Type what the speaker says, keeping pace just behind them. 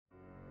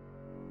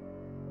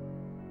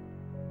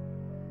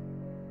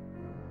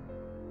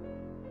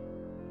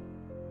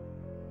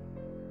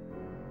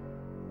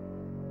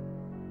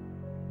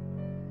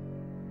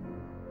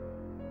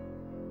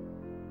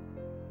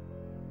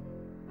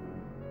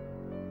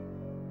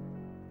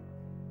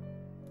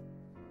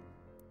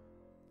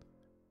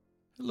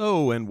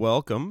Hello and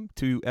welcome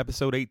to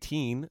episode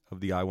 18 of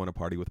the I Want to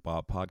Party with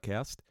Bob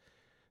podcast.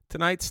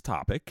 Tonight's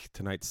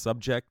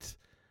subject,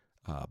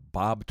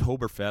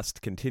 Bobtoberfest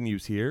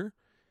continues here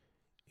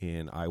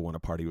in I Want to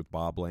Party with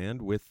Bob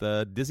land with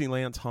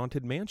Disneyland's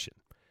Haunted Mansion.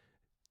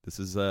 This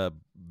is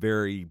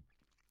very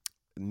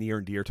near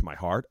and dear to my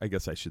heart, I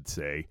guess I should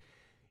say.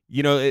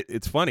 You know,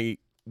 it's funny,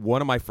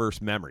 one of my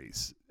first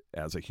memories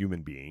as a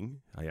human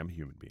being, I am a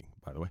human being,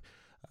 by the way,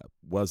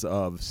 was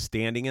of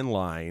standing in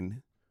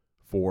line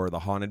for the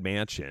Haunted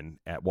Mansion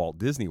at Walt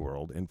Disney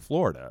World in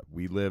Florida.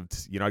 We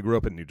lived, I grew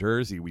up in New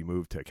Jersey. We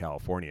moved to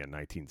California in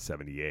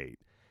 1978,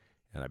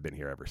 and I've been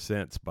here ever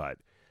since. But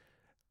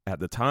at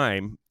the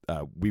time,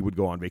 we would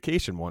go on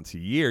vacation once a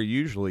year.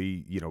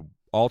 Usually,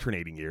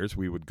 alternating years,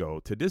 we would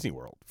go to Disney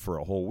World for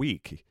a whole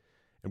week.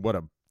 And what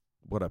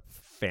a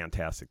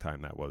fantastic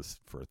time that was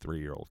for a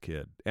 3-year-old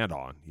kid and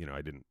on.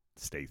 I didn't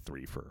stay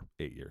 3 for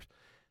 8 years.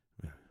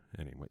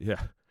 Anyway,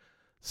 yeah.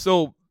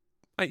 So,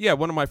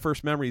 one of my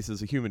first memories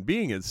as a human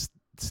being is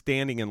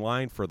standing in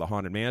line for the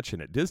Haunted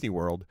Mansion at Disney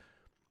World,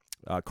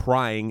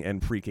 crying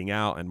and freaking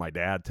out, and my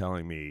dad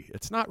telling me,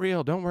 "It's not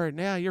real, don't worry,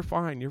 yeah, you're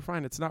fine,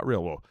 it's not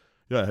real." Well,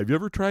 yeah, have you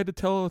ever tried to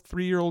tell a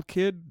 3-year-old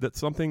kid that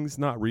something's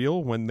not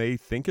real when they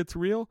think it's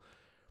real?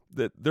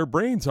 That their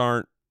brains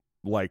aren't,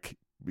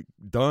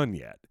 done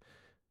yet.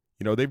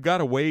 They've got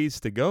a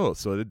ways to go,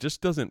 so it just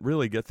doesn't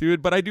really get through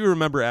it. But I do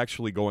remember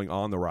actually going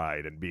on the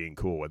ride and being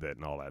cool with it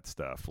and all that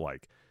stuff,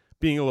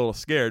 being a little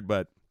scared,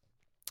 but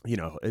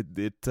it's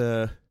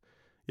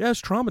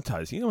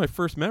traumatizing. My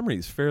first memory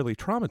is fairly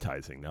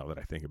traumatizing now that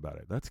I think about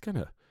it.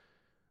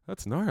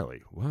 That's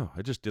gnarly. Wow,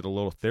 I just did a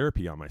little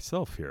therapy on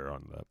myself here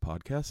on the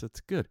podcast. It's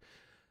good.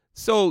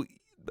 So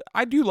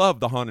I do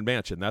love the Haunted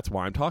Mansion. That's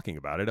why I'm talking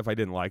about it. If I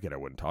didn't like it, I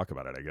wouldn't talk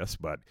about it, I guess.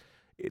 But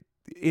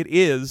it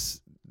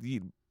is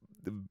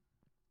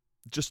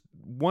just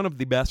one of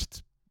the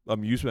best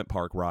amusement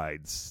park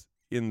rides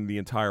in the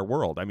entire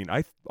world. I mean,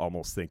 I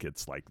almost think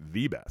it's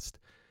the best.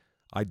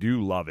 I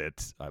do love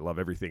it. I love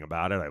everything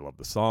about it. I love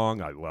the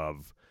song. I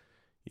love,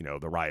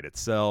 the ride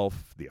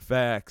itself, the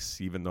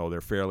effects, even though they're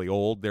fairly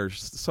old. There's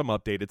some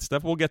updated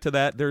stuff. We'll get to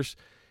that. There's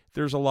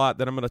a lot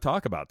that I'm going to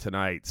talk about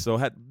tonight. So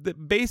the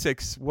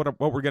basics, what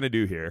we're going to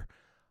do here.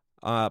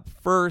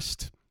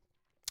 First,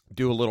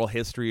 do a little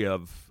history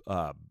of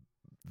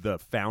the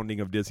founding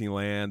of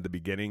Disneyland, the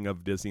beginning of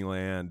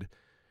Disneyland,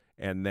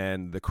 and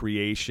then the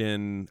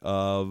creation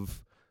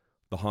of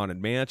the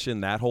Haunted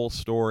Mansion, that whole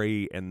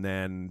story. And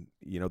then,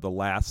 the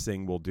last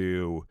thing we'll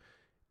do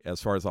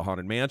as far as the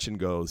Haunted Mansion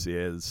goes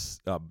is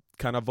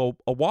kind of a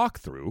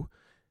walkthrough,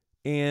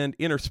 and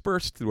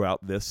interspersed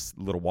throughout this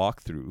little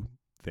walkthrough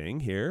thing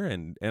here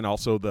and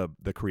also the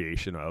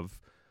creation of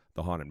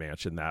the Haunted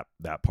Mansion,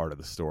 that part of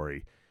the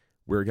story.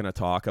 We're going to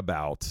talk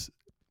about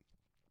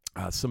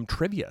some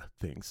trivia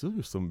things.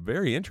 Ooh, some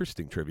very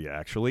interesting trivia,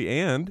 actually,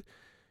 and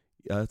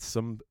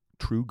some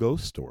true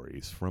ghost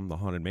stories from the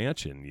Haunted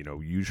Mansion,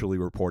 usually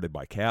reported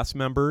by cast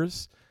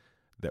members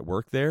that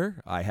work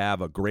there. I have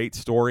a great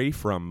story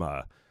from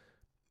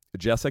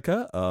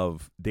Jessica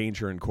of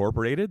Danger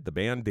Incorporated, the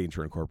band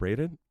Danger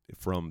Incorporated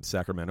from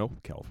Sacramento,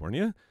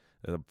 California.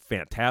 A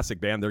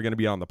fantastic band. They're going to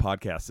be on the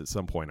podcast at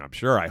some point, I'm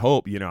sure. I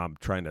hope. I'm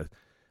trying to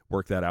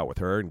work that out with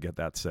her and get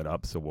that set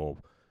up, so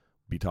we'll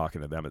be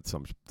talking to them at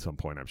some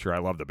point, I'm sure. I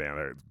love the band.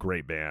 They're a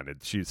great band,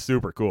 and she's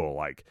super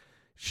cool.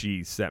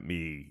 She sent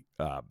me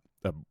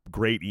a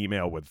great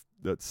email with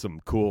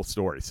some cool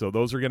stories. So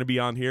those are going to be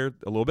on here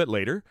a little bit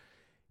later.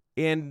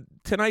 And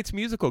tonight's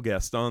musical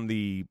guest on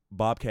the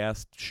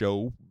Bobcast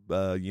show,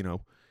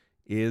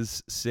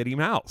 is City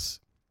Mouse.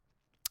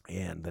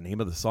 And the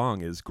name of the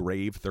song is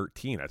Grave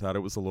 13. I thought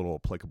it was a little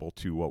applicable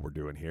to what we're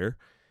doing here.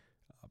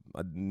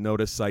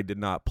 Notice I did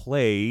not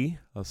play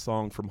a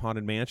song from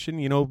Haunted Mansion.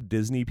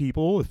 Disney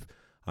people,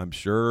 I'm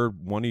sure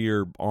one of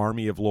your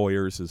army of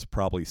lawyers has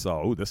probably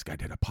saw, this guy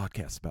did a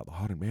podcast about the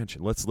Haunted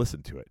Mansion. Let's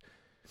listen to it.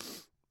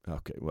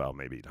 Okay, well,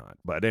 maybe not.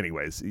 But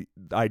anyways,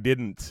 I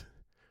didn't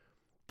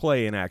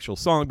play an actual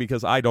song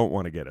because I don't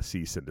want to get a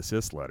cease and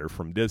desist letter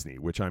from Disney,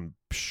 which I'm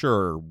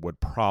sure would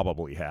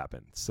probably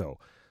happen. So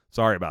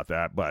sorry about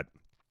that. But,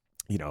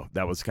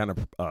 that was kind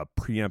of a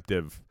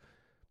preemptive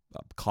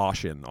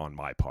caution on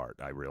my part.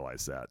 I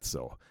realize that.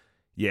 So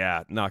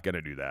yeah, not going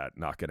to do that.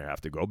 Not going to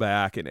have to go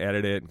back and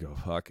edit it and go,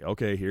 fuck,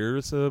 okay,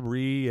 here's a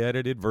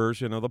re-edited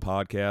version of the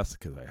podcast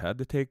because I had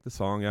to take the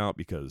song out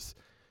because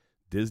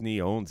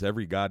Disney owns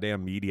every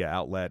goddamn media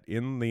outlet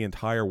in the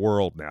entire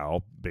world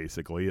now,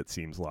 basically, it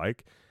seems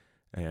like.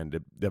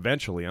 And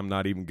eventually I'm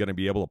not even going to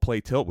be able to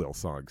play Tilt Wheel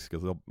songs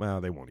because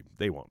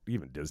they won't.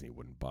 Even Disney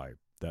wouldn't buy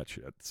that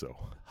shit. So,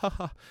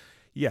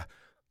 yeah.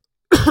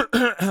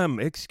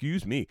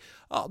 Excuse me.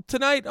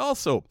 Tonight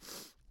also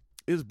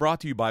is brought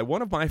to you by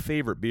one of my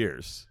favorite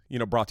beers.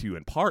 Brought to you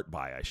in part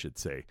by, I should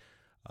say,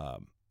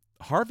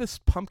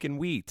 Harvest Pumpkin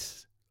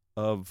Wheat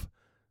of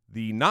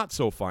the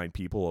not-so-fine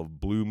people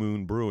of Blue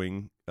Moon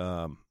Brewing,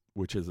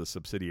 which is a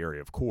subsidiary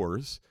of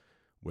Coors,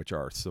 which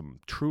are some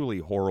truly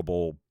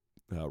horrible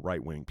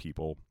right-wing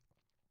people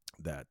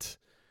that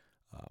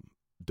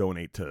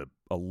donate to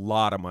a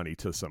lot of money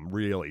to some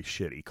really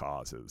shitty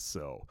causes.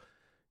 So,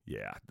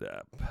 yeah,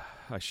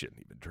 I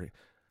shouldn't even drink.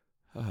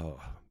 Oh,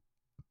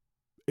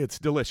 it's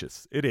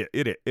delicious.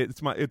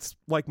 It's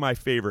like my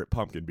favorite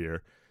pumpkin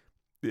beer.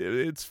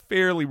 It's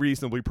fairly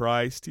reasonably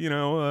priced.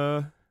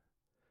 I've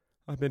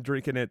been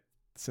drinking it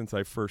since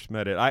I first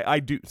met it. I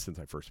do since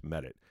I first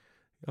met it.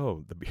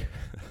 Oh, the beer.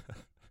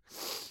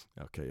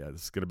 Okay, yeah,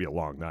 this is gonna be a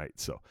long night.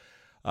 So,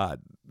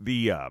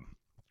 the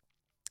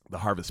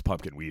Harvest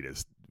Pumpkin Wheat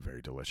is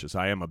very delicious.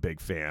 I am a big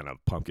fan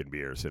of pumpkin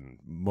beers in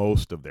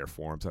most of their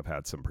forms. I've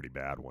had some pretty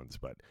bad ones,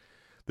 but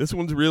this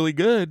one's really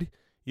good.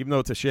 Even though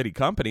it's a shitty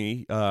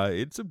company,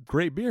 it's a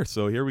great beer.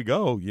 So here we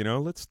go.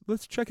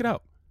 Let's check it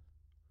out.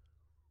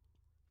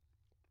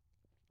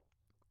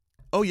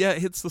 Oh yeah,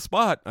 it hits the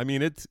spot. I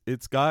mean,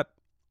 it's got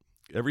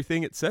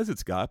everything it says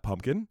it's got: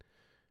 pumpkin,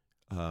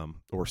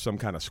 or some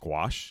kind of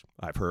squash.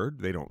 I've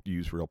heard they don't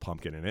use real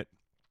pumpkin in it.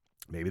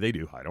 Maybe they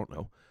do. I don't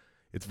know.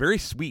 It's very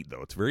sweet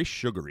though. It's very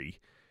sugary,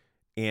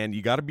 and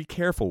you got to be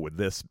careful with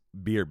this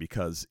beer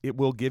because it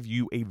will give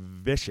you a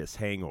vicious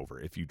hangover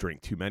if you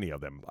drink too many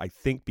of them. I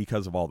think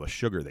because of all the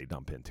sugar they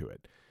dump into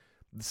it.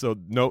 So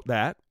note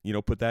that.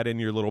 Put that in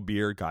your little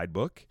beer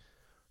guidebook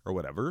or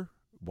whatever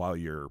while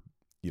you're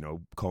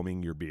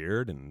combing your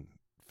beard and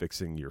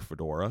fixing your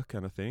fedora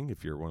kind of thing.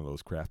 If you're one of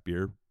those craft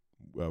beer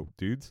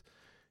dudes,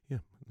 yeah,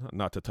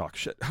 not to talk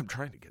shit. I'm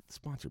trying to get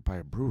sponsored by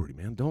a brewery,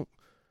 man. Don't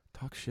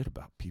talk shit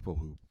about the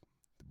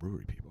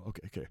brewery people.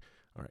 Okay.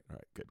 All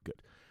right. Good.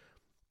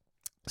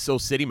 So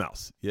City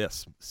Mouse.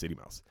 Yes, City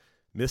Mouse.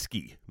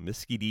 Misky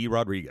D.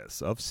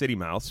 Rodriguez of City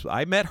Mouse.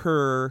 I met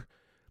her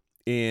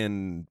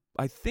in,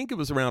 I think it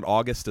was around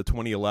August of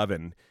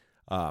 2011.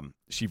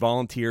 She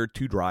volunteered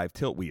to drive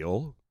Tilt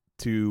Wheel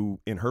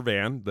in her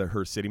van,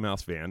 her City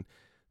Mouse van,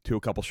 to a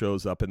couple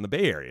shows up in the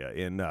Bay Area.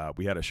 And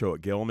we had a show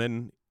at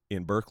Gilman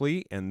in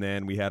Berkeley, and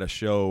then we had a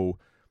show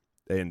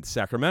in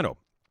Sacramento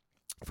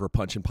for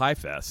Punch and Pie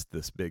Fest,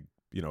 this big,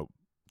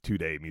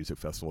 2-day music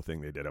festival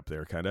thing they did up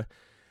there, kind of.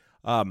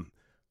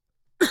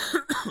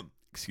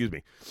 Excuse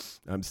me.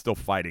 I'm still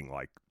fighting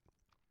like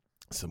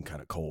some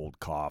kind of cold,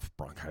 cough,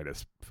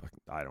 bronchitis.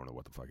 I don't know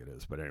what the fuck it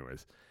is, but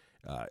anyways,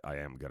 I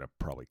am gonna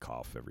probably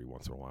cough every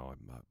once in a while.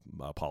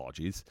 My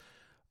apologies.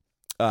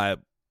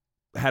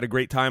 Had a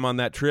great time on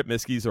that trip.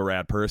 Misky's a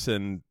rad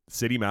person.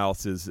 City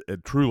Mouse is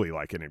truly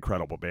like an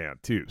incredible band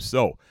too.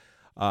 So,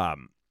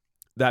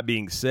 that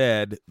being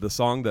said, the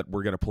song that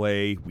we're going to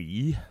play,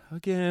 the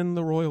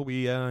royal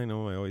I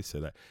know I always say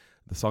that.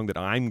 The song that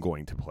I'm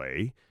going to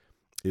play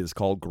is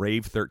called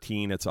Grave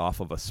 13. It's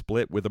off of a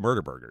split with the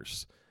Murder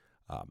Burgers.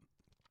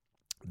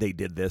 They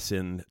did this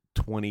in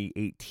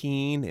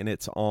 2018, and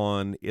it's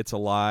on It's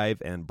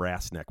Alive and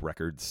Brass Neck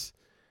Records.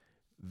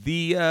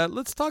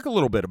 Let's talk a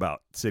little bit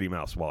about City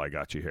Mouse while I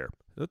got you here.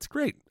 That's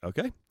great,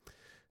 okay?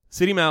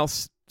 City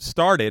Mouse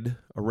started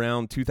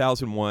around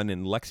 2001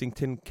 in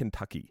Lexington,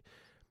 Kentucky.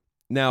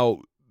 Now,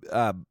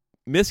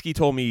 Misky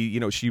told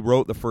me, she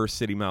wrote the first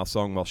City Mouse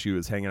song while she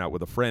was hanging out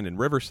with a friend in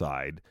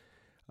Riverside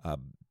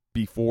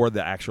before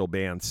the actual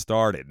band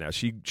started. Now,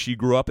 she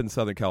grew up in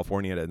Southern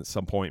California and at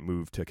some point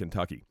moved to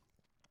Kentucky.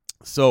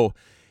 So,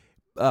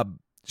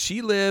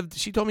 she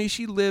told me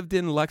she lived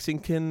in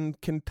Lexington,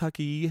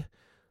 Kentucky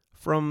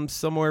from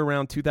somewhere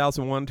around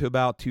 2001 to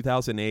about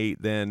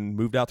 2008, then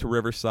moved out to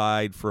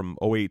Riverside from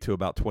 2008 to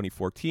about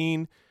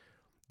 2014.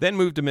 Then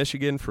moved to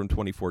Michigan from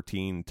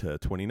 2014 to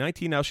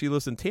 2019. Now she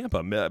lives in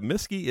Tampa.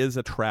 Misky is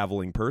a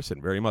traveling person,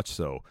 very much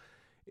so.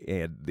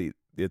 And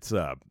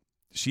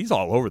she's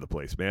all over the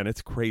place, man.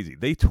 It's crazy.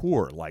 They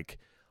tour like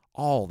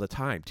all the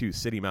time, too.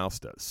 City Mouse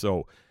does.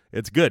 So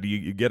it's good.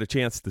 You get a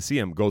chance to see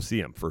them, go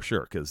see them for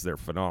sure, because they're a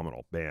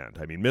phenomenal band.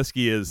 I mean,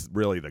 Misky is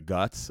really the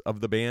guts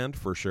of the band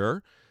for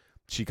sure.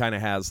 She kind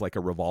of has like a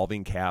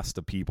revolving cast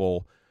of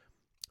people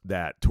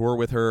that tour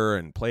with her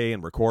and play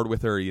and record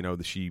with her.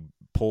 She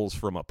pulls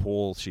from a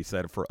pool, she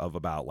said, of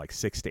about like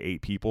 6 to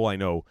 8 people. I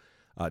know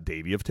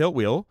Davey of Tilt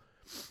Wheel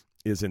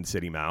is in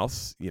City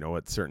Mouse,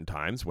 at certain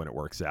times when it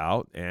works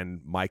out.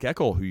 And Mike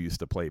Eckel, who used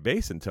to play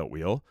bass in Tilt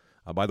Wheel.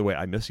 By the way,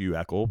 I miss you,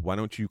 Eckel. Why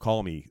don't you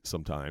call me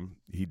sometime?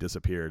 He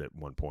disappeared at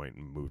one point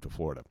and moved to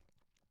Florida.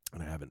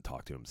 And I haven't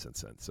talked to him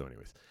since then. So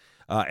anyways,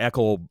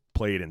 Eckel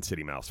played in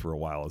City Mouse for a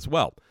while as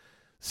well.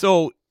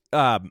 So,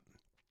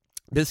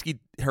 Misky,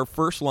 her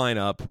first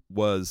lineup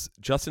was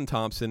Justin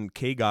Thompson,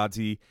 Kay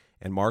Godzi,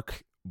 and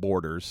Mark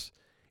Borders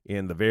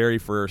in the very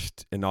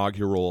first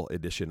inaugural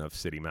edition of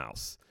City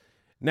Mouse.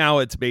 Now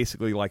it's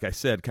basically, like I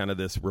said, kind of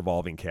this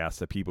revolving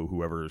cast of people,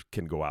 whoever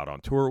can go out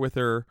on tour with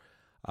her.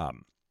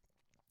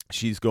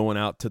 She's going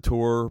out to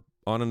tour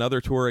on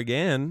another tour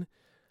again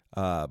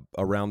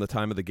around the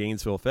time of the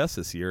Gainesville Fest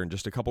this year in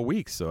just a couple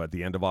weeks, so at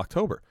the end of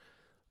October.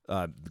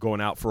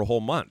 Going out for a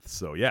whole month.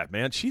 So yeah,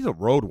 man, she's a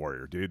road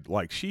warrior, dude.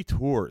 Like, she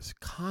tours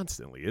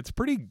constantly. It's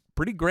pretty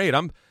great.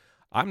 I'm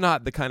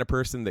not the kind of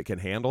person that can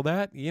handle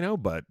that,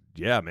 but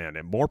yeah, man,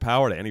 and more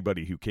power to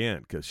anybody who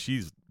can, because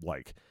she's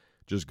like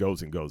just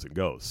goes and goes and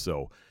goes.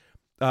 So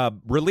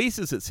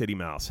releases that City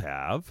Mouse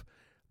have,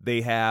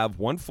 They have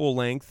one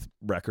full-length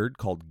record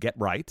called Get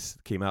Right,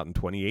 came out in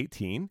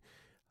 2018.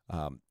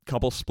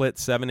 Couple split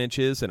 7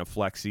 inches and a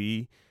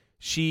flexi.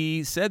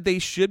 She said they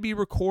should be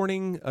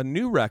recording a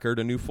new record,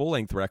 a new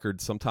full-length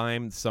record,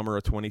 sometime summer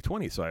of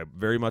 2020. So I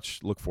very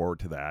much look forward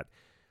to that.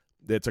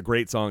 It's a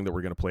great song that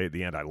we're going to play at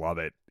the end. I love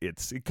it.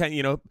 It's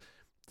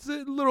it's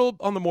a little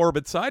on the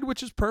morbid side,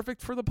 which is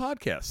perfect for the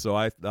podcast. So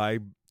I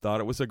thought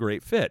it was a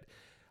great fit.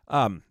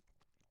 One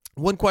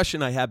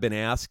question I have been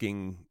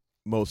asking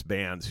most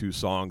bands whose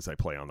songs I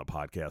play on the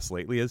podcast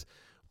lately is,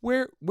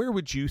 where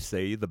would you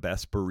say the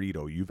best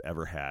burrito you've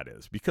ever had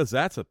is? Because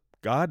that's a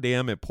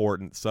goddamn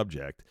important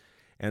subject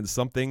and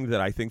something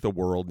that I think the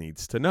world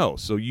needs to know.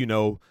 So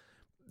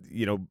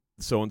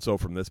so-and-so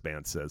from this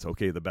band says,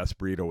 okay, the best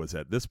burrito was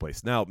at this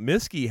place. Now,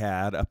 Misky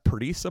had a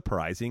pretty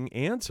surprising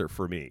answer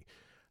for me.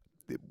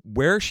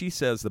 Where she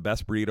says the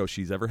best burrito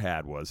she's ever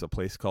had was a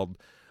place called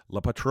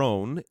La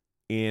Patron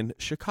in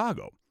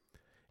Chicago.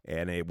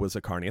 And it was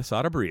a carne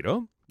asada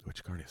burrito.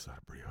 Which carne asada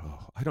burrito?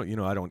 Oh,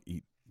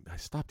 I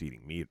stopped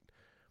eating meat,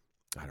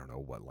 I don't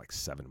know, like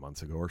 7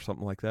 months ago or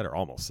something like that, or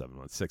almost 7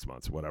 months, 6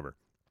 months, whatever.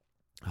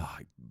 Oh,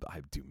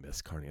 I do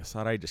miss carne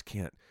asada. I just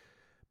can't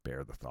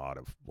bear the thought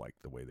of like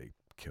the way they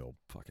kill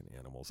fucking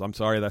animals. I'm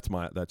sorry,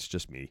 that's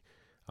just me.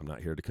 I'm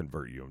not here to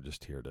convert you. I'm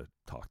just here to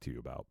talk to you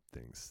about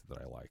things that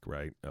I like,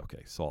 right?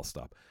 Okay, so I'll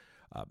stop.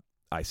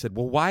 I said,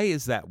 well, why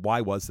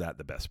was that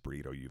the best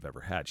burrito you've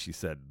ever had? She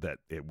said that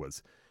it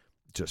was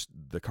just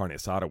the carne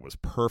asada was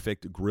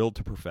perfect, grilled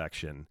to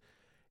perfection.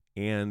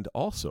 And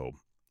also,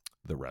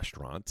 the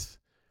restaurant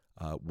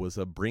was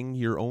a bring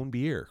your own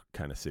beer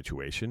kind of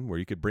situation where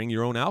you could bring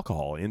your own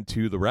alcohol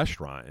into the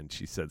restaurant. And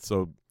she said,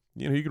 so,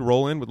 you could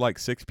roll in with like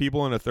 6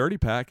 people in a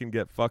 30-pack and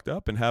get fucked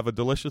up and have a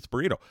delicious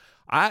burrito.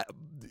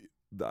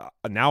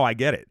 Now I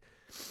get it.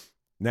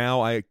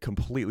 Now I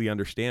completely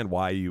understand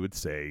why you would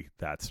say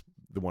that's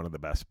one of the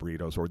best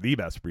burritos or the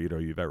best burrito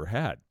you've ever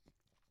had.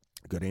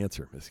 Good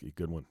answer, Misky.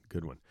 Good one.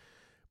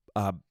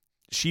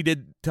 She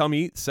did tell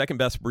me second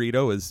best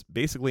burrito is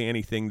basically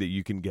anything that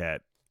you can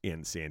get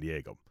in San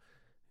Diego.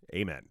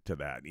 Amen to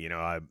that.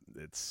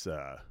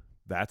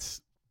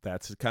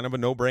 That's kind of a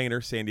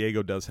no-brainer. San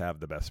Diego does have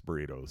the best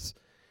burritos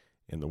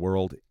in the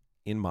world,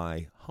 in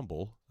my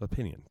humble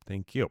opinion.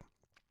 Thank you.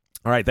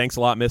 All right, thanks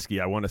a lot,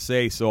 Misky. I want to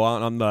say, so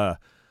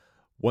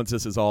once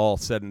this is all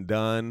said and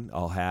done,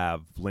 I'll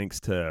have links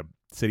to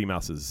City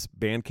Mouse's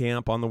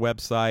Bandcamp on the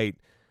website.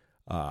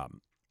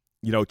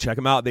 Check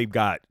them out.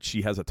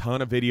 She has a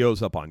ton of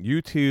videos up on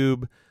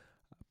YouTube.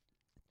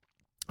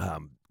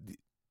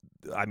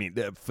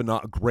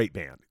 Great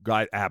band.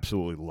 I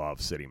absolutely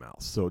love City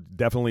Mouse. So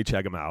definitely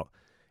check them out,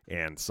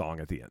 and song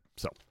at the end.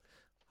 So,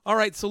 all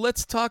right. So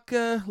let's talk,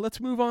 let's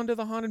move on to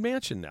the Haunted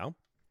Mansion now.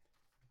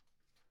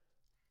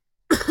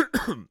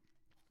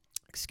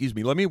 Excuse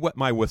me. Let me wet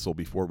my whistle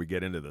before we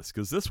get into this,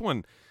 because this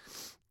one,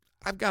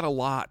 I've got a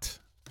lot.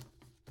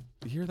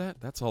 You hear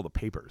that? That's all the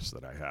papers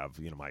that I have,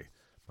 my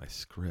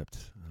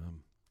script.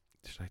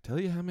 Should I tell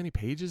you how many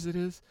pages it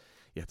is?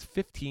 Yeah, it's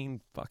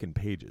 15 fucking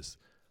pages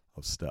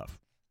of stuff.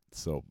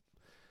 So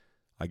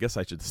I guess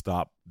I should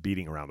stop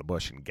beating around the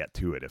bush and get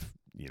to it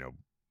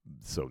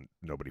so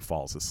nobody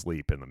falls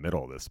asleep in the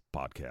middle of this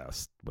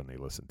podcast when they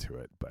listen to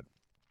it. But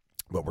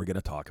what we're going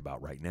to talk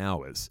about right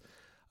now is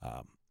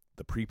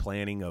the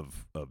pre-planning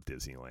of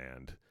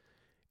Disneyland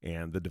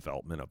and the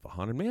development of the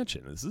Haunted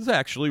Mansion. This is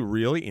actually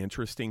really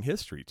interesting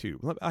history,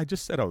 too. I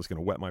just said I was going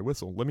to wet my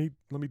whistle. Let me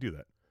do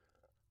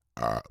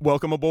that.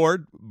 Welcome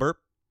aboard. Burp.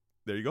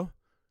 There you go.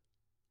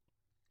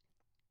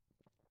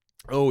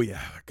 Oh,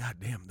 yeah. God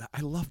damn.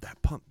 I love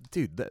that pump.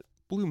 Dude, that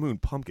Blue Moon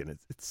pumpkin,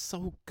 it's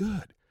so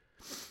good.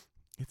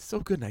 It's so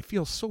good, and I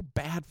feel so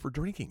bad for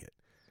drinking it.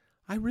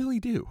 I really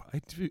do.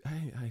 I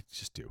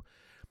just do.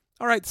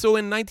 All right, so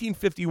in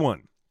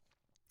 1951,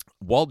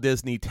 Walt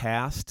Disney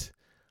tasked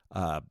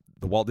the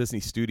Walt Disney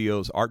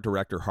Studios art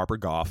director Harper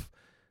Goff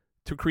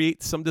to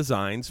create some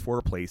designs for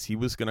a place he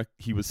was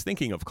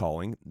thinking of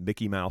calling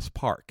Mickey Mouse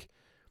Park.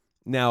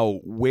 Now,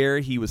 where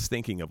he was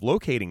thinking of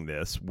locating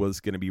this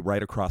was going to be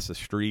right across the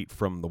street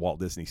from the Walt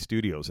Disney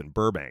Studios in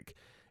Burbank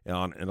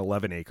on an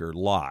 11-acre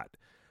lot.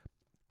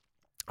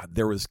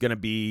 There was going to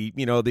be,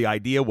 the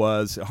idea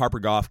was Harper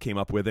Goff came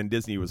up with, and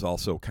Disney was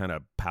also kind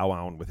of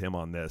powwowing with him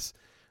on this,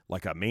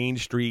 like a Main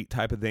Street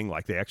type of thing,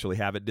 like they actually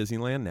have at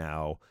Disneyland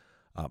now,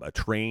 a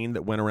train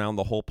that went around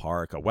the whole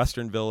park, a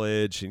Western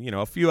Village, and,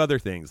 a few other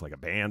things like a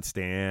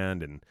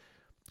bandstand and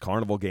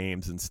carnival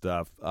games and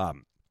stuff.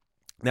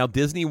 Now,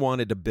 Disney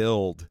wanted to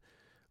build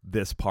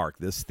this park,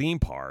 this theme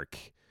park.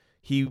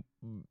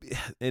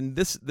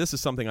 This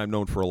is something I've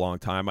known for a long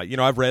time.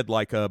 I've read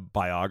like a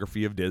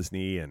biography of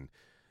Disney and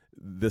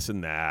this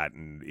and that,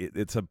 and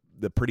it's a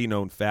pretty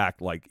known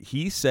fact. Like,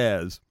 he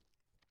says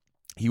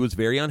he was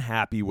very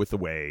unhappy with the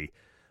way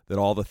that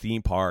all the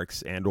theme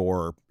parks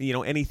or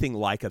anything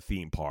like a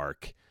theme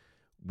park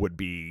would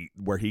be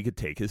where he could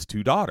take his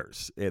 2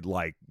 daughters. It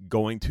like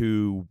going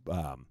to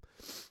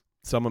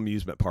some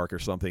amusement park or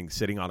something,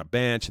 sitting on a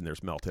bench, and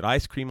there's melted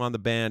ice cream on the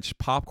bench,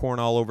 popcorn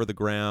all over the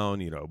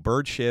ground,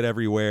 bird shit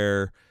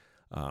everywhere.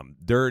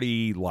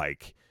 dirty,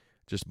 like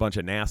just a bunch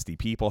of nasty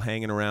people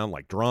hanging around,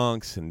 like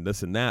drunks and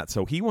this and that.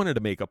 So he wanted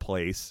to make a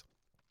place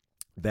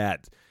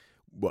that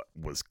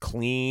was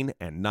clean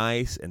and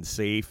nice and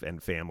safe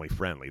and family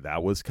friendly.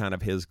 That was kind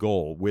of his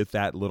goal with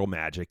that little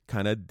magic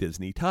kind of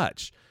Disney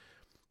touch.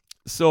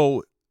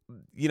 So,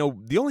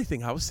 the only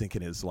thing I was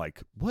thinking is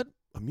like, what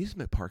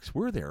amusement parks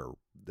were there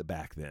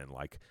back then?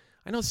 Like,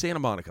 I know Santa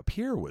Monica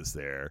Pier was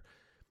there,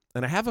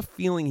 and I have a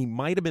feeling he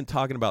might have been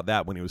talking about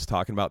that when he was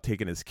talking about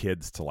taking his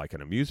kids to like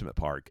an amusement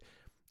park,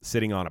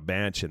 sitting on a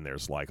bench and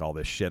there's like all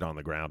this shit on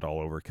the ground all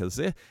over. Because,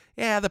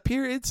 the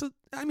pier,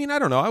 I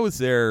don't know. I was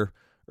there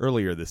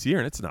earlier this year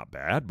and it's not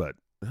bad, but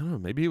I don't know.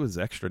 Maybe it was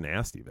extra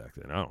nasty back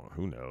then. I don't know.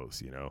 Who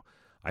knows?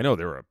 I know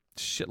there were a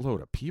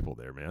shitload of people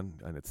there, man,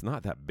 and it's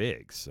not that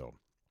big. So,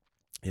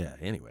 yeah,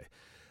 anyway.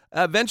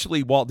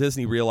 Eventually, Walt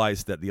Disney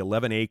realized that the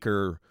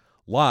 11-acre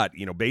lot,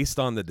 based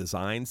on the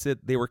designs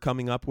that they were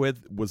coming up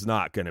with, was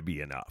not going to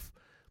be enough.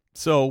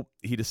 So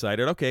he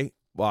decided, okay,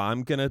 well,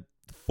 I'm going to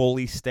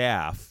fully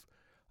staff,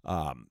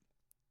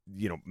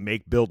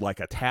 build like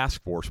a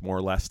task force more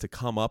or less to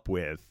come up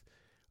with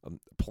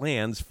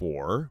plans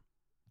for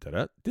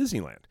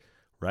Disneyland,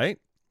 right?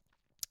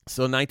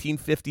 So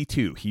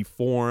 1952, he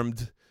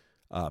formed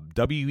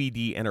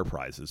WED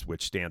Enterprises,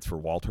 which stands for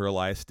Walter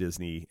Elias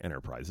Disney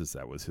Enterprises.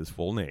 That was his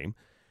full name.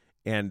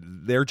 And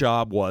their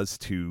job was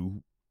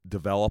to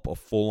develop a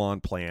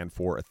full-on plan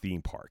for a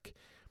theme park,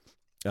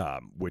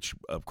 which,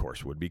 of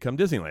course, would become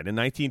Disneyland. In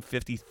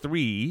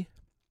 1953,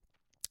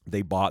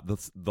 they bought the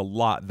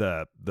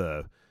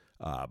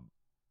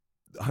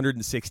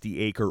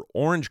 160-acre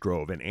Orange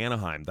Grove in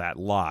Anaheim, that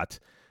lot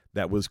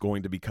that was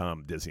going to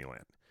become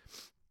Disneyland.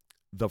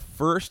 The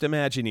first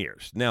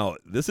Imagineers. Now,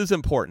 this is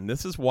important.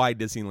 This is why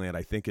Disneyland,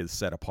 I think, is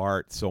set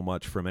apart so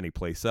much from any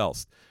place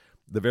else.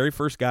 The very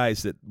first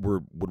guys that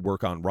would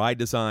work on ride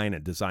design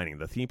and designing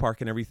the theme park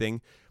and everything,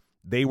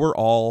 they were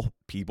all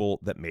people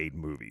that made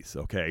movies,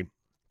 okay?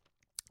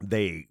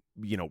 They,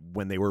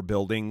 when they were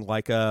building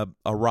like a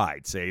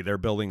ride, say they're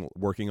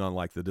working on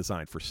like the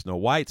design for Snow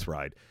White's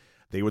ride,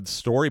 they would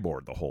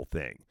storyboard the whole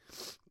thing.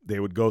 They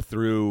would go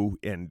through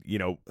and,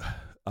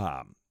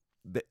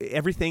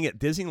 everything at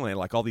Disneyland,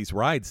 like all these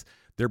rides,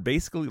 they're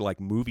basically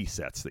like movie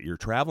sets that you're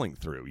traveling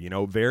through,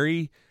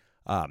 very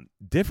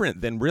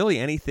different than really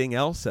anything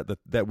else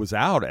that was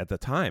out at the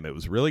time. It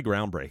was really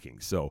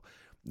groundbreaking. So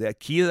the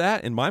key to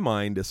that, in my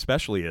mind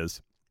especially,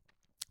 is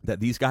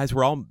that these guys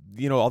were all,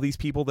 all these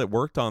people that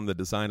worked on the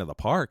design of the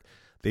park,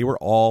 they were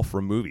all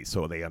from movies.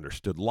 So they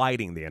understood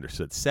lighting, they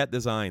understood set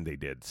design, they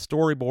did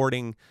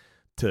storyboarding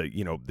to,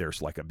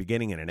 there's like a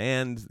beginning and an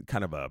end,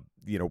 kind of a,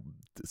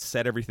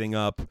 set everything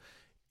up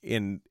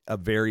in a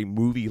very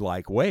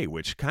movie-like way,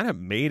 which kind of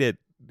made it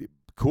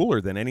cooler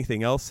than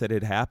anything else that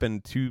had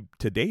happened to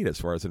date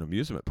as far as an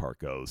amusement park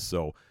goes.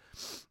 So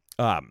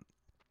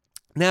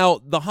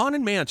now the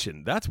Haunted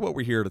Mansion, that's what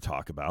we're here to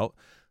talk about.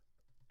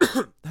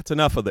 That's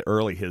enough of the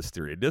early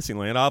history of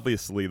Disneyland.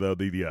 Obviously, though,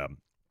 the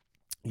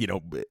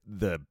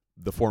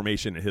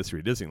formation and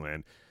history of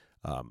Disneyland,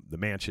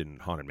 the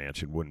Haunted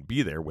Mansion wouldn't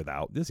be there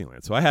without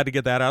Disneyland. So I had to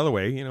get that out of the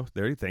way.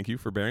 Thank you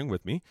for bearing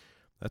with me.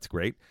 That's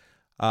great.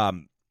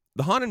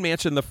 The Haunted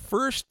Mansion, the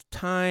first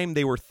time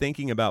they were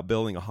thinking about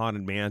building a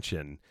Haunted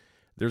Mansion,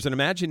 there's an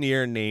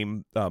Imagineer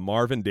named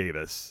Marvin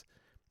Davis,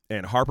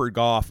 and Harper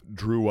Goff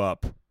drew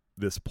up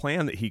this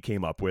plan that he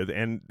came up with,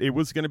 and it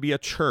was going to be a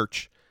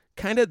church.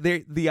 Kind of,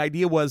 the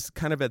idea was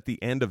kind of at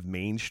the end of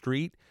Main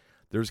Street.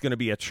 There's going to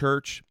be a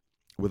church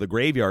with a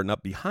graveyard, and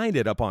up behind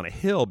it, up on a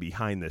hill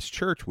behind this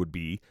church, would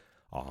be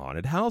a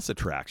haunted house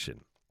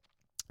attraction.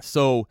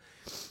 So,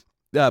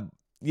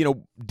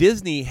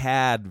 Disney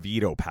had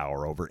veto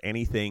power over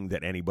anything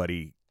that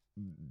anybody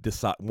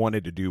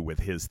wanted to do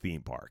with his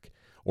theme park,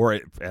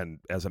 and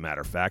as a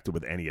matter of fact,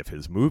 with any of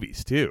his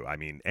movies too. I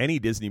mean, any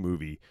Disney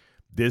movie,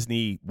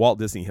 Walt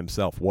Disney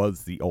himself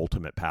was the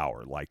ultimate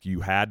power. Like, you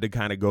had to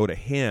kind of go to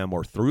him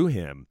or through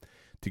him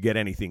to get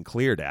anything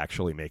clear to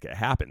actually make it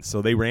happen.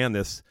 So they ran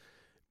this,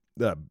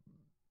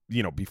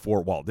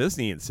 before Walt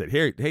Disney and said,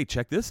 hey,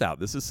 check this out.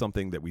 This is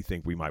something that we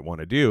think we might want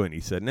to do. And he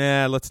said,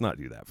 nah, let's not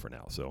do that for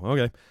now. So,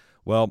 okay.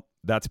 Well,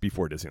 that's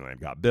before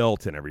Disneyland got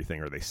built and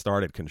everything, or they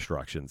started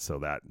construction, so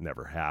that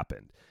never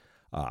happened.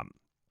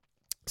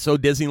 So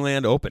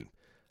Disneyland opened.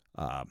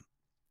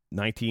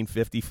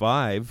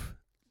 1955.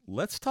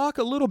 Let's talk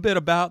a little bit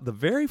about the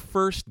very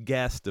first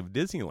guest of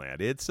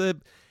Disneyland. It's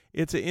an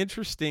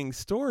interesting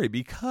story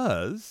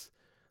because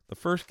the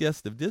first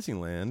guest of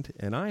Disneyland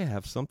and I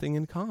have something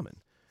in common.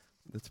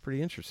 That's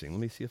pretty interesting.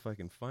 Let me see if I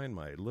can find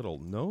my little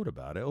note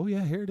about it. Oh,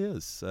 yeah, here it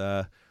is.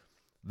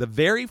 The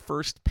very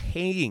first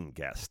paying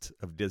guest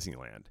of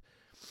Disneyland.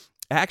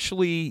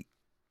 Actually,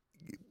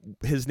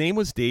 his name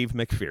was Dave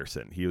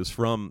McPherson. He was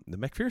from the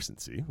McPherson.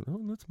 See,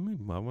 that's me.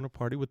 I want to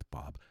party with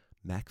Bob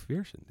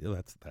McPherson.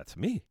 Yeah, that's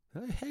me.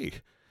 Hey,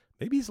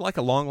 maybe he's like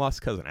a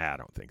long-lost cousin. I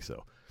don't think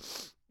so.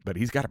 But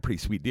he's got a pretty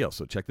sweet deal,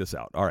 so check this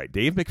out. All right,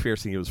 Dave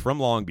McPherson, he was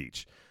from Long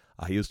Beach.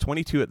 He was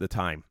 22 at the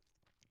time.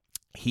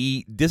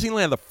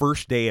 Disneyland, the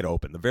first day it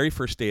opened, the very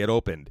first day it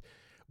opened,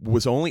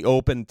 was only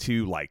open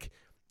to like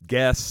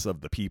guests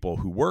of the people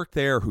who worked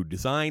there, who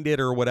designed it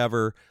or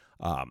whatever,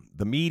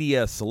 the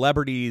media,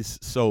 celebrities.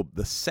 So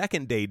the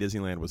second day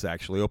Disneyland was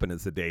actually open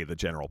is the day the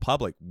general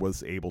public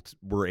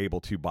were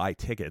able to buy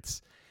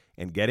tickets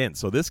and get in.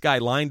 So this guy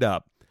lined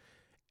up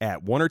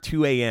at 1 or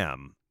 2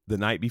 a.m. the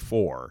night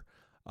before,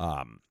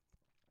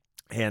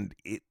 and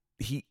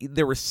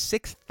there were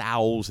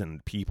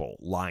 6,000 people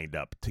lined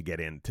up to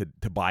get in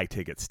to buy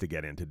tickets to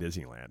get into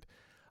Disneyland.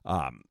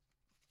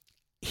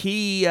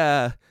 He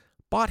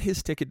bought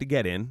his ticket to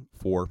get in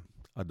for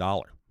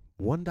 $1.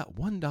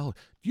 $1. Do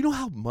you know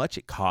how much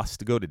it costs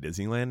to go to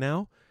Disneyland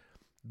now?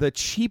 The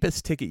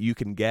cheapest ticket you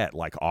can get,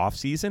 like off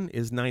season,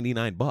 is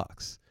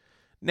 $99.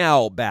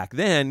 Now, back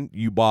then,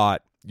 you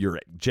bought your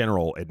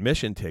general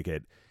admission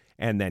ticket,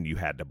 and then you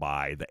had to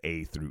buy the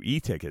A through E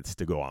tickets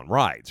to go on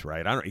rides,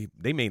 right?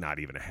 They may not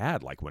even have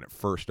had, like when it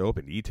first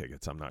opened, E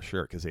tickets. I'm not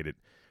sure, because they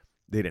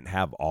didn't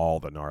have all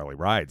the gnarly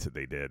rides that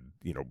they did,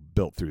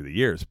 built through the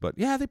years. But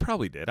yeah, they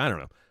probably did. I don't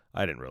know.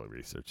 I didn't really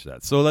research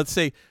that. So let's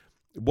say,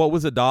 what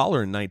was $1 in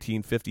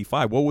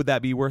 1955? What would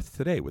that be worth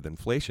today with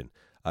inflation?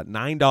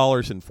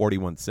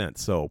 $9.41.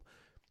 So,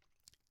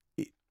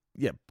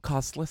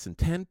 costs less than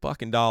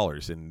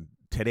 $10 in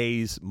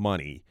today's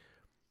money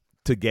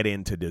to get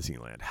into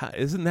Disneyland.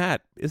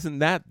 Isn't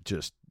that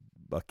just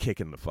a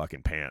kick in the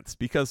fucking pants?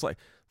 Because like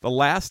the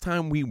last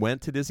time we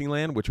went to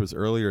Disneyland, which was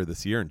earlier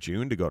this year in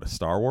June to go to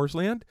Star Wars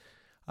Land,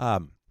 I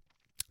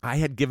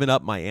had given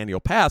up my annual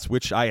pass,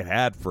 which I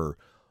had for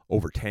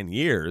over 10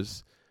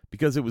 years,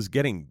 because it was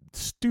getting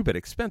stupid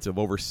expensive,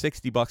 over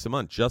 $60 a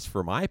month just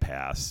for my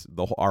pass.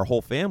 Our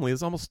whole family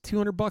is almost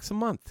 $200 a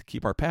month to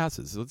keep our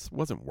passes. It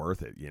wasn't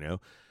worth it, $10,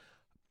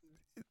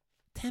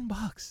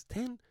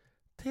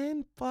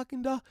 10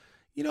 fucking dollars.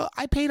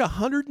 I paid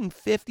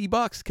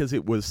 $150 because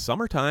it was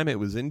summertime. It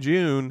was in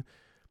June.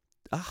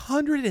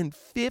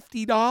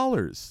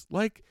 $150.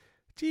 Like,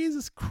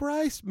 Jesus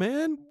Christ,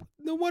 man.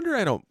 No wonder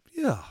I don't.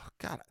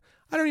 God,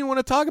 I don't even want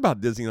to talk about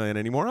Disneyland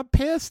anymore. I'm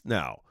pissed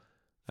now.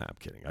 I'm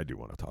kidding. I do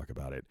want to talk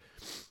about it.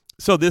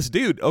 So this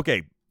dude,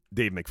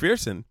 Dave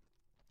McPherson,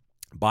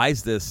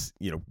 buys this,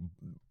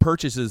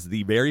 purchases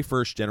the very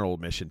first general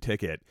admission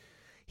ticket.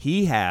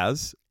 He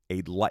has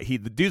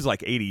the dude's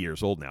like 80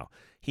 years old now.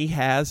 He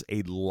has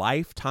a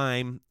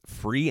lifetime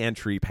free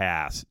entry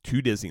pass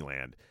to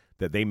Disneyland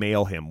that they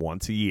mail him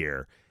once a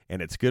year,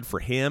 and it's good for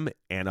him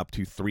and up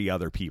to 3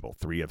 other people,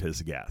 3 of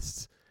his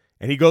guests.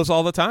 And he goes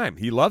all the time.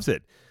 He loves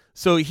it.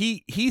 So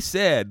he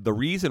said the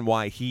reason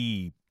why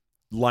he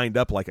lined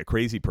up like a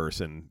crazy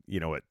person,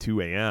 at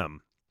 2 a.m.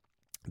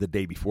 the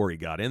day before he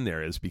got in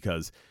there is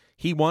because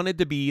he wanted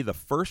to be the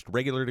first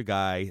regular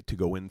guy to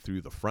go in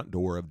through the front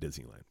door of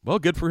Disneyland. Well,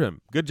 good for him.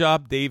 Good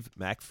job, Dave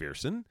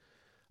McPherson.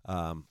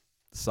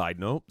 Side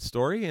note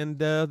story, and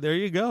there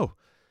you go.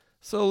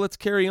 So let's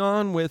carry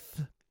on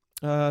with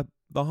the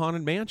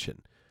Haunted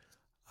Mansion.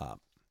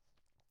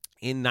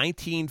 In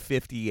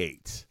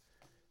 1958,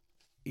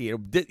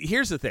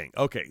 here's the thing.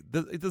 Okay,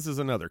 this is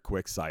another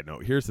quick side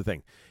note. Here's the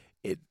thing.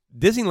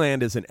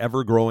 Disneyland is an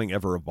ever-growing,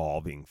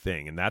 ever-evolving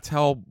thing, and that's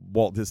how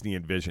Walt Disney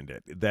envisioned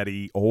it, that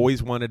he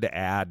always wanted to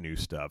add new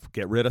stuff,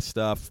 get rid of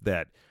stuff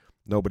that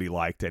nobody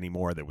liked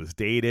anymore that was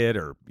dated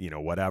or,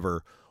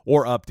 whatever,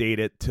 or update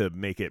it to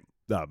make it,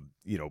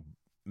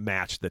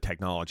 match the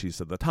technologies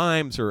of the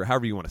times or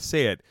however you want to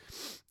say it.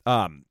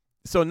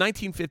 So in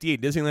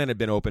 1958, Disneyland had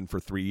been open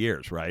for 3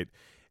 years, right?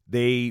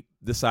 They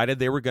decided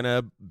they were going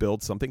to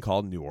build something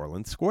called New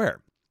Orleans Square.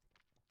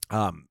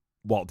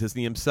 Walt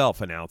Disney himself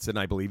announced it, and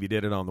I believe he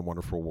did it on The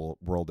Wonderful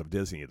World of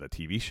Disney, the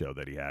TV show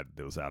that he had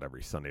that was out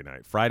every Sunday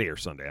night, Friday or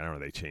Sunday. I don't know,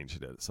 they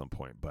changed it at some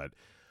point. But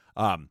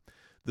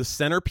the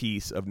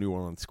centerpiece of New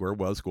Orleans Square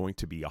was going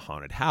to be a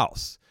haunted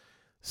house.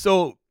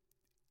 So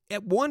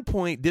at one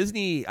point,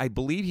 Disney, I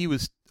believe he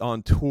was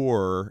on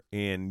tour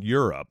in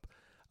Europe,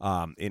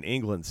 in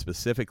England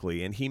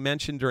specifically, and he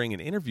mentioned during an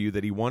interview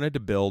that he wanted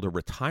to build a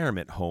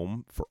retirement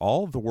home for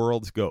all of the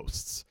world's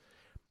ghosts.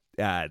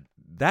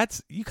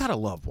 You gotta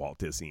love Walt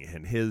Disney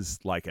and his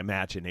like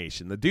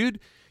imagination. The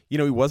dude,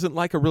 he wasn't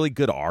like a really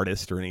good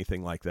artist or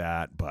anything like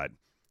that, but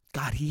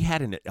God, he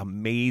had an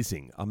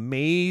amazing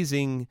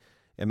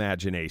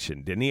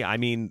imagination, didn't he? I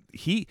mean,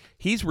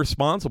 he's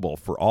responsible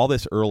for all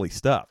this early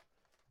stuff.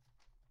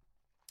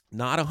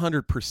 Not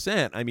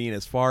 100%. I mean,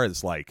 as far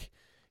as like,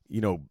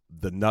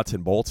 the nuts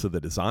and bolts of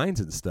the designs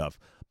and stuff,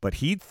 but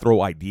he'd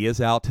throw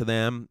ideas out to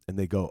them and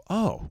they go,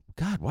 "Oh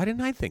God, why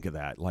didn't I think of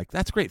that? Like,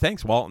 that's great.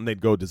 Thanks, Walt." And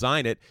they'd go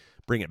design it,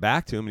 bring it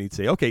back to him, and he'd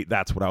say, "Okay,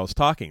 that's what I was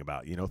talking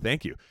about.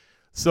 Thank you."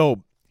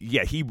 So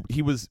yeah,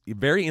 he was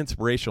very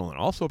inspirational, and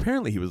also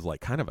apparently he was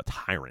like kind of a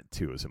tyrant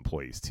to his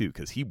employees too,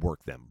 because he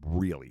worked them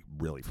really,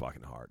 really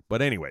fucking hard.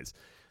 But anyways,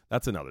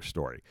 that's another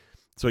story.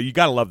 So you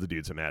got to love the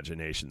dude's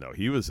imagination, though.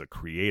 He was a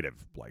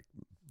creative, like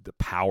the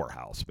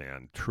powerhouse,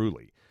 man,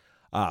 truly.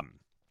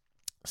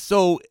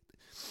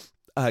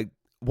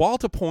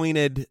 Walt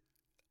appointed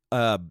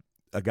a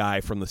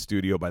guy from the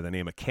studio by the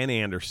name of Ken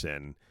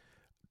Anderson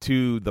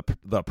to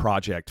the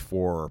project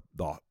for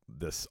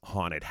this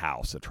haunted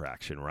house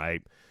attraction,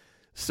 right?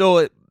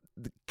 So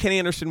Ken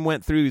Anderson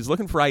went through, he's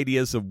looking for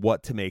ideas of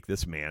what to make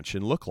this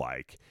mansion look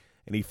like.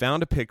 And he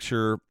found a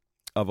picture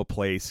of a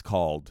place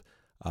called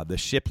the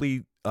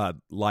Shipley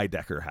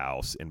Lydecker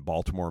House in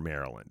Baltimore,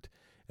 Maryland.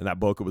 And that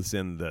book was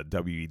in the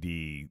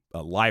WED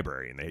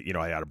library. And they,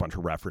 I had a bunch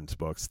of reference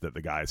books that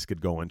the guys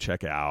could go and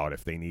check out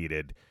if they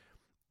needed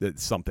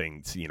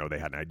something. They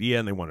had an idea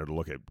and they wanted to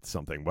look at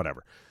something,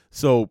 whatever.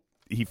 So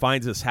he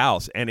finds this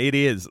house, and it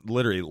is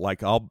literally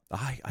like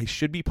I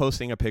should be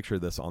posting a picture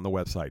of this on the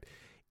website.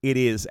 It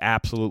is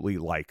absolutely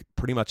like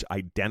pretty much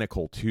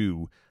identical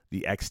to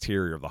the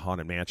exterior of the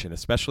Haunted Mansion,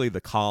 especially the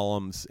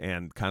columns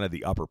and kind of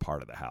the upper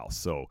part of the house.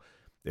 So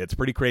it's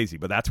pretty crazy,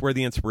 but that's where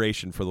the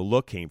inspiration for the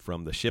look came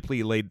from, the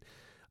Shipley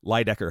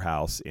Lydecker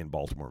House in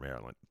Baltimore,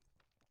 Maryland.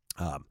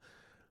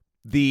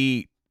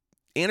 The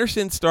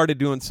Anderson started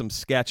doing some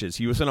sketches.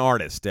 He was an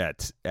artist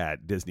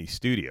at Disney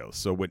Studios.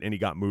 So and he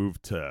got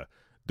moved to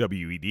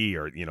WED,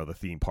 or, the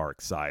theme park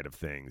side of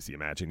things, the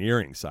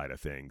Imagineering side of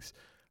things.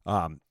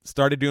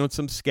 Started doing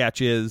some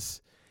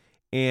sketches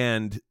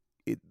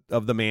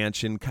of the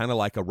mansion, kind of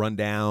like a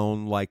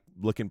rundown, like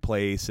looking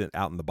place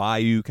out in the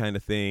bayou kind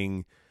of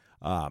thing.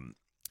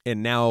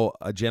 And now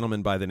a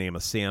gentleman by the name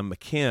of Sam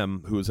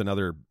McKim, who is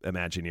another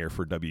Imagineer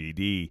for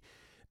WED,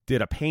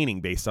 did a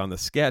painting based on the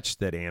sketch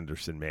that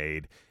Anderson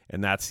made,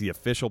 and that's the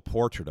official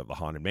portrait of the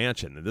Haunted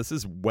Mansion. And this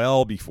is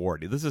well before,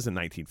 this is in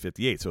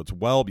 1958, so it's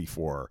well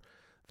before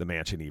the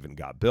mansion even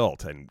got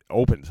built and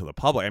opened to the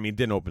public. I mean, it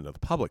didn't open to the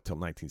public till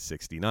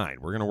 1969.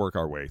 We're going to work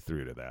our way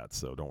through to that,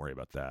 so don't worry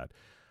about that.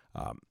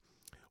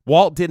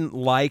 Walt didn't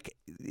like,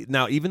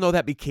 now even though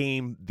that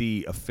became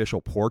the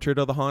official portrait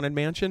of the Haunted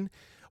Mansion,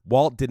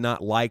 Walt did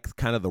not like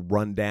kind of the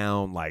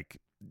rundown, like,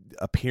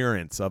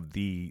 appearance of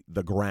the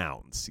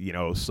grounds,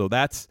 so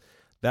that's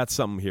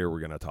something here we're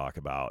going to talk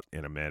about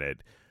in a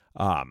minute.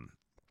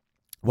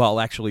 Well,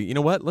 actually, you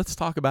know what? Let's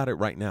talk about it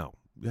right now.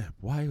 Yeah,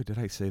 why did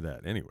I say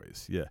that?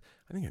 Anyways, yeah,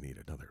 I think I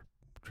need another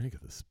drink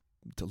of this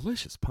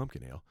delicious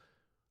pumpkin ale.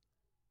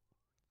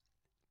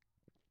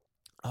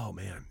 Oh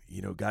man,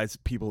 guys,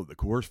 people at the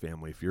Coors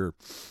family,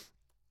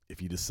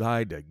 if you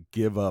decide to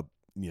give up,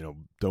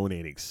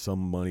 donating some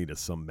money to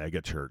some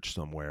mega church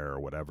somewhere or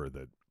whatever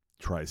that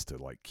tries to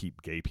like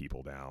keep gay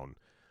people down,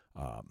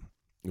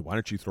 why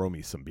don't you throw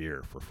me some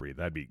beer for free?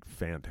 That'd be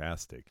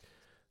fantastic.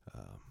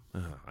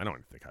 I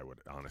don't think I would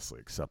honestly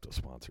accept a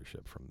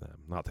sponsorship from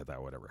them. Not that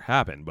that would ever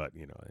happen, but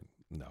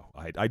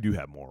I do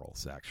have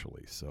morals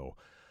actually. So,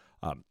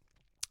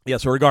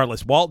 so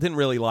regardless, Walt didn't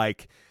really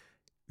like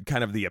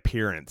kind of the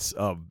appearance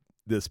of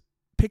this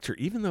picture,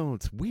 even though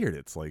it's weird.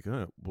 It's like,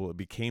 it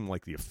became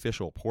like the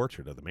official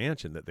portrait of the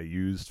mansion that they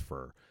used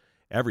for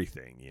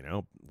everything,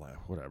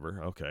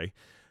 whatever. Okay.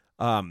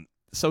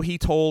 So he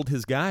told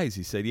his guys,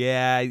 he said,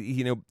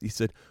 he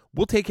said,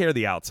 we'll take care of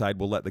the outside.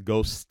 We'll let the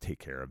ghosts take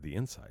care of the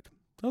inside.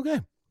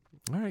 Okay.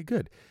 All right,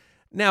 good.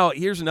 Now,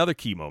 here's another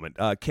key moment.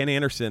 Ken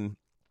Anderson,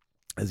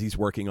 as he's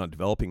working on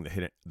developing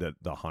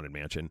the Haunted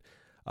Mansion,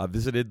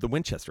 visited the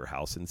Winchester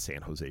House in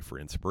San Jose for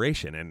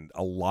inspiration. And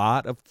a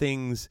lot of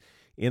things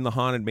in the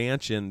Haunted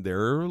Mansion,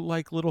 there are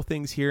like little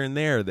things here and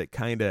there that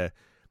kind of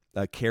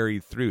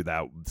carried through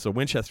that. So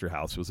Winchester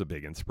House was a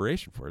big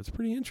inspiration for it. It's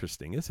pretty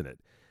interesting, isn't it?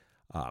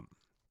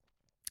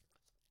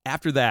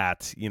 After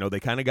that, they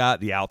kind of got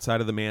the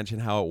outside of the mansion,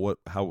 how it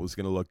was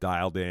going to look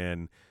dialed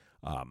in.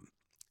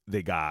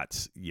 They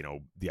got,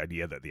 the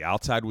idea that the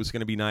outside was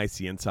going to be nice.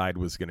 The inside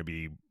was going to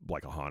be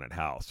like a haunted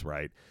house,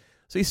 right?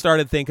 So he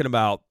started thinking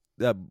about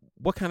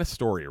what kind of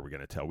story are we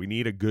going to tell? We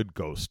need a good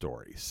ghost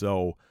story.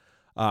 So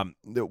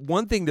the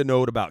one thing to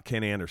note about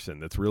Ken Anderson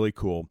that's really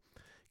cool,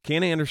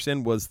 Ken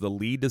Anderson was the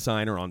lead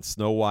designer on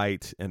Snow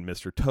White and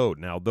Mr. Toad.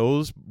 Now,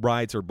 those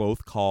rides are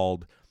both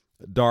called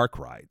dark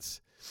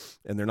rides.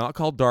 And they're not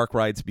called dark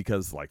rides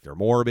because like they're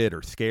morbid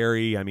or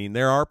scary. I mean,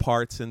 there are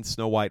parts in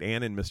Snow White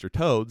and in Mr.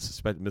 Toad's,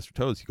 especially Mr.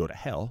 Toad's, you go to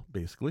hell,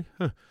 basically.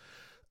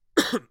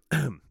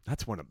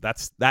 That's one of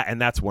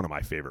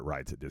my favorite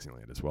rides at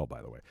Disneyland as well,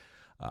 by the way.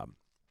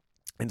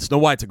 And Snow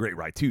White's a great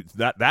ride too.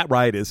 That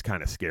ride is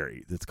kind of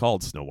scary. It's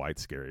called Snow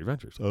White's Scary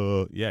Adventures.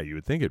 Yeah, you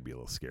would think it'd be a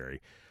little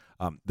scary.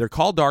 They're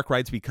called dark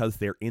rides because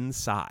they're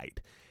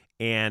inside,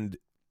 and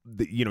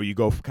you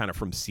go kind of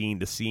from scene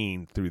to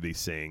scene through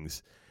these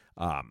things.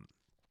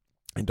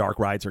 And dark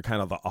rides are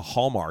kind of a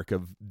hallmark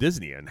of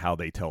Disney and how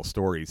they tell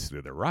stories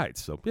through their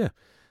rides. So, yeah.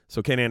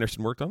 So Ken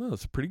Anderson worked on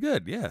those. Pretty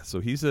good. Yeah. So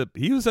he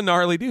was a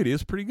gnarly dude. He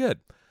was pretty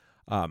good.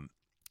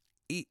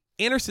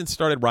 Anderson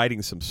started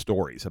writing some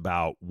stories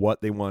about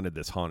what they wanted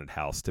this haunted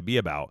house to be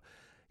about.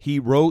 He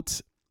wrote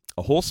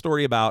a whole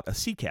story about a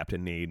sea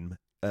captain named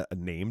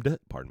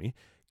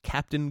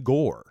Captain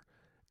Gore.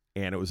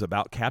 And it was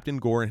about Captain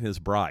Gore and his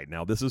bride.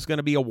 Now, this is going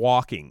to be a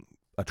walking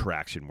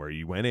attraction where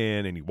you went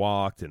in and you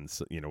walked and,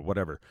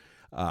 whatever.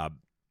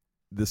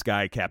 This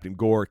guy, Captain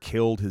Gore,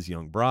 killed his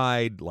young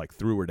bride, like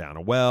threw her down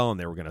a well, and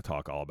they were going to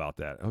talk all about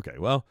that. Okay,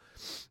 well,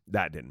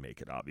 that didn't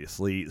make it,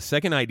 obviously. The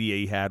second idea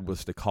he had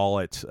was to call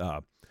it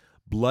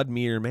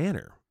Bloodmere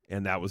Manor,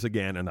 and that was,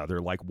 again,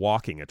 another, like,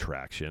 walking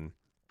attraction.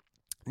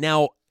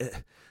 Now,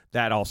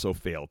 that also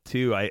failed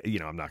too.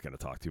 I'm not going to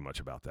talk too much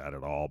about that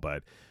at all,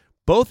 but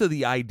both of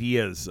the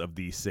ideas of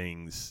these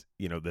things,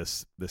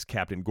 this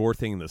Captain Gore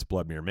thing and this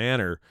Bloodmere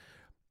Manor,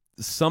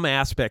 some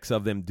aspects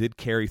of them did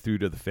carry through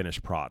to the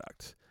finished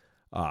product.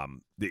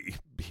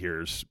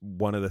 Here's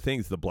one of the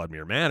things, the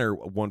Bloodmere Manor,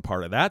 one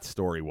part of that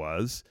story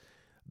was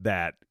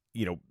that,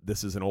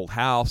 this is an old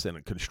house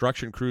and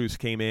construction crews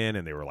came in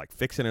and they were like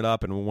fixing it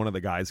up, and one of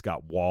the guys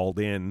got walled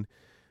in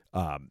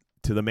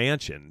to the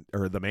mansion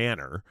or the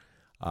manor.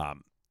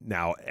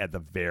 Now, at the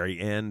very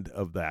end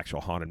of the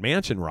actual Haunted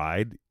Mansion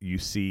ride, you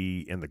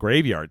see in the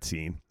graveyard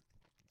scene,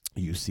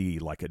 you see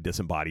like a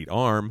disembodied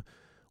arm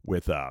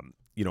with,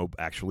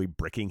 actually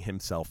bricking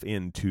himself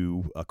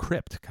into a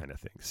crypt kind of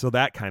thing. So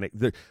that kind of,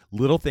 the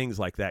little things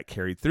like that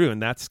carried through,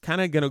 and that's kind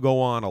of going to go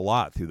on a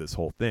lot through this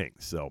whole thing.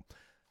 So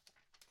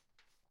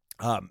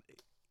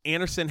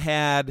Anderson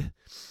had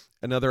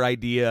another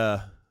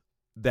idea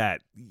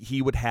that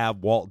he would have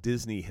Walt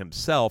Disney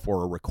himself,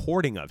 or a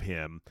recording of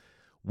him,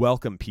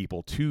 welcome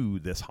people to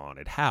this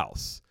haunted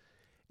house.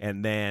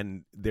 And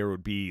then there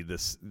would be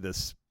this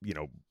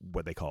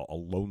what they call a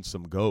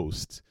lonesome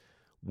ghost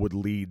would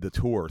lead the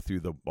tour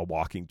through a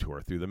walking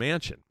tour through the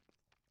mansion.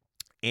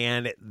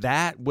 And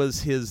that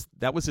was his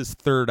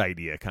third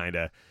idea, kind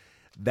of.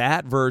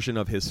 That version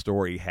of his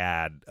story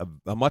had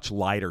a much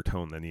lighter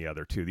tone than the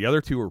other two. The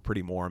other two were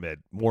pretty morbid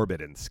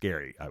and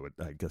scary,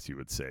 I guess you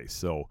would say.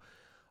 So,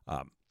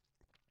 at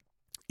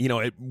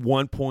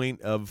one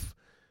point of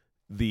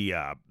the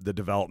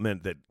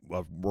development that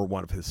were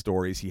one of his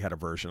stories, he had a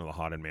version of the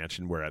Haunted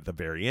Mansion where at the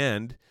very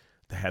end,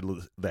 the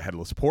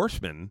headless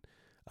horseman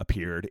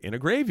appeared in a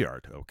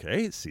graveyard.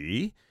 Okay,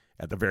 see,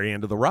 at the very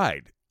end of the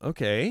ride.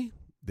 Okay,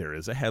 there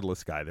is a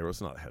headless guy. There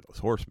was not a headless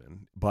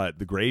horseman, but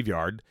the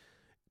graveyard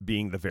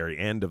being the very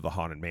end of the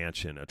Haunted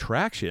Mansion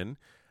attraction,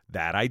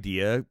 that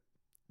idea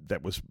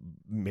that was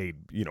made,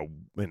 in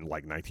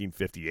like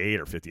 1958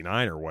 or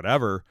 59 or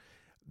whatever,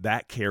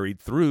 that carried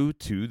through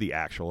to the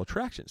actual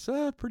attraction.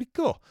 So pretty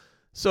cool.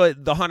 So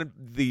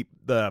the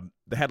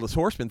Headless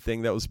Horseman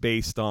thing, that was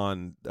based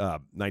on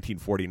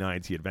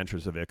 1949's The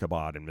Adventures of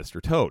Ichabod and Mr.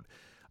 Toad.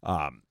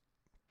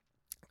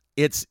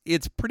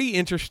 It's pretty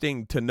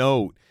interesting to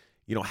note,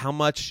 how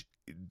much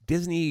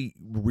Disney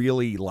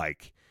really,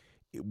 like,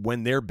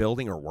 when they're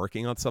building or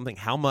working on something,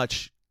 how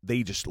much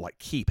they just like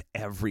keep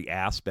every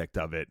aspect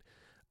of it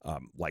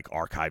like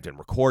archived and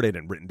recorded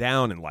and written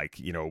down, and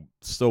like,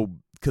 so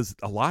because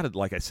a lot of,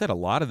 like I said, a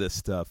lot of this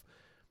stuff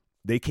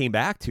they came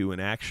back to and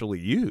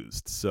actually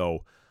used.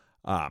 So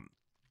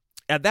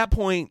at that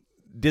point,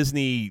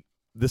 Disney,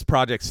 this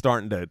project's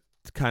starting to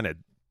kind of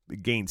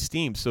gain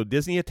steam. So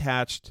Disney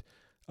attached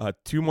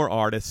 2 more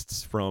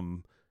artists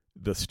from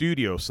the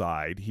studio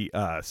side. He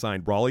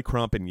signed Raleigh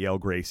Crump and Yale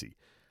Gracie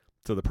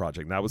to the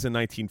project. And that was in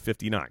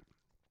 1959.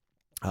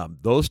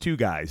 Those 2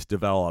 guys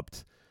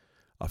developed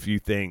a few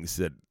things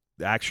that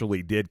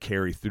actually did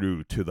carry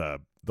through to the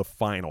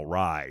final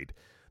ride.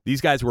 These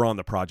guys were on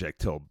the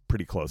project till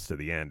pretty close to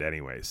the end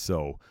anyways.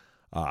 So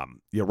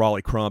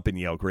Raleigh Crump and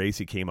Yale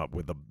Gracie came up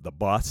with the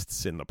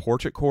busts in the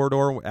portrait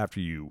corridor after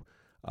you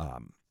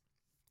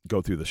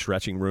go through the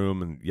stretching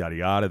room and yada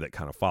yada that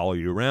kind of follow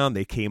you around.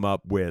 They came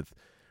up with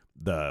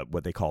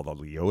what they call the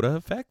Leota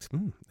effect,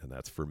 and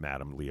that's for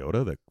Madame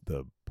Leota,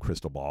 the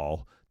crystal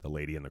ball, the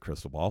lady in the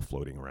crystal ball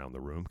floating around the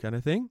room kind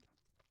of thing.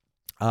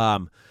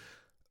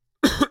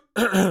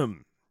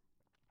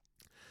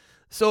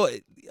 So,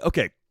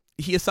 okay,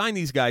 he assigned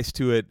these guys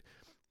to it.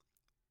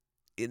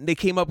 They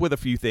came up with a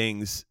few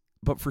things,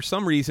 but for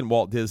some reason,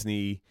 Walt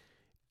Disney,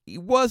 he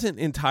wasn't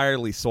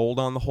entirely sold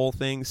on the whole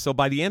thing. So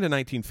by the end of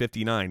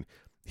 1959,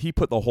 he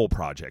put the whole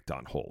project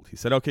on hold. He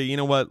said, okay, you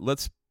know what?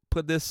 Let's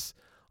put this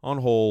on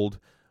hold.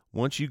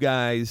 Want you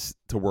guys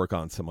to work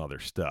on some other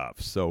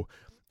stuff. So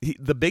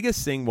the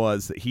biggest thing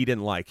was that he did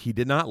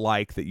not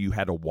like that you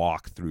had to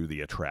walk through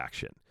the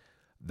attraction.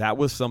 That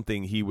was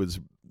something he was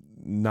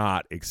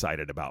not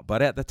excited about.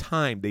 But at the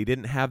time, they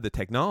didn't have the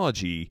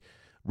technology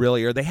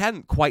really, or they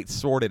hadn't quite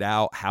sorted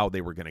out how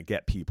they were going to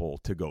get people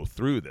to go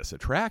through this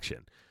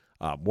attraction.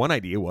 One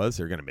idea was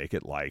they're going to make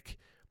it like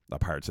a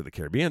Pirates of the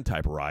Caribbean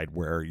type of ride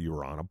where you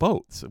were on a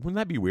boat. So wouldn't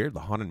that be weird? The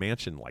Haunted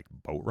Mansion like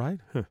boat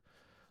ride?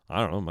 I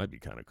don't know. It might be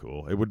kind of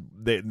cool. It would.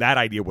 That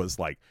idea was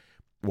like,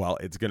 well,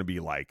 it's going to be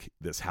like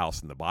this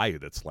house in the bayou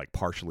that's like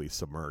partially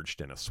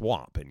submerged in a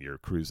swamp, and you're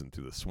cruising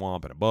through the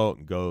swamp in a boat,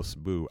 and ghosts,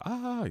 and boo,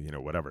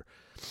 whatever.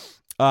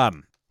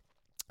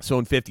 So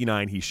in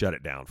 59, he shut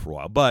it down for a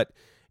while. But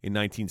in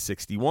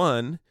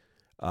 1961,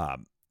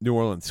 New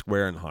Orleans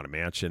Square and the Haunted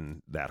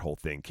Mansion, that whole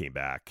thing came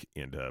back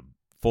into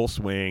full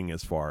swing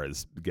as far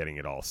as getting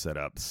it all set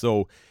up.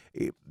 So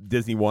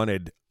Disney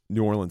wanted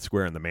New Orleans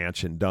Square and the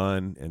mansion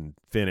done and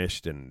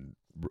finished and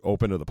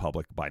open to the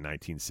public by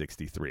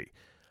 1963.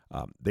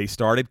 They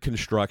started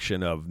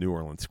construction of New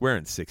Orleans Square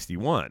in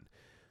 61.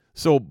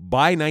 So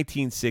by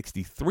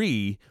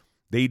 1963,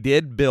 they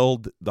did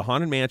build the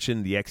Haunted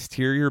Mansion. The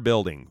exterior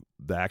building,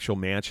 the actual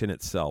mansion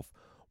itself,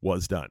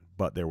 was done,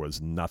 but there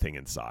was nothing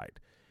inside.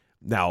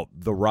 Now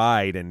the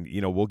ride, and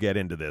we'll get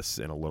into this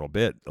in a little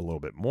bit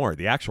more.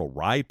 The actual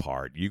ride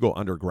part, you go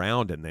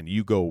underground and then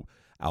you go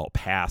out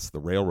past the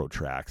railroad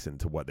tracks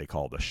into what they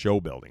call the show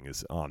building,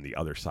 is on the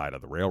other side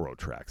of the railroad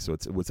tracks. So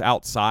it was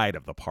outside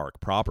of the park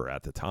proper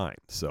at the time.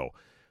 So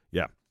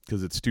yeah,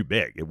 because it's too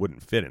big, it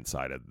wouldn't fit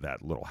inside of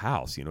that little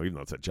house. Even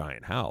though it's a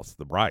giant house,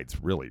 the ride's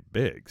really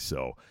big.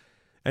 So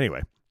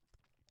anyway,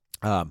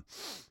 by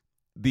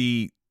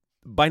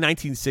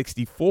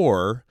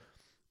 1964,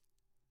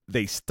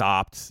 they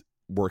stopped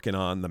working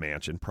on the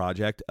mansion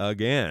project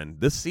again.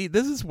 This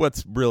is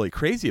what's really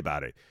crazy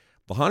about it.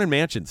 The Haunted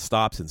Mansion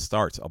stops and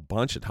starts a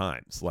bunch of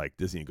times. Like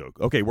Disney go,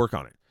 okay, work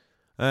on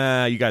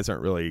it. You guys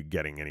aren't really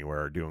getting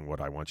anywhere or doing what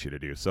I want you to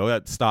do.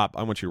 So stop.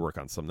 I want you to work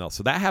on something else.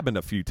 So that happened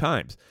a few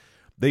times.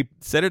 They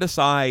set it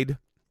aside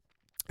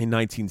in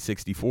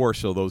 1964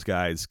 so those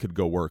guys could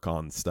go work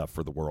on stuff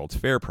for the World's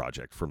Fair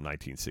project from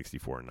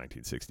 1964 and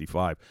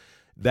 1965.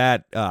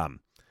 That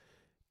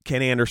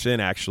Ken Anderson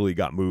actually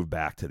got moved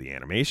back to the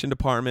animation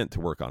department to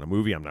work on a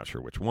movie. I'm not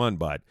sure which one,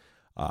 but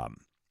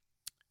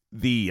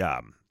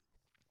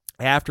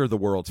after the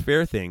World's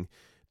Fair thing,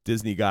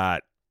 Disney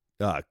got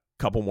a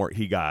couple more.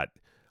 He got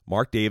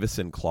Mark Davis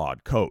and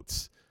Claude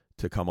Coates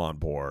to come on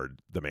board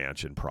the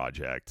Mansion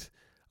project.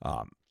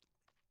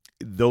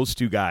 Those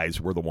two guys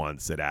were the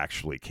ones that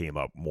actually came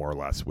up more or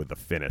less with the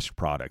finished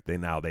product.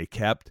 They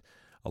kept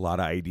a lot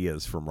of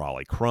ideas from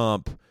Raleigh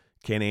Crump,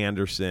 Ken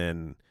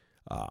Anderson,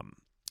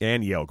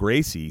 and Yale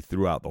Gracie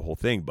throughout the whole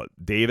thing. But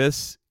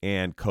Davis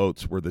and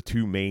Coates were the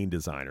two main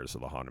designers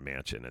of the Haunted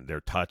Mansion, and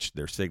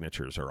their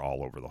signatures are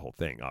all over the whole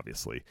thing,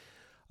 obviously.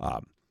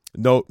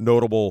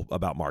 Notable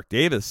about Mark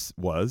Davis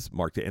was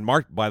Mark,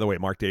 by the way,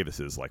 Mark Davis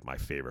is like my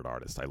favorite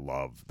artist. I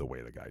love the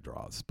way the guy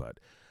draws, but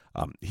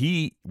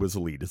he was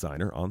the lead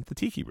designer on the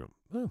Tiki Room.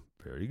 Oh,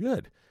 very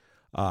good.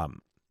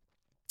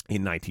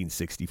 In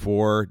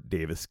 1964,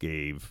 Davis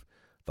gave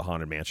the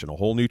Haunted Mansion a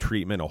whole new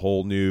treatment, a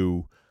whole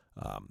new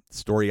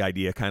story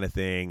idea kind of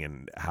thing,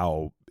 and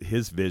how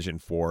his vision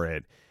for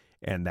it.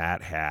 And that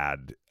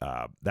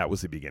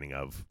was the beginning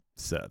of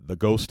the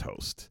Ghost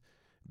Host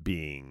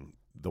being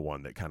the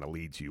one that kind of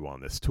leads you on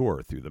this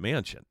tour through the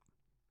mansion.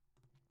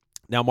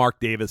 Now, Mark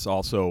Davis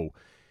also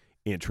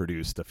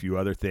introduced a few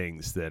other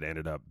things that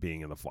ended up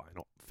being in the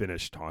final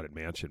finished Haunted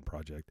Mansion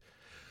project.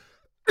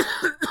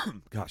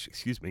 Gosh,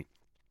 excuse me.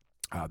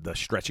 The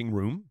stretching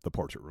room, the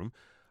portrait room,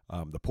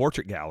 the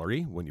portrait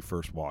gallery when you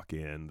first walk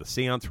in, the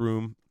seance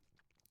room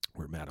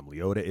where Madame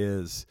Leota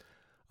is,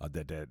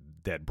 the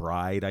dead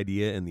bride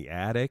idea in the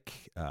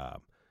attic,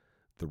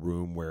 the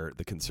room where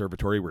the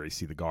conservatory where you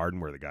see the garden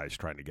where the guy's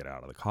trying to get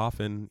out of the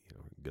coffin.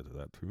 Get to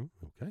that too.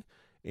 Okay.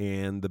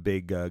 And the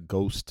big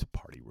ghost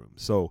party room.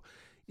 So,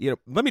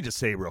 let me just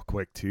say real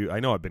quick too, I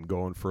know I've been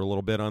going for a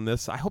little bit on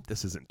this. I hope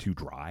this isn't too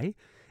dry.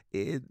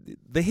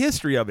 The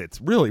history of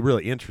it's really,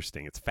 really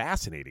interesting. It's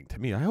fascinating to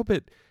me. I hope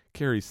it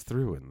carries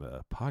through in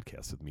the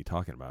podcast with me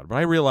talking about it. But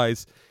I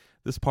realize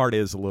this part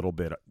is a little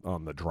bit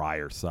on the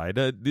drier side.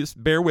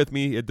 Just bear with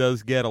me. It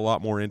does get a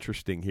lot more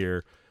interesting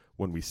here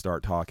when we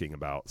start talking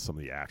about some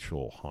of the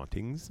actual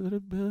hauntings that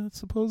have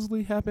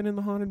supposedly happened in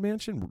the Haunted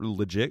Mansion.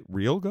 Legit,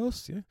 real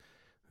ghosts. Yeah,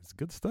 it's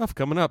good stuff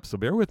coming up. So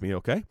bear with me,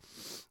 okay?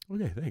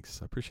 Okay,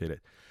 thanks. I appreciate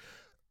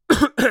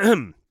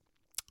it.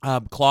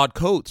 Claude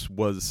Coates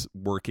was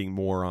working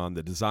more on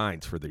the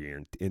designs for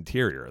the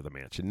interior of the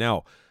mansion.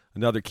 Now,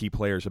 another key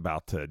player is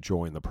about to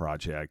join the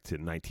project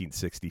in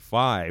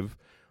 1965.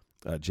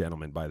 A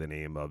gentleman by the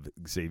name of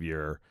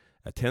Xavier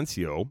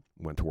Atencio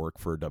went to work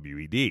for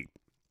WED.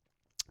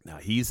 Now,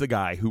 he's the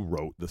guy who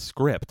wrote the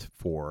script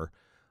for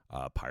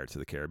Pirates of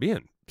the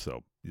Caribbean.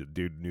 So the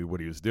dude knew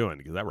what he was doing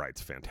because that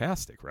ride's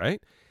fantastic,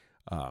 right?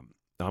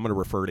 Now I'm going to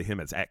refer to him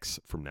as X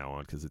from now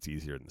on because it's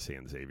easier than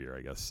saying Xavier,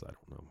 I guess. I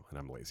don't know. And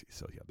I'm lazy.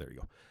 So, yeah, there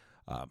you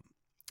go.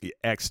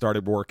 X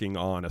started working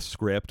on a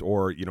script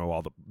or,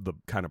 all the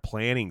kind of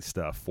planning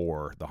stuff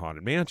for the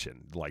Haunted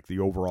Mansion, like the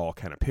overall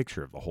kind of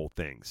picture of the whole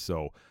thing.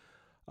 So,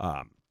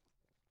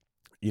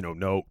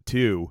 note,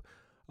 too,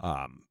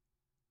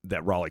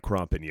 that Raleigh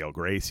Crump and Yale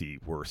Gracie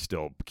were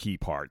still a key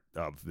part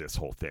of this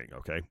whole thing,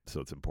 okay?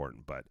 So it's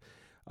important. But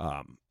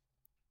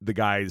the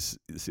guys,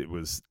 it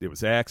was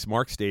X,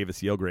 Mark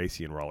Davis, Yale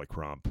Gracie, and Raleigh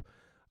Crump,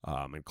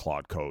 and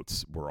Claude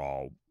Coates were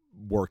all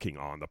working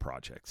on the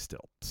project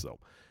still. So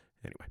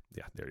anyway,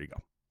 yeah, there you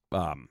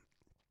go.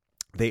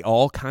 They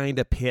all kind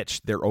of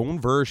pitched their own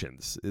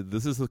versions.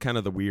 This is kind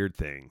of the weird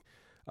thing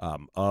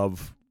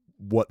of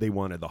what they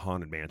wanted the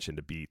Haunted Mansion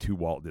to be to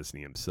Walt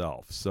Disney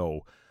himself.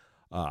 So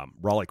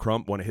Raleigh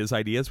Crump, one of his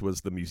ideas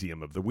was the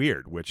Museum of the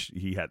Weird, which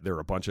there were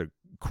a bunch of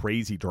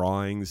crazy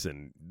drawings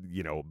and,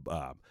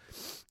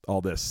 all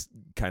this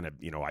kind of,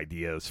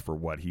 ideas for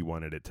what he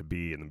wanted it to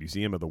be. And the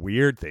Museum of the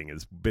Weird thing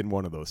has been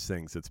one of those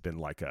things that's been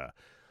like a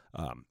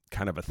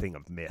kind of a thing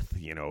of myth,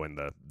 in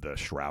the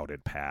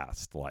shrouded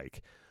past.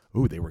 Like,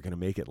 ooh, they were going to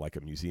make it like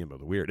a Museum of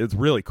the Weird. It's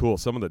really cool.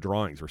 Some of the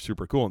drawings were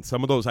super cool. And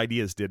some of those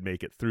ideas did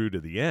make it through to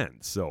the end.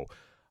 So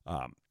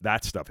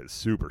that stuff is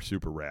super,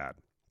 super rad.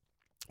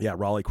 Yeah,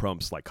 Raleigh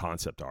Crump's like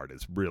concept art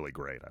is really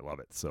great. I love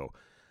it. So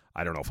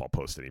I don't know if I'll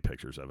post any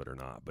pictures of it or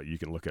not, but you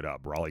can look it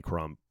up. Raleigh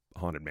Crump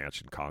Haunted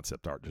Mansion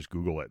concept art. Just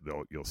Google it.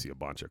 You'll see a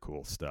bunch of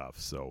cool stuff.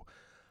 So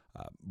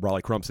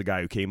Raleigh Crump's the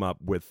guy who came up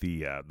with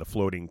the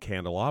floating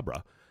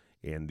candelabra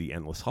and the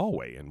endless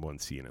hallway in one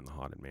scene in the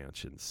Haunted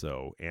Mansion.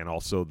 So, and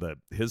also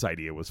his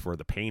idea was for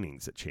the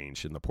paintings that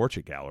changed in the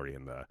portrait gallery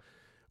and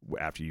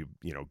after you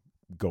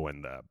go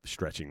in the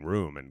stretching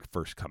room and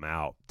first come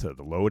out to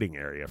the loading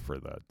area for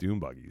the dune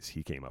buggies.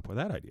 He came up with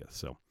that idea.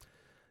 So,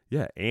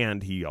 yeah,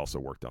 and he also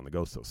worked on the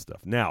Ghost House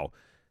stuff. Now,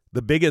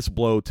 the biggest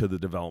blow to the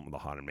development of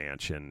the Haunted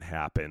Mansion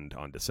happened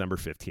on December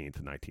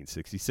 15th,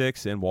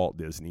 1966, and Walt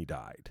Disney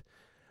died.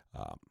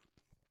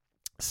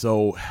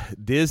 So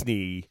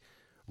Disney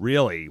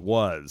really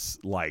was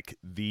like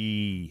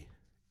the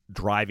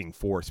driving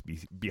force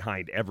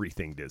behind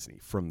everything Disney,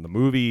 from the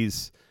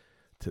movies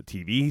to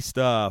TV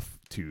stuff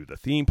to the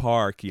theme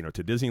park, to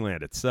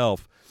Disneyland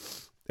itself.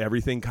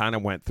 Everything kind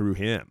of went through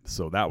him.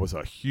 So that was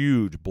a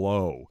huge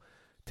blow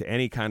to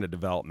any kind of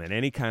development,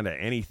 any kind of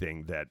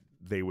anything that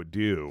they would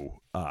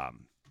do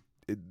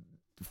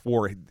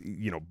for,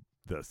 the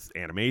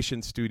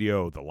animation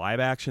studio, the live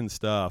action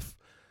stuff,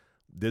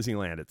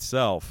 Disneyland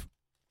itself.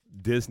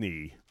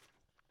 Disney,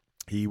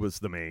 he was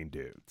the main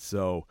dude.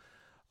 So,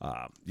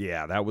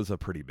 that was a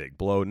pretty big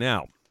blow.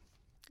 Now,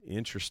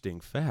 interesting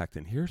fact,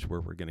 and here's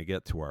where we're going to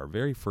get to our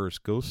very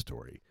first ghost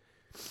story,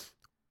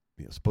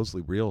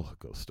 supposedly real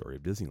ghost story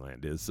of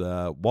Disneyland, is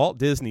Walt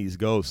Disney's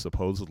ghost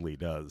supposedly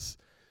does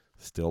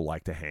still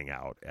like to hang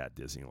out at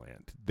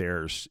Disneyland.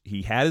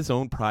 He had his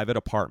own private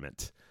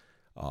apartment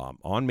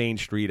on Main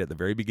Street, at the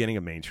very beginning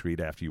of Main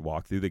Street, after you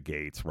walk through the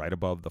gates, right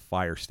above the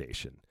fire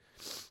station.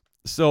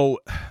 So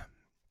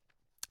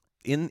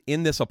in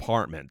this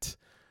apartment,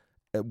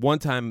 at one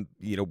time,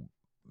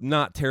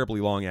 not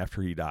terribly long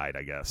after he died,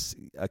 I guess,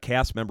 a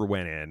cast member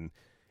went in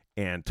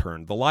and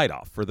turned the light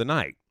off for the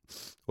night.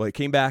 Well, it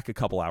came back a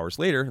couple hours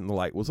later and the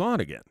light was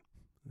on again.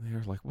 They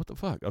were like, what the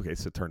fuck? Okay,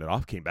 so turned it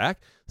off, came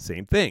back,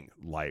 same thing.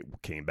 Light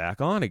came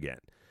back on again.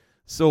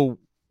 So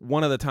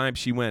one of the times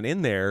she went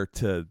in there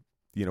to,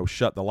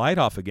 shut the light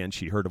off again,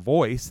 she heard a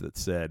voice that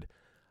said,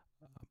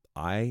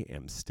 "I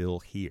am still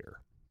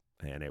here."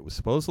 And it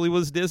supposedly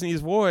was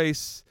Disney's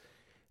voice.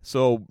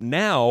 So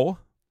now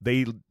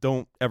they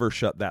don't ever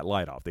shut that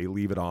light off. They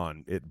leave it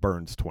on. It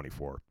burns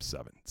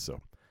 24/7. So,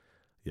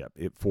 yeah,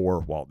 for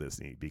Walt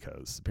Disney,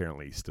 because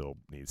apparently he still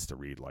needs to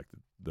read like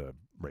the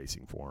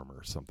racing form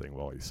or something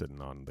while he's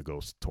sitting on the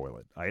ghost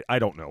toilet. I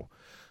don't know.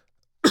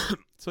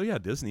 So, yeah,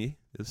 Disney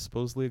is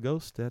supposedly a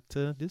ghost at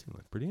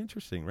Disneyland. Pretty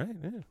interesting, right?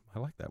 Yeah, I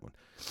like that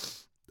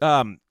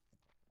one.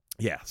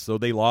 So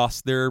they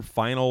lost their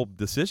final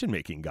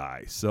decision-making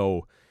guy.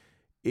 So,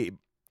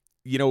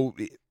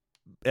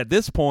 at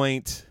this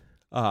point,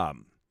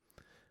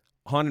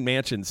 Haunted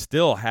Mansion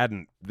still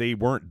they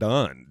weren't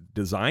done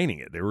designing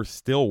it. They were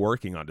still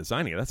working on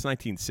designing it. That's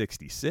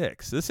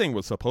 1966. This thing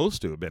was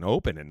supposed to have been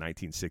open in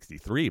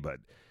 1963, but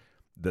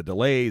the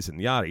delays and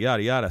yada,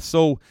 yada, yada.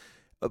 So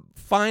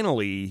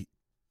finally,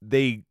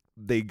 they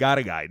got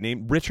a guy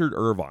named Richard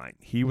Irvine.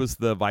 He was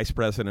the vice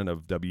president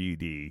of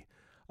WD.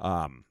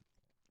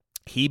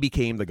 He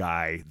became the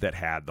guy that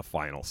had the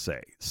final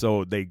say.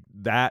 So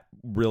that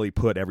really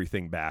put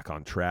everything back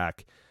on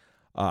track.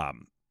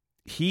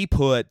 He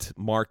put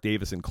Mark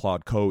Davis and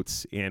Claude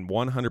Coates in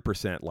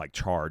 100%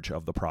 charge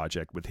of the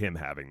project, with him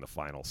having the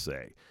final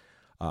say,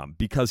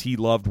 because he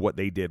loved what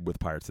they did with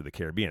Pirates of the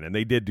Caribbean. And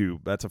they did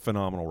that's a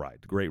phenomenal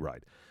ride, great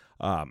ride.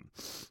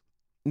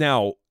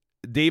 Now,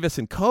 Davis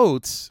and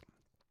Coates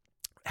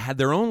had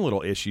their own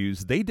little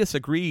issues. They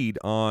disagreed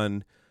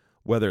on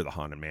whether the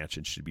Haunted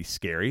Mansion should be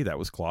scary. That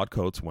was Claude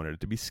Coates wanted it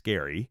to be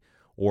scary,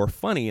 or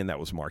funny, and that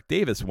was Mark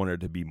Davis wanted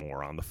it to be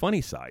more on the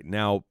funny side.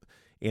 Now,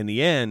 in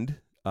the end,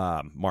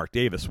 Mark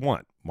Davis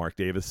won. Mark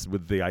Davis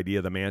with the idea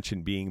of the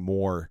mansion being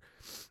more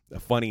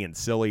funny and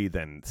silly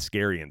than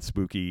scary and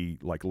spooky,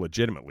 like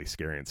legitimately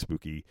scary and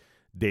spooky.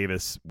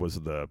 Davis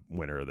was the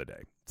winner of the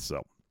day.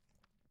 So,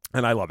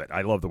 and I love it.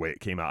 I love the way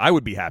it came out. I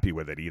would be happy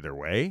with it either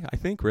way, I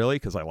think, really,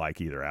 because I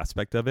like either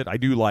aspect of it. I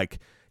do like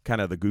kind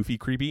of the goofy,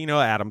 creepy,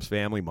 Addams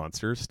Family,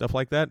 Monsters, stuff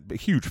like that.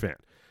 But huge fan.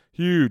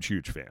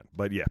 Huge fan.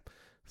 But yeah.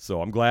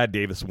 So I'm glad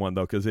Davis won,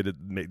 though, because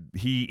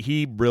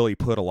he really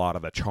put a lot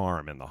of the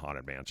charm in the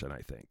Haunted Mansion,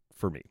 I think,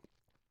 for me.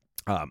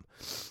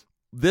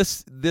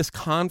 This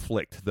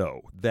conflict,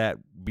 though, that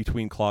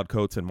between Claude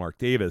Coates and Mark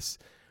Davis,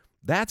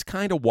 that's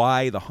kind of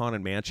why the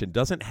Haunted Mansion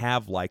doesn't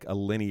have like a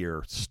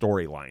linear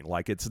storyline.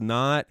 Like, it's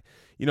not,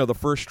 the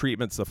first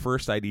treatments, the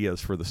first ideas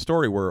for the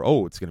story were,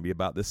 it's going to be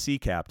about the sea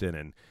captain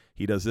and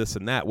he does this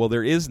and that. Well,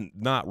 there is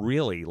not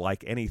really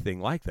like anything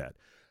like that.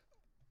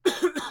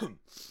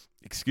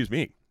 Excuse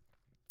me.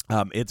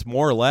 It's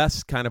more or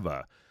less kind of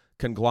a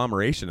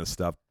conglomeration of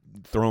stuff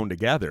thrown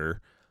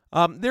together.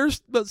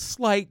 There's a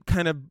slight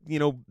kind of,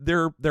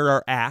 there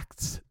are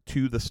acts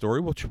to the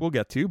story, which we'll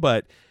get to,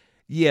 but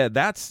yeah,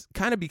 that's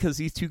kind of because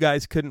these two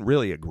guys couldn't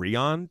really agree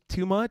on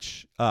too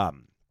much.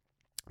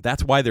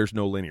 That's why there's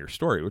no linear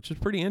story, which is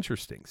pretty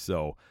interesting.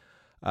 So,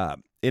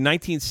 in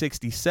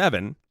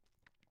 1967,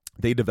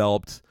 they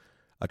developed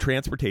a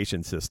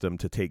transportation system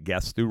to take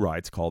guests through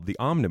rides called the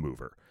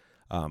Omnimover.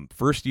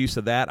 First use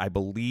of that, I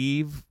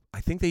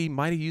think they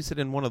might have used it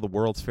in one of the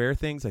World's Fair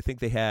things. I think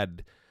they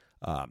had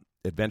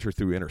Adventure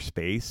Through Inner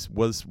Space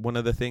was one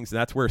of the things. And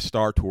that's where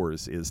Star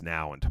Tours is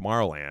now in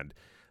Tomorrowland.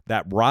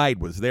 That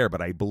ride was there,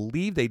 but I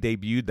believe they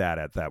debuted that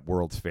at that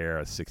World's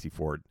Fair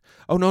 64.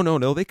 Oh,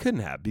 no, they couldn't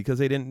have because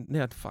they didn't.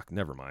 Yeah,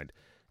 never mind.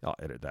 I'll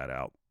edit that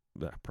out.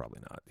 Probably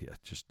not. Yeah,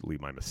 just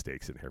leave my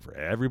mistakes in here for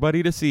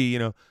everybody to see,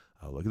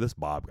 Oh, look at this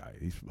Bob guy.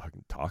 He's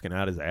fucking talking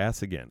out his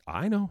ass again.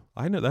 I know.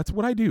 That's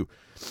what I do.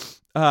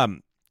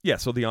 Yeah,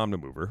 so the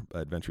Omnimover,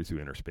 Adventure Through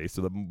Inner Space,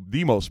 so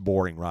the most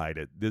boring ride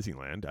at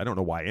Disneyland. I don't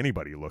know why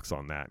anybody looks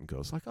on that and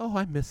goes like, oh,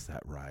 I missed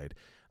that ride.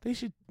 They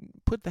should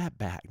put that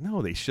back.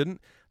 No, they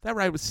shouldn't. That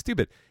ride was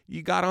stupid.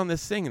 You got on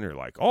this thing and they're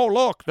like, oh,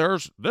 look,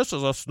 this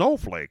is a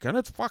snowflake and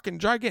it's fucking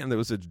gigantic. And there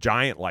was a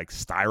giant like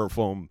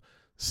styrofoam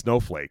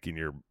snowflake and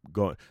you're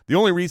going. The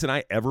only reason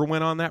I ever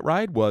went on that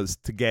ride was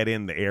to get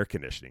in the air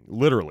conditioning.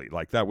 Literally,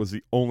 like that was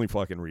the only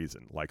fucking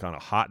reason. Like on a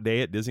hot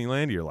day at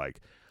Disneyland, you're like,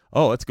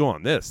 oh, let's go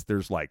on this.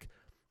 There's like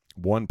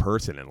one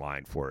person in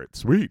line for it.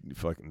 Sweet. You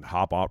fucking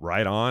hop out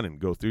right on and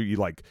go through. You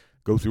like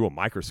go through a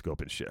microscope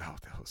and shit. Oh,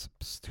 that was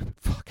a stupid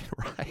fucking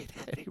ride.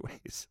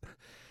 Anyways.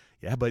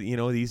 Yeah, but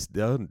these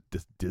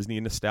Disney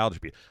nostalgia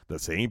people, the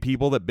same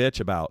people that bitch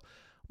about,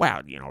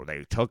 well,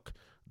 they took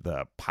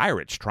the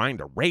pirates trying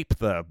to rape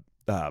the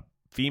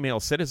female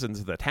citizens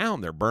of the town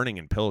they're burning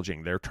and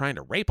pillaging. They're trying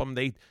to rape them.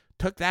 They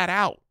took that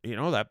out.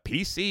 That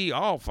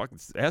PC, fucking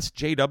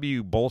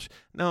SJW bullshit.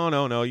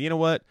 No. You know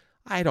what?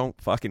 I don't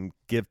fucking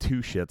give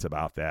two shits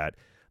about that.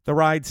 The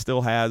ride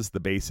still has the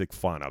basic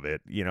fun of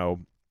it.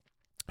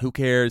 Who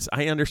cares?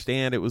 I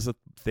understand it was a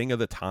thing of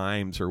the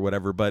times or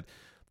whatever, but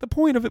the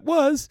point of it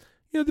was,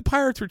 the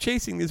pirates were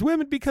chasing these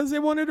women because they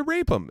wanted to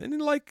rape them.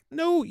 And like,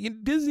 no,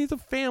 Disney's a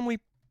family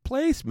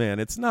place, man.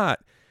 It's not.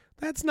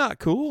 That's not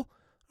cool.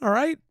 All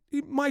right?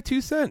 My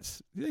 2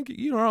 cents. You think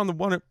you're on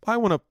the I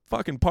want to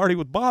fucking party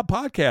with Bob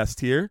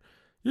podcast here.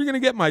 You're going to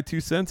get my 2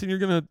 cents and you're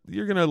going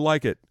to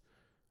like it.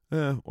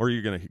 Or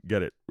you're going to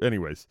get it.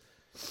 Anyways.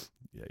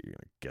 Yeah, you're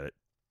going to get it.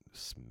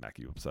 Smack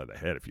you upside the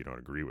head if you don't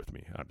agree with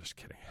me. I'm just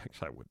kidding.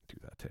 Actually, I wouldn't do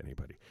that to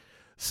anybody.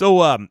 So,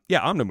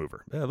 Omnimover.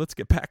 Let's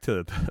get back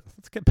to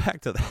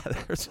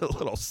that. There's a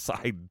little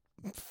side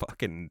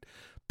fucking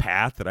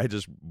path that I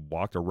just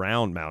walked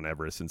around Mount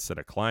Everest instead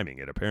of climbing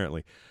it,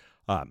 apparently.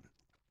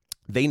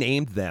 They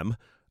named them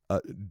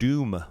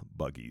Doom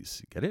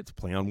Buggies. Get it? It's a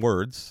play on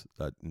words.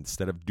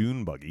 Instead of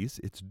Dune Buggies,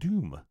 it's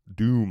Doom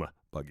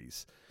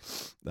Buggies.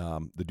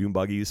 The Doom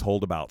Buggies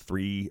hold about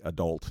 3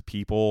 adult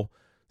people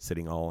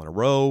sitting all in a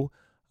row.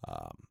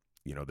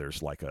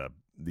 There's like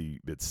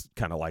it's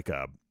kind of like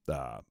a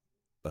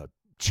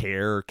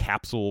chair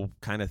capsule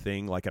kind of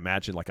thing. Like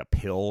imagine like a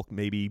pill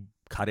maybe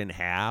cut in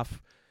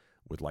half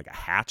with like a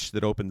hatch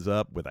that opens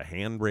up with a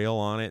handrail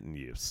on it, and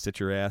you sit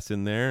your ass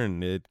in there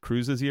and it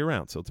cruises you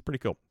around. So it's pretty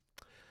cool.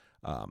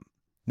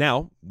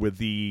 Now with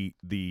the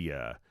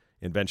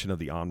invention of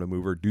the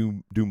Omnimover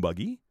Doom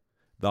Buggy,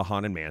 the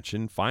Haunted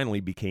Mansion finally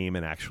became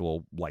an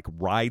actual like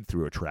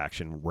ride-through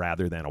attraction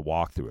rather than a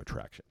walk-through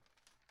attraction,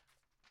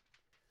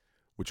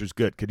 which was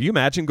good. Could you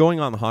imagine going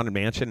on the Haunted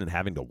Mansion and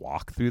having to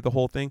walk through the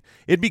whole thing?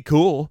 It'd be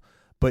cool,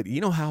 but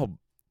you know how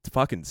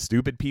fucking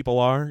stupid people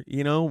are,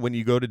 when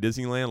you go to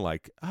Disneyland,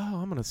 like, oh,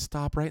 I'm going to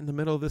stop right in the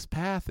middle of this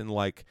path and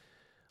like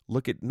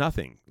look at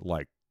nothing,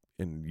 like,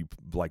 and you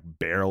like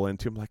barrel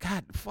into them like,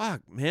 God,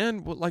 fuck,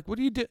 man. What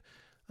do you do?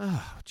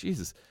 Oh,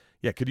 Jesus.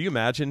 Yeah, could you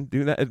imagine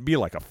doing that? It'd be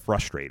like a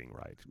frustrating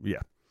ride.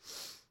 Yeah.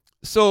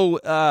 So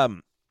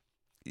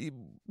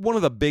one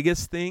of the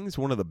biggest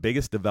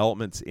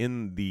developments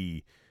in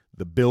the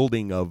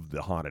building of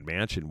the Haunted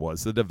Mansion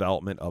was the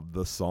development of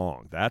the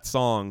song. That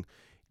song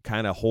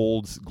kind of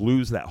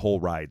glues that whole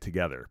ride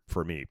together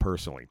for me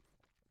personally.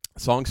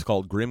 The song's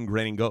called Grim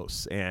Grinning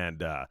Ghosts,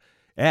 and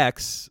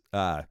X,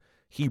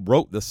 he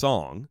wrote the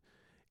song.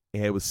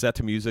 It was set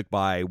to music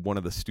by one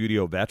of the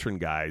studio veteran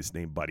guys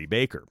named Buddy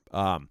Baker.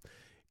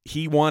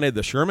 He wanted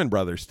the Sherman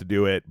Brothers to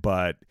do it,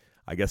 but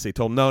I guess they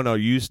told him, no,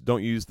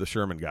 don't use the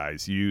Sherman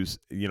guys.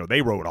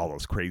 They wrote all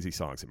those crazy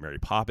songs at Mary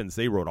Poppins.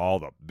 They wrote all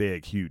the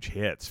big, huge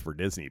hits for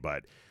Disney,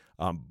 but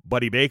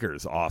Buddy Baker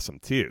is awesome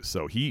too.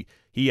 So he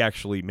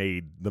actually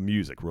wrote the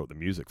music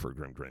for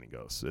Grim Grinning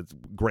Ghosts. It's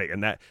great.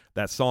 And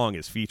that song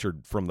is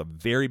featured from the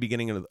very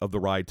beginning of the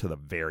ride to the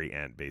very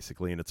end,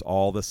 basically. And it's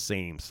all the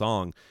same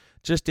song,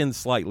 just in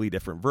slightly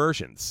different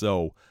versions.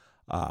 So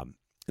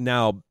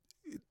now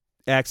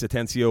X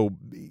Atencio,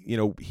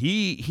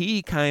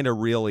 he kind of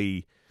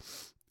really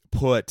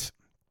put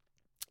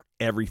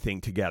everything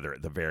together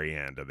at the very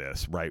end of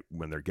this, right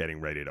when they're getting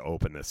ready to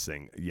open this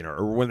thing,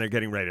 or when they're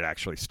getting ready to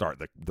actually start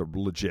the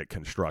legit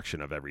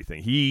construction of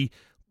everything. He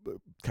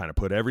kind of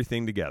put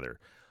everything together.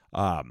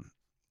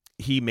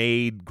 He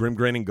made Grim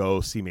Grinning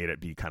Ghosts. He made it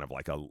be kind of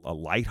like a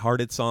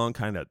lighthearted song.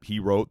 He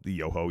wrote the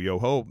Yo Ho Yo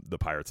Ho, the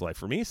Pirate's Life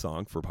for Me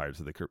song for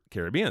Pirates of the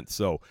Caribbean.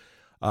 So,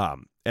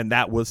 and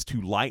that was to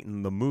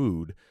lighten the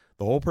mood.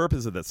 The whole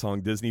purpose of that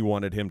song, Disney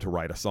wanted him to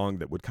write a song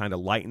that would kind of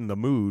lighten the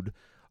mood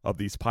of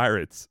these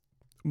pirates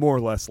more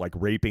or less like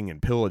raping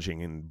and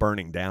pillaging and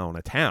burning down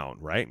a town,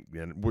 right?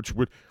 And which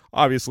would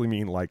obviously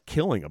mean like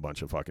killing a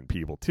bunch of fucking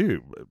people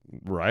too,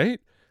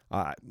 right?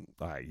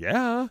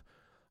 Yeah.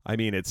 I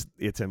mean,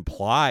 it's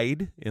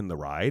implied in the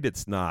ride.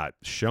 It's not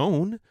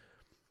shown,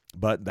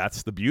 but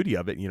that's the beauty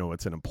of it. You know,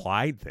 it's an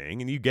implied thing,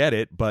 and you get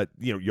it. But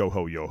you know, yo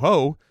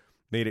ho,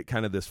 made it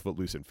kind of this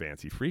footloose and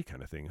fancy free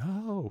kind of thing.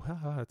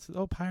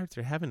 Pirates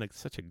are having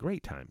such a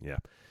great time. Yeah.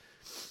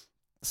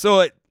 So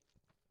it.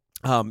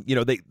 You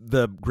know,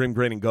 the Grim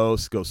Grinning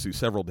Ghost goes through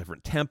several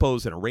different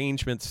tempos and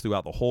arrangements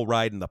throughout the whole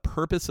ride, and the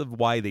purpose of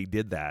why they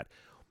did that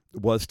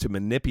was to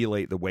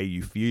manipulate the way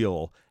you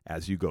feel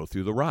as you go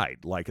through the ride.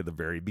 Like at the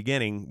very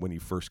beginning, when you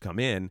first come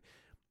in,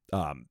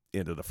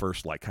 into the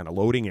first like kind of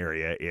loading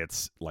area,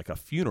 it's like a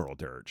funeral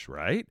dirge,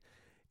 right?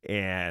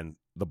 And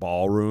the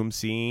ballroom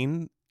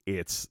scene,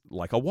 it's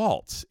like a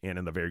waltz, and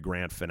in the very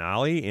grand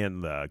finale in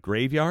the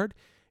graveyard,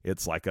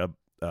 it's like a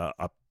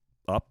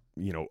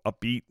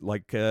upbeat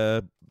like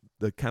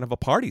the kind of a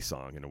party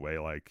song in a way,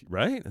 like,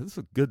 right? This is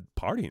a good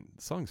partying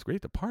song's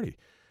great to party.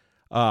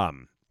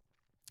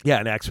 Yeah,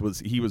 and X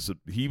was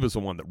the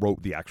one that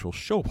wrote the actual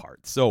show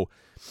part. So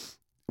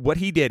what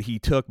he did, he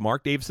took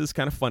Mark Davis's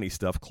kind of funny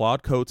stuff,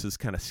 Claude Coates'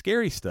 kind of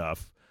scary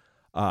stuff,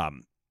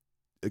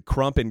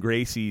 Crump and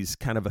Gracie's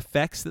kind of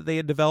effects that they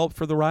had developed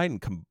for the ride,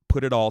 and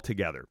put it all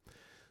together.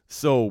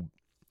 So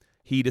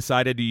he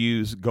decided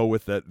to go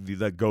with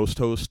the ghost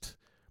host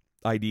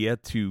idea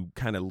to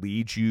kind of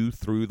lead you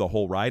through the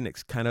whole ride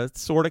and kind of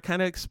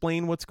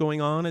explain what's going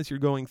on as you're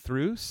going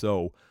through.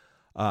 So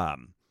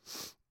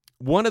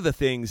one of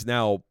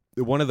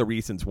the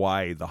reasons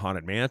why the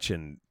Haunted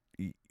Mansion,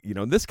 you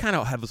know, this kind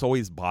of has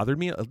always bothered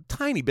me a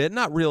tiny bit,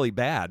 not really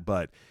bad,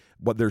 but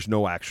there's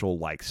no actual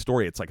like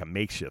story. It's like a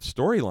makeshift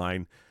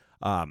storyline.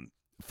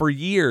 For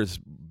years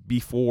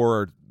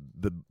before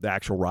the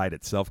actual ride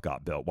itself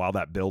got built, while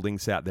that building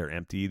sat there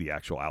empty, the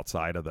actual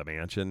outside of the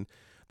mansion,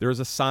 there was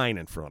a sign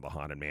in front of the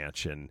Haunted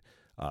Mansion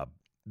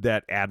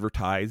that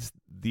advertised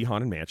the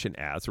Haunted Mansion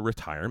as a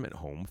retirement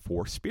home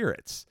for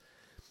spirits.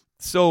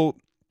 So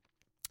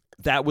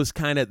that's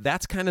kind of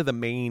the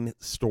main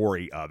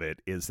story of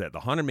it, is that the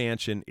Haunted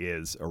Mansion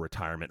is a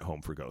retirement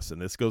home for ghosts.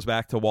 And this goes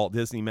back to Walt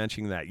Disney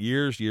mentioning that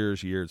years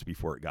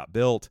before it got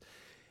built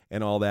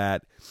and all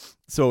that.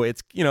 So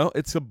it's, you know,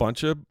 it's a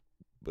bunch of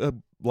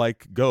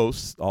like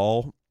ghosts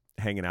all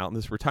hanging out in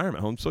this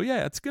retirement home. So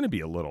yeah, it's going to be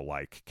a little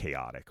like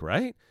chaotic,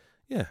 right?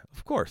 Yeah,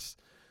 of course.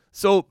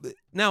 So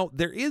now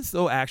there is,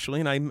 though,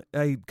 actually, and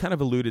I kind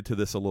of alluded to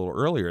this a little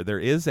earlier,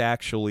 there is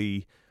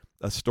actually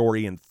a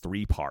story in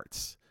 3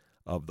 parts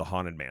of the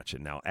Haunted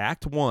Mansion. Now,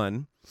 Act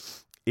 1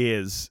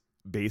 is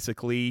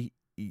basically,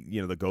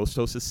 you know, the ghost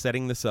host is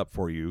setting this up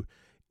for you,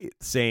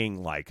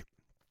 saying like,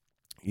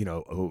 you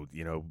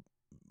know,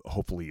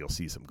 hopefully you'll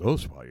see some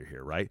ghosts while you're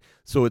here, right?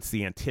 So it's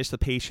the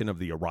anticipation of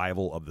the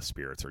arrival of the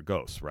spirits or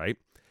ghosts, right?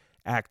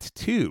 Act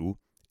 2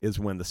 is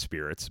when the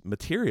spirits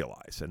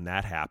materialize, and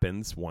that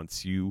happens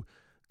once you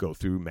go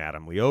through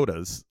Madame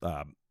Leota's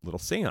little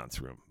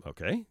seance room.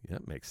 Okay, yeah,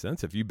 makes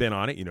sense. If you've been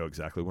on it, you know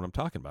exactly what I'm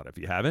talking about. If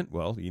you haven't,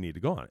 well, you need to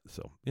go on it.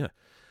 So yeah,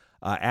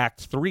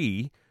 Act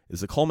 3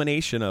 is the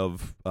culmination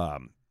of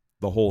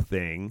the whole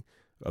thing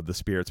of the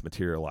spirits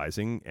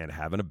materializing and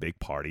having a big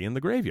party in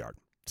the graveyard.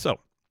 So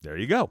there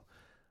you go.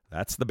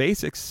 That's the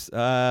basics.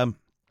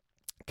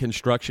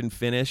 Construction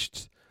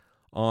finished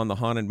on the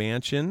Haunted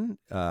Mansion.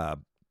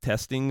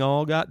 Testing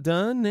all got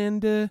done,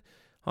 and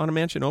Haunted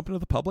Mansion opened to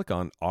the public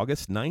on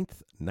August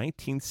 9th,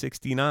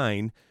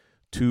 1969,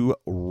 to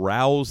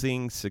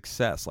rousing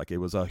success. Like, it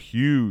was a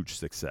huge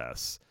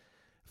success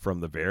from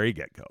the very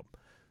get-go.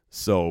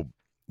 So,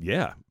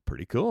 yeah,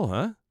 pretty cool,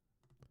 huh?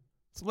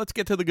 So let's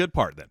get to the good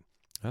part then.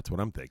 That's what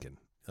I'm thinking.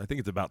 I think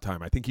it's about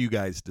time. I think you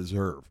guys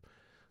deserve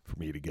for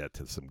me to get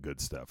to some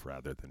good stuff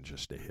rather than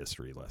just a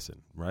history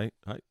lesson, right?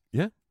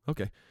 Yeah?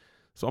 Okay.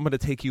 So I'm going to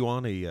take you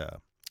on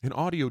an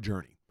audio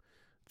journey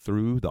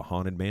through the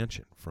Haunted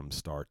Mansion from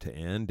start to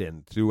end.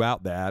 And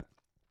throughout that,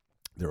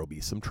 there will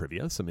be some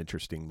trivia, some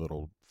interesting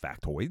little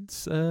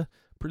factoids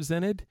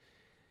presented.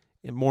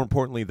 And more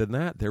importantly than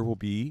that, there will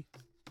be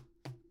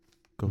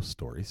ghost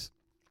stories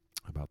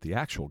about the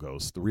actual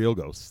ghosts, the real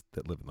ghosts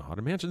that live in the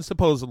Haunted Mansion.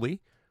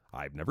 Supposedly,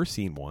 I've never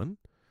seen one.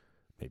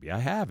 Maybe I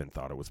have and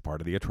thought it was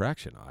part of the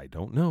attraction. I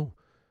don't know.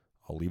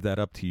 I'll leave that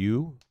up to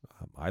you.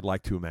 I'd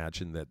like to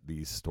imagine that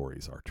these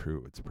stories are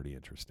true. It's pretty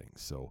interesting.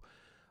 So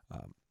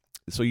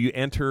you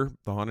enter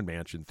the Haunted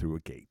Mansion through a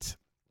gate.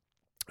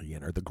 You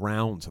enter the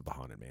grounds of the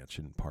Haunted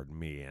Mansion, pardon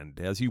me. And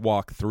as you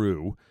walk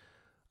through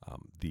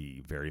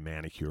the very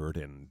manicured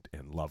and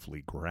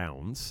lovely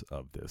grounds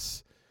of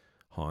this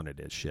haunted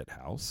as shit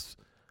house,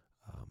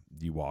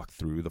 you walk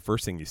through. The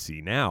first thing you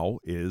see now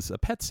is a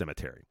pet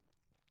cemetery.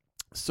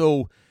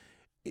 So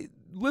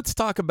let's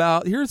talk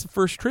about, here's the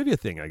first trivia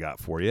thing I got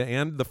for you,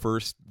 and the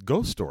first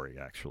ghost story,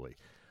 actually.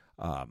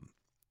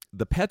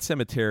 The pet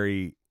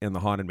cemetery in the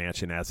Haunted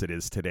Mansion as it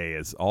is today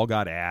is all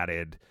got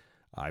added,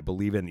 I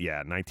believe, in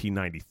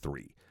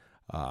 1993.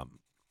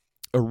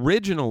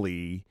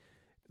 Originally,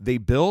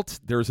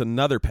 there's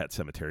another pet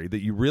cemetery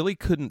that you really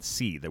couldn't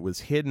see that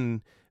was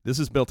hidden. This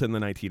is built in the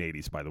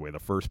 1980s, by the way, the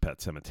first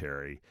pet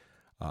cemetery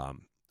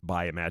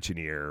by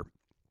Imagineer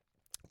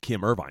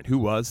Kim Irvine, who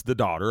was the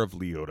daughter of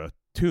Leota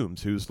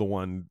Toombs, who's the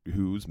one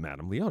who's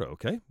Madame Leota.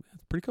 Okay,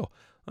 that's pretty cool.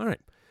 All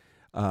right.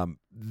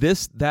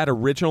 That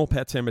original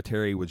pet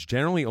cemetery was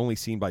generally only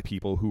seen by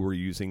people who were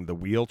using the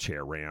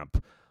wheelchair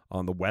ramp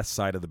on the west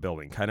side of the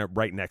building, kind of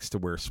right next to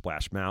where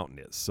Splash Mountain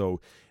is.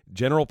 So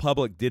general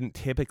public didn't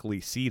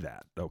typically see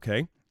that,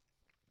 okay?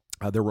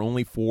 There were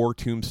only 4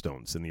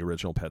 tombstones in the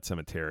original pet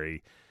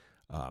cemetery,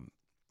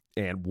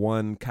 and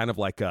one kind of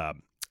like a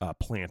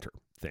planter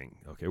thing,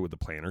 okay, with the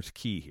planter's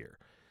key here.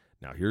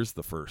 Now, here's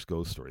the first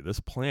ghost story. This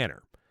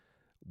planter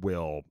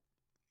will,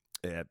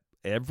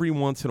 every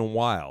once in a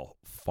while,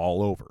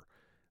 fall over,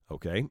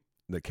 okay?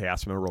 The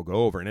cast member will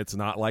go over, and it's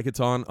not like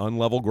it's on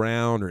unlevel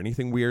ground or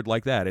anything weird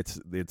like that. It's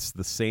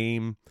the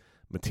same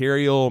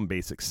material and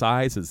basic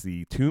size as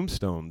the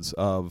tombstones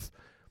of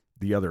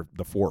the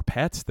 4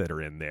 pets that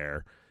are in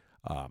there.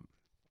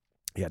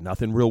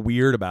 Nothing real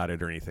weird about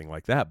it or anything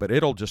like that, but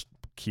it'll just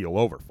keel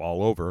over,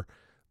 fall over.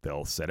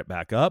 They'll set it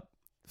back up.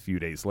 A few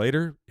days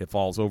later, it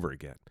falls over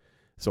again.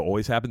 So it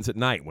always happens at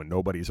night when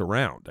nobody's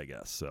around, I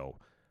guess. So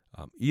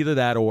either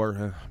that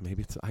or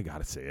maybe it's, I got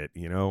to say it,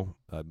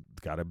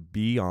 got to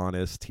be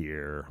honest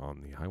here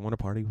on the I Want to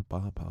Party with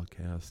Bob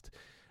podcast.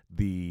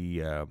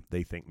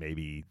 They think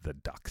maybe the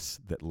ducks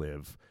that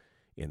live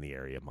in the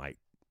area might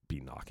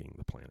be knocking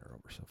the planter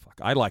over. So fuck.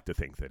 I like to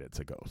think that it's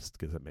a ghost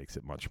because it makes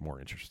it much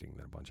more interesting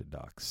than a bunch of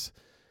ducks.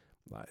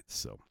 Right.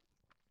 So,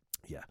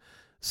 yeah.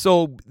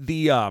 So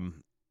the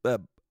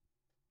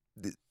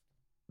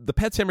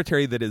pet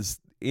cemetery that is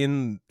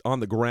on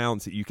the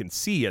grounds that you can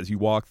see as you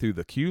walk through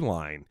the queue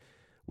line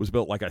was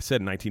built, like I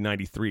said, in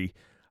 1993.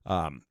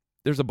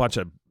 There's a bunch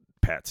of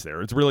pets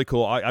there. It's really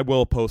cool. I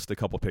will post a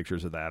couple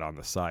pictures of that on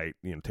the site,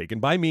 taken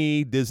by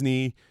me,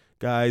 Disney.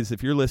 Guys,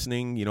 if you're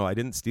listening, I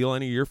didn't steal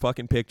any of your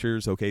fucking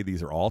pictures, okay?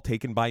 These are all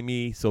taken by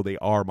me, so they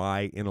are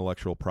my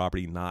intellectual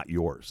property, not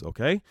yours,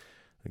 okay?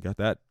 I got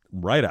that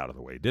right out of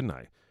the way, didn't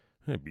I?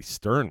 I'd be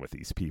stern with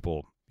these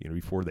people,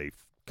 before they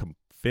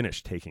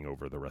finish taking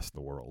over the rest of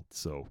the world.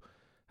 So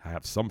I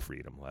have some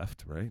freedom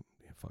left, right?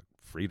 Yeah, fuck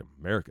freedom,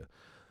 America.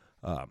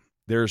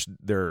 There's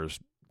a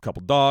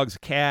couple dogs, a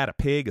cat, a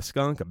pig, a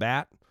skunk, a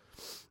bat,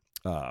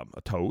 a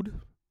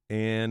toad,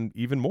 and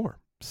even more.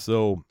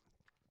 So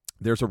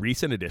there's a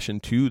recent addition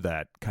to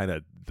that kind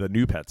of the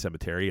new pet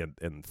cemetery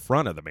in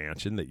front of the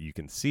mansion that you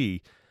can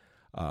see.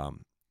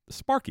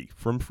 Sparky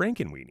from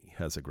Frankenweenie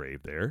has a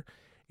grave there,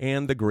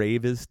 and the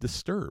grave is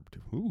disturbed.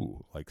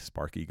 Ooh, like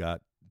Sparky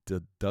got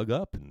dug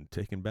up and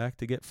taken back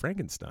to get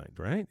Frankenstein,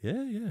 right?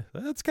 Yeah.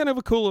 That's kind of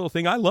a cool little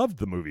thing. I loved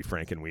the movie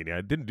Frankenweenie.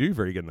 I didn't do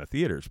very good in the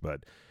theaters,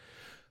 but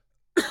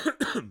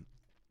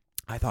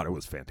I thought it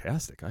was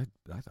fantastic. I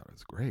thought it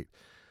was great.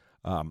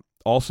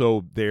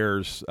 Also,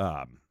 there's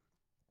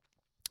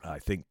I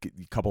think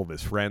a couple of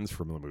his friends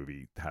from the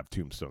movie have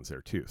tombstones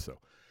there too. So,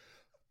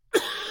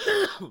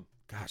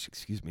 gosh,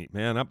 excuse me,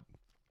 man.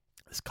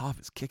 This cough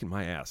is kicking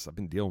my ass. I've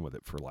been dealing with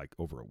it for like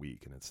over a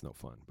week, and it's no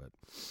fun. But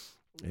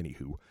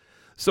anywho,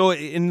 so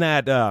in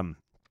that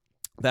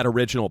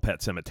original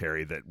pet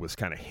cemetery that was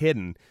kind of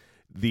hidden,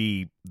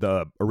 the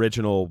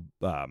original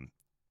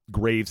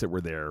graves that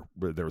were there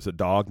was a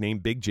dog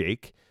named Big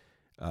Jake,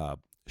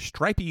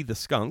 Stripey the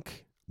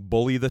skunk,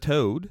 Bully the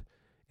toad,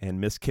 and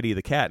Miss Kitty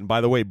the cat. And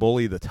by the way,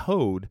 Bully the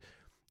toad,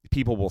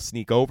 people will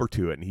sneak over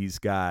to it, and he's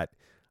got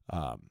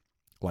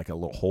like a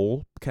little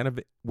hole kind of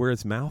where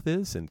his mouth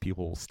is, and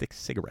people will stick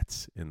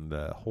cigarettes in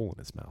the hole in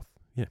his mouth.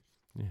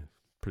 Yeah,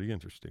 pretty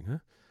interesting, huh?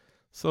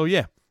 So,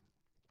 yeah.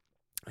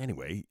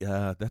 Anyway,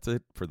 that's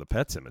it for the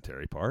pet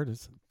cemetery part.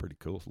 It's a pretty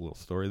cool little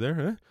story there,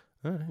 huh?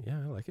 All right, yeah,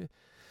 I like it.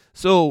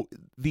 So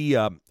the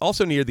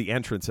also near the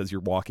entrance as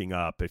you're walking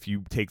up, if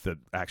you take the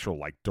actual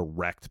like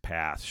direct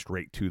path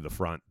straight to the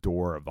front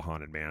door of the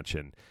Haunted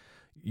Mansion,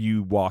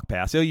 you walk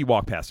past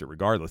it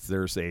regardless.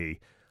 There's a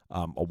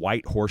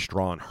white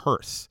horse-drawn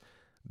hearse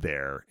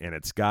there, and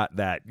it's got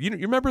that. You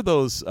remember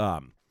those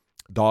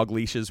dog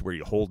leashes where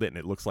you hold it and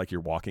it looks like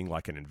you're walking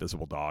like an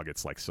invisible dog.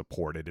 It's like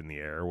supported in the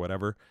air or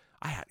whatever.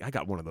 I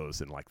got one of those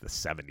in like the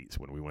 70s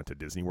when we went to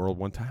Disney World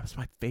one time. It's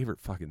my favorite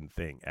fucking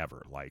thing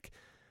ever. Like,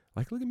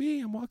 look at me,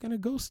 I'm walking a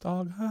ghost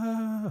dog.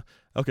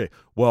 Okay,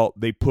 well,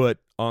 they put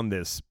on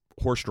this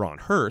horse-drawn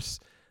hearse,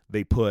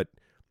 they put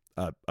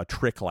a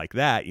trick like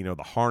that,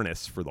 the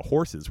harness for the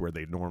horses where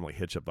they normally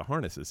hitch up the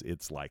harnesses.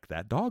 It's like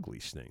that dog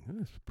leash thing.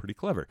 It's pretty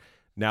clever.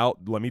 Now,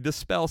 let me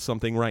dispel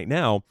something right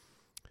now.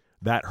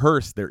 That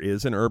hearse, there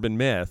is an urban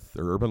myth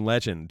or urban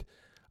legend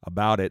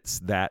about it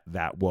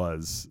that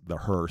was the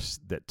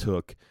hearse that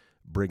took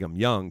Brigham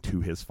Young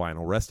to his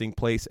final resting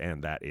place,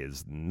 and that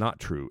is not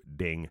true.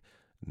 Ding.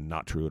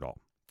 Not true at all.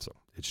 So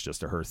it's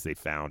just a hearse they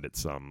found at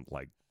some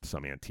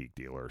antique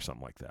dealer or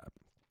something like that.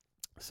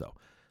 So,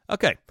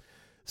 okay.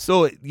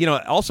 So,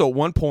 also at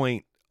one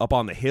point up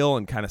on the hill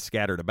and kind of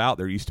scattered about,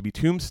 there used to be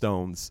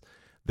tombstones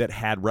that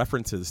had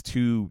references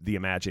to the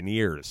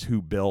Imagineers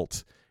who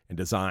built and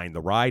design the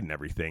ride and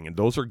everything, and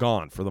those are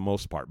gone for the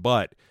most part.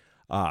 But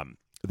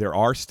there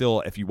are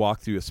still, if you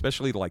walk through,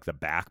 especially like the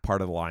back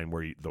part of the line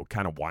where the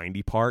kind of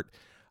windy part,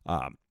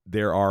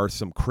 there are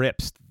some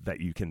crypts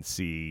that you can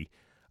see,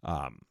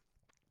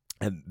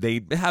 and they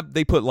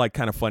put like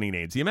kind of funny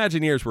names. The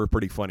Imagineers were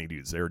pretty funny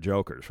dudes. They were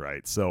jokers,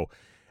 right? So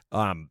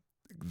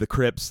the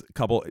crypts,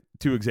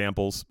 two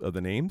examples of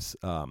the names.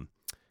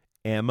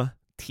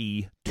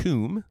 M.T.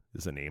 Tomb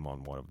is a name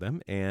on one of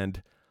them,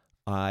 and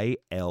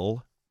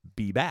I.L.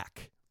 Be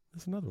Back.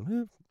 That's another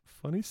one.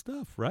 Funny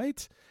stuff,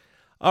 right?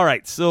 All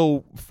right,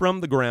 so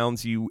from the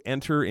grounds, you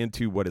enter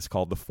into what is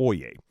called the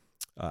foyer.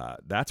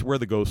 That's where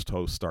the ghost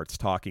host starts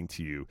talking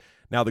to you.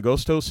 Now, the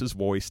ghost host is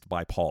voiced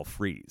by Paul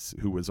Frees,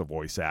 who was a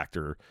voice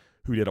actor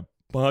who did a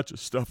bunch of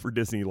stuff for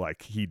Disney,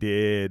 like he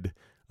did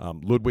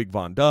Ludwig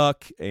von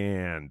Duck,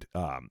 and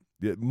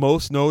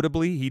most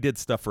notably, he did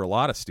stuff for a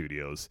lot of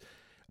studios.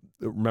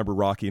 Remember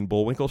Rocky and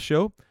Bullwinkle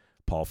show?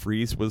 Paul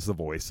Frees was the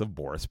voice of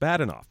Boris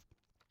Badenoff.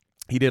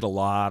 He did a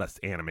lot of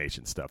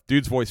animation stuff.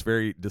 Dude's voice,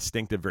 very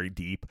distinctive, very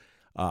deep,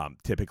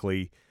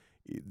 typically.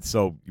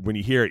 So when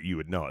you hear it, you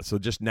would know it. So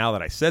just now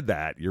that I said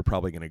that, you're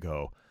probably going to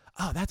go,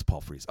 oh, that's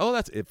Paul Frees. Oh,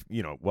 that's, if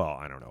you know, well,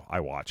 I don't know. I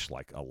watch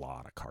like a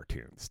lot of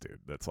cartoons, dude.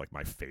 That's like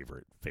my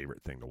favorite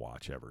thing to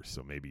watch ever.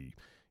 So maybe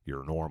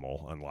you're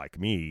normal, unlike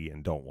me,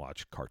 and don't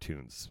watch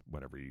cartoons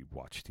whenever you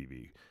watch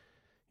TV.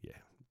 Yeah.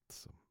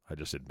 So I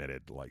just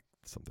admitted like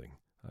something.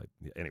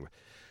 Anyway.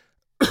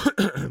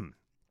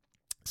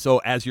 So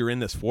as you're in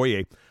this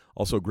foyer,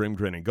 also Grim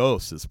Grin and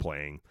Ghosts is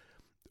playing,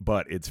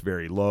 but it's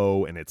very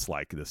low, and it's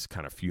like this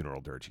kind of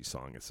funeral dirge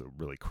song. It's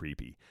really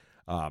creepy.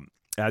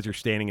 As you're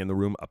standing in the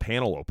room, a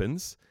panel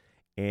opens,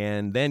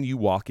 and then you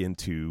walk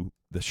into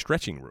the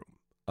stretching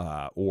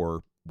room,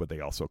 or what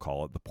they also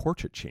call it, the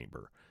portrait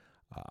chamber.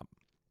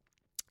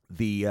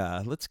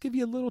 Let's give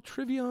you a little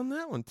trivia on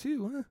that one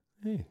too. Huh?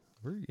 Hey,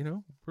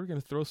 we're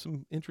going to throw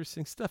some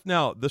interesting stuff.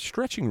 Now, the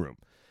stretching room.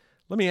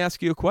 Let me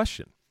ask you a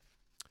question.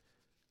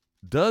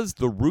 Does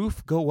the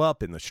roof go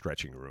up in the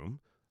stretching room,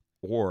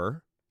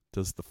 or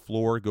does the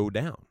floor go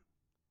down?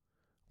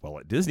 Well,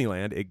 at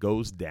Disneyland, it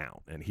goes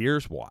down, and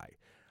here's why.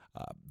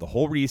 The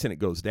whole reason it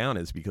goes down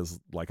is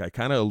because, like I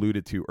kind of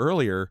alluded to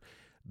earlier,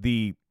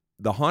 the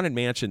Haunted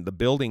Mansion, the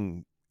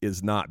building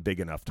is not big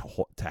enough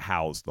to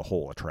house the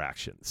whole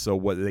attraction. So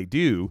what they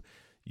do,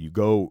 you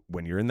go,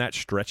 when you're in that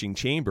stretching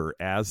chamber,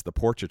 as the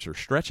portraits are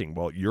stretching,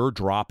 well, you're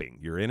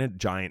in a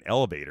giant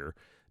elevator,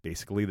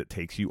 basically, that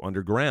takes you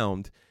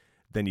underground.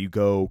 Then you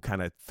go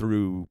kind of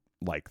through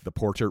like the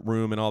portrait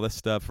room and all this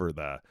stuff, or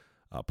the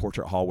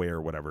portrait hallway or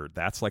whatever.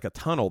 That's like a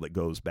tunnel that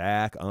goes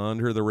back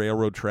under the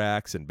railroad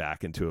tracks and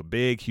back into a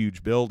big,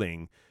 huge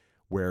building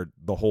where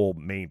the whole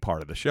main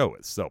part of the show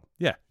is. So,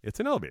 yeah, it's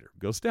an elevator. It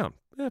goes down.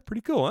 Yeah,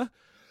 pretty cool, huh?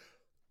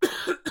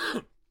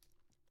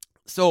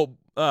 So,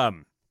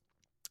 oh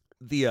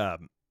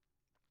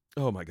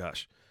my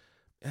gosh.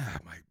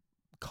 My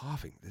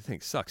coughing. The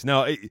thing sucks.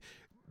 Now,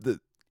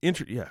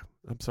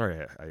 I'm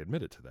sorry I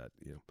admitted to that.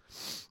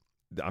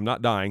 I'm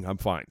not dying. I'm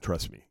fine.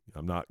 Trust me.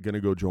 I'm not going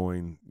to go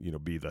join,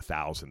 be the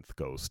 1,000th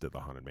ghost at the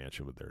Haunted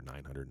Mansion with their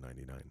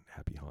 999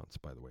 happy haunts,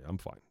 by the way. I'm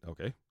fine.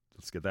 Okay.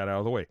 Let's get that out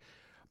of the way.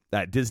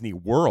 At Disney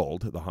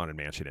World, the Haunted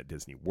Mansion at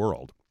Disney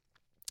World,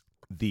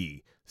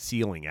 the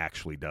ceiling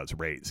actually does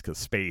raise because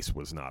space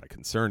was not a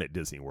concern at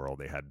Disney World.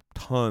 They had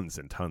tons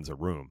and tons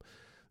of room.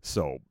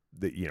 So,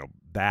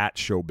 that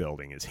show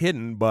building is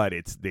hidden, but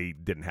they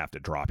didn't have to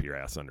drop your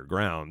ass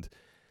underground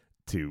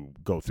to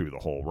go through the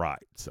whole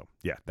ride. So,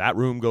 yeah, that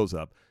room goes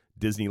up.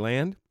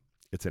 Disneyland,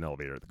 it's an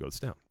elevator that goes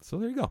down. So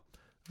there you go.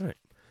 All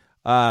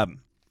right.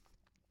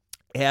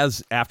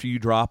 After you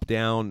drop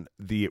down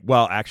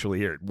actually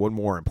here, one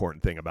more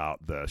important thing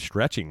about the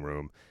stretching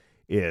room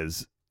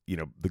is,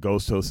 the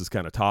ghost host is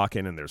kind of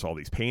talking, and there's all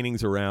these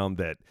paintings around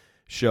that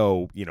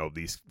show,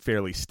 these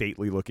fairly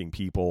stately looking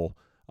people.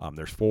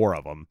 There's 4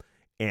 of them.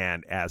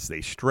 And as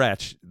they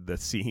stretch, the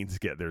scenes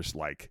there's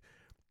like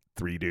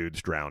 3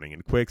 dudes drowning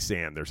in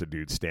quicksand. There's a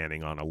dude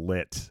standing on a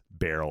lit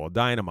barrel of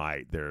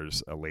dynamite.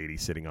 There's a lady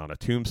sitting on a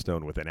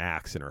tombstone with an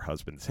axe in her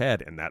husband's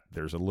head. And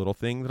there's a little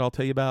thing that I'll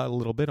tell you about a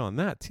little bit on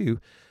that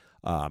too.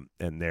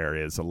 And there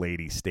is a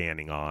lady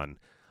standing on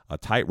a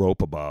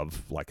tightrope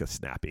above like a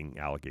snapping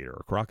alligator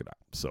or crocodile.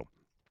 So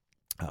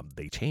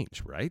they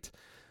change, right?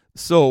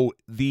 So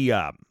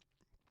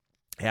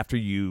after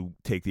you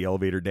take the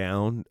elevator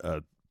down,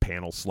 a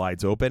panel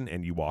slides open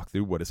and you walk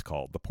through what is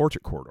called the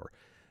portrait corridor.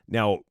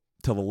 Now,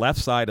 to the left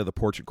side of the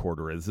portrait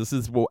corridor this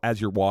is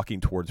as you're walking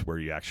towards where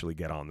you actually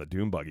get on the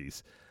dune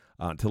buggies.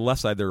 To the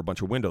left side, there are a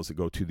bunch of windows that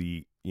go to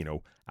the,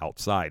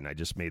 outside. And I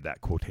just made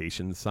that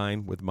quotation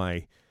sign with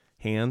my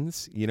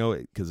hands,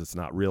 because it's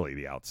not really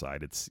the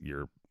outside.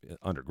 You're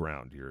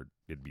underground.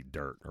 It'd be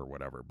dirt or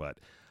whatever. But,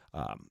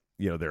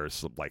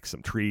 there's like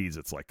some trees.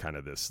 It's like kind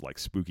of this like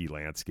spooky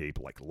landscape,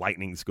 like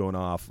lightning's going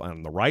off.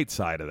 On the right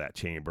side of that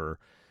chamber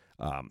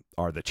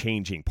are the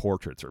changing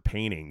portraits or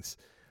paintings.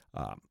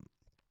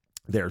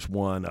 There's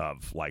one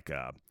of like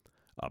a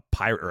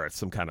pirate or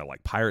some kind of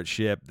like pirate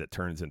ship that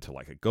turns into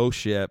like a ghost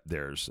ship.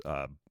 There's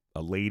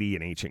a lady,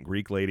 an ancient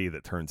Greek lady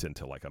that turns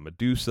into like a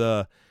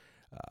Medusa.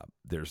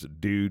 There's a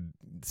dude,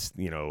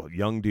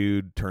 young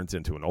dude turns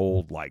into an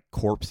old, like,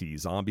 corpsey,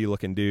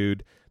 zombie-looking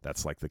dude.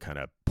 That's like the kind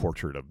of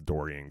Portrait of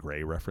Dorian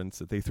Gray reference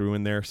that they threw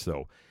in there.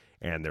 So,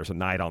 and there's a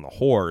knight on the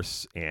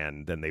horse,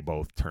 and then they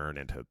both turn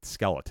into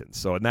skeletons.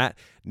 So,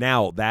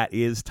 that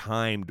is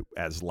timed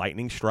as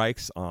lightning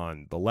strikes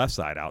on the left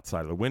side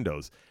outside of the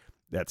windows.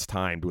 That's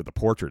timed with the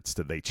portraits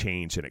that they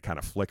change, and it kind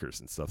of flickers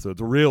and stuff. So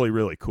it's a really,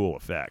 really cool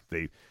effect.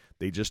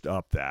 They just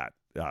upped that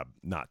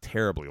not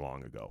terribly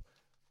long ago.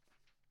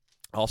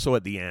 Also,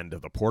 at the end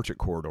of the portrait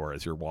corridor,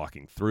 as you're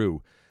walking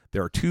through,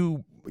 there are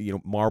two,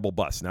 marble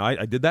busts. Now,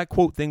 I did that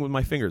quote thing with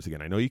my fingers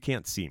again. I know you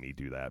can't see me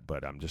do that,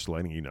 but I'm just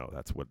letting you know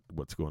that's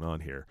what's going on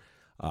here.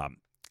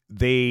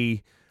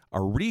 They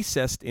are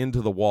recessed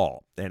into the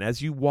wall, and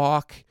as you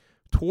walk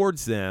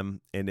towards them,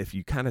 and if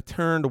you kind of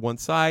turn to one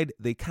side,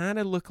 they kind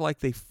of look like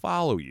they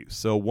follow you.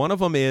 So one of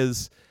them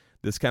is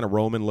this kind of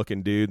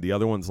Roman-looking dude. The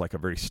other one's like a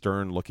very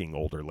stern-looking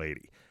older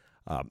lady.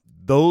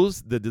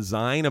 The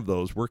design of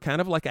those were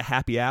kind of like a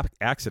happy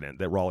accident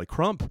that Raleigh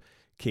Crump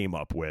came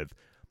up with.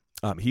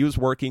 He was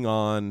working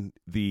on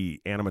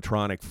the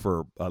animatronic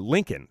for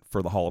Lincoln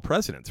for the Hall of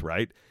Presidents,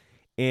 right?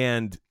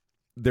 And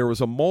there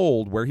was a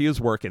mold where he was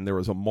working. There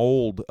was a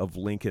mold of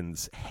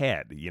Lincoln's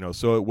head,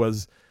 so it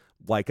was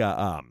like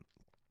a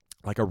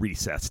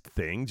recessed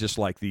thing, just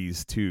like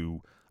these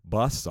two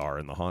busts are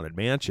in the Haunted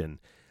Mansion.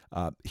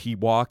 He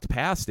walked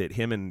past it.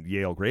 Him and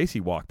Yale Gracie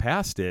walked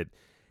past it,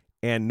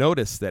 and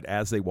noticed that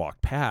as they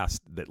walked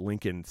past, that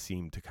Lincoln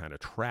seemed to kind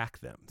of track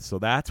them. So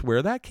that's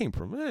where that came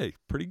from. Hey,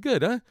 pretty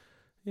good, huh?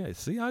 Yeah,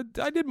 see, I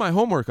did my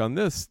homework on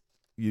this,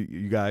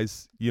 you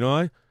guys.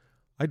 I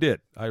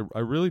did. I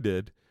really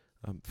did.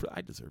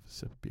 I deserve a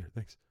sip of beer.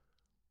 Thanks.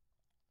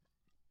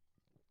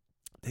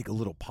 Take a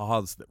little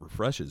pause that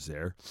refreshes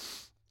there.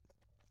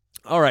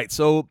 All right,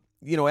 so,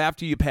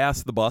 after you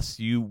pass the bus,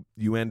 you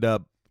end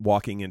up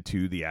walking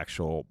into the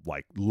actual,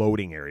 like,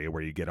 loading area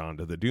where you get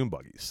onto the dune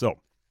buggies. So,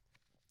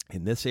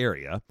 in this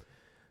area,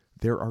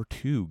 there are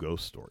two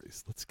ghost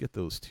stories. Let's get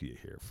those to you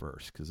here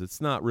first, because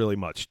it's not really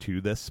much to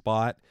this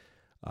spot.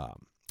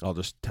 I'll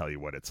just tell you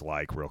what it's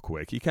like real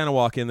quick. You kind of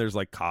walk in, there's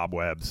like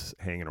cobwebs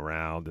hanging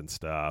around and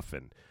stuff,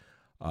 and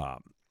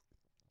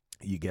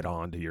you get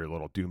onto your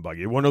little dune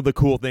buggy. One of the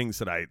cool things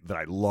that I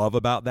love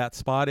about that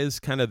spot is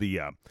kind of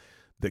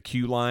the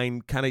queue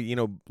line, kind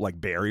of, like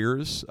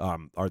barriers,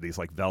 are these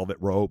like velvet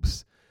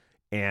ropes.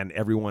 And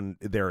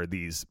there are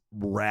these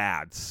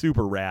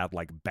super rad,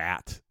 like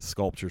bat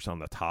sculptures on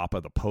the top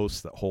of the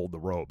posts that hold the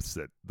ropes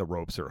that the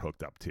ropes are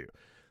hooked up to.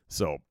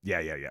 So,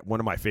 yeah.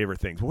 One of my favorite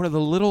things, one of the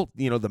little,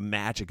 the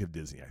magic of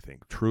Disney, I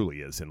think,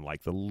 truly is in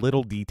like the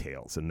little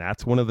details. And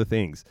that's one of the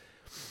things,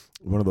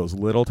 one of those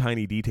little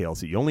tiny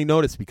details that you only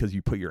notice because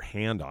you put your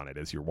hand on it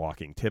as you're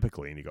walking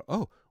typically. And you go,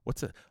 oh,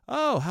 what's it?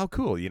 Oh, how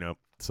cool,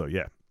 So,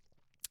 yeah.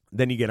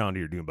 Then you get onto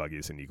your dune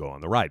buggies and you go on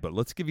the ride. But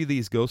let's give you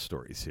these ghost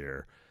stories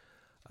here.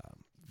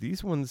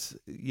 These ones,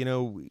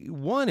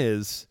 one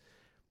is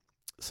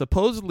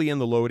supposedly in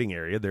the loading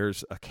area,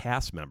 there's a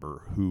cast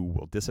member who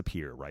will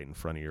disappear right in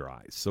front of your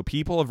eyes. So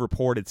people have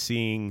reported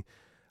seeing,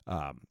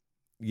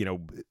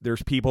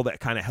 there's people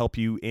that kind of help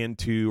you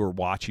into or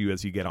watch you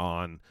as you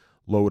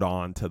load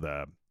on to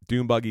the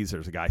dune buggies.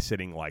 There's a guy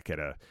sitting like at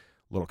a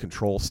little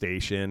control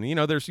station.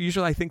 There's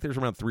usually, I think there's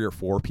around 3 or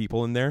 4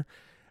 people in there.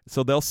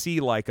 So they'll see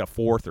like a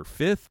 4th or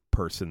 5th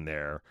person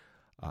there.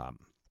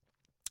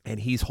 And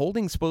he's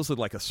holding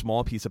supposedly like a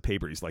small piece of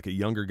paper. He's like a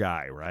younger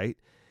guy, right?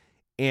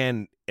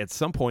 And at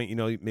some point,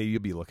 maybe you'll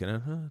be looking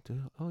at,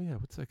 oh yeah,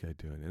 what's that guy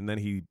doing? And then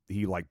he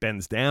like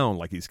bends down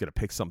like he's going to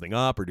pick something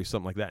up or do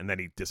something like that. And then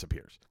he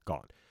disappears,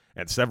 gone.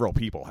 And several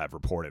people have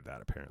reported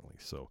that apparently.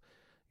 So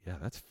yeah,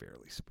 that's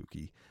fairly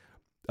spooky.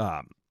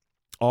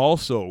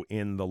 Also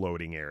in the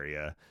loading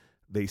area,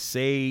 they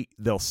say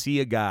they'll see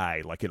a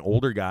guy, like an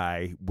older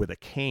guy with a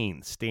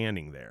cane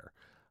standing there.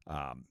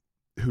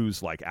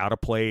 Who's like out of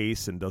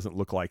place and doesn't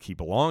look like he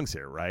belongs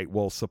here, right?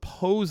 Well,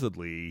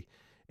 supposedly,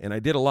 and I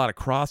did a lot of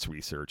cross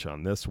research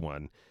on this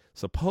one,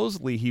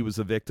 supposedly he was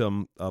a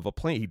victim of a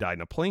plane. He died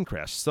in a plane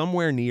crash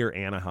somewhere near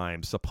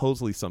Anaheim,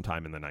 supposedly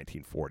sometime in the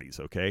 1940s,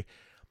 okay?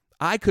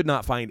 I could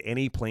not find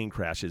any plane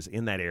crashes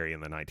in that area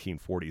in the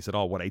 1940s at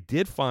all. What I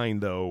did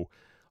find, though,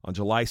 on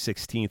July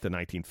 16th of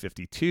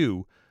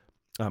 1952,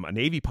 a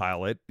Navy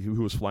pilot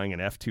who was flying an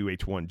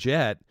F-2H-1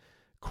 jet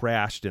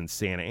crashed in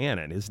Santa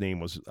Ana, and his name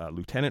was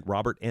Lieutenant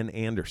Robert N.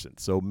 Anderson.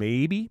 So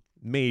maybe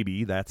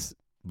that's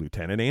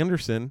Lieutenant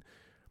Anderson,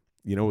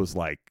 was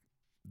like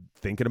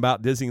thinking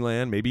about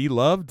Disneyland. Maybe he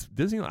loved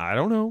Disneyland. I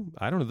don't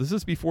know. This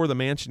is before the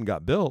mansion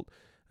got built.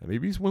 And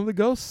maybe he's one of the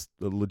ghosts,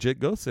 the legit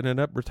ghosts that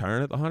ended up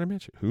retiring at the Haunted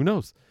Mansion. Who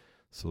knows?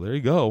 So there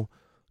you go.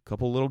 A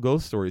couple little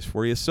ghost stories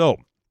for you. So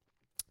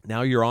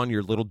now you're on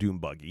your little dune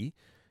buggy.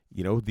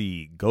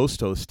 The ghost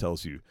host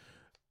tells you,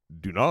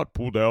 do not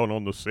pull down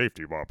on the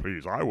safety bar,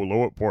 please. I will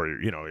lower it for you.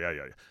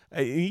 Yeah.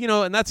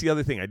 And that's the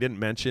other thing I didn't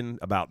mention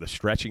about the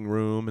stretching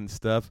room and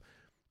stuff.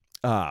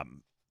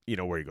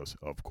 where he goes,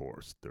 "Of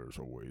course, there's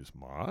always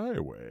my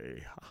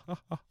way."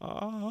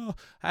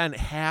 And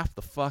half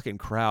the fucking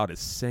crowd is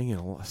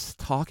singing,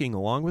 talking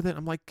along with it.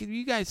 I'm like, can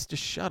you guys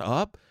just shut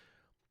up?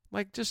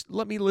 Like, just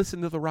let me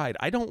listen to the ride.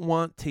 I don't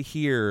want to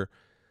hear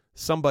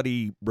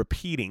somebody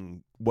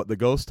repeating what the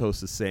ghost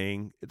host is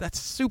saying. That's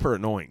super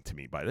annoying to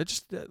me. But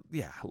it's just, a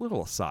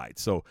little aside.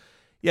 So,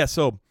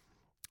 so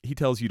he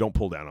tells you don't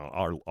pull down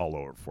all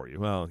over for you.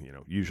 Well,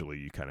 usually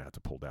you kind of have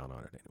to pull down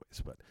on it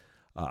anyways. But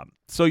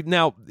so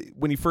now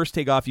when you first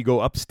take off, you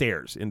go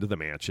upstairs into the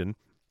mansion.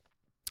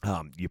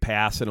 You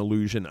pass an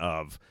illusion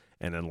of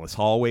an endless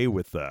hallway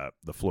with the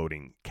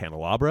floating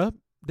candelabra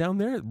down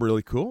there.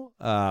 Really cool.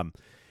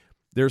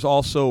 There's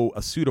also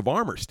a suit of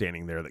armor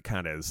standing there that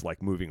kind of is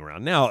like moving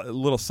around. Now, a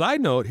little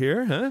side note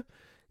here,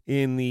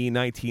 in the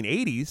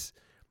 1980s,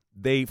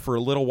 for a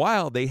little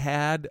while, they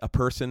had a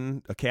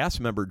cast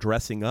member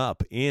dressing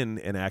up in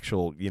an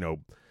actual,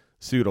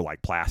 suit of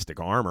like plastic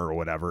armor or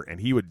whatever,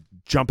 and he would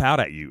jump out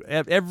at you.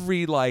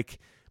 Every like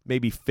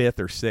maybe fifth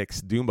or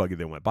sixth Doom buggy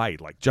that went by, he'd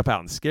like jump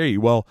out and scare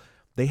you. Well,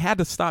 they had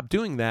to stop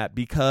doing that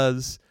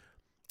because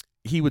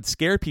he would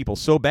scare people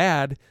so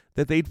bad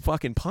that they'd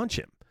fucking punch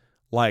him.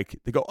 Like,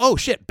 they go, "Oh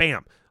shit,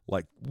 bam."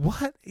 Like,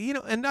 what?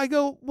 And I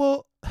go,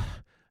 well,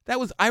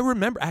 I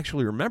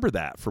remember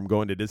that from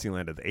going to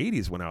Disneyland in the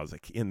 80s when I was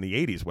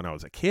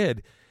a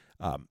kid.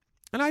 And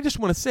I just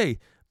want to say,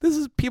 this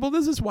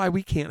is why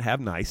we can't have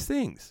nice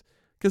things.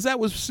 Because that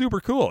was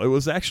super cool. It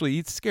was actually,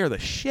 he'd scare the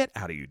shit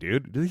out of you,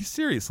 dude. He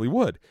seriously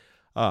would.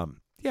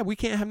 We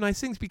can't have nice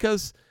things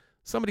because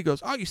somebody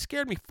goes, "Oh, you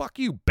scared me. Fuck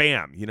you."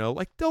 Bam.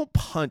 Like, don't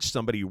punch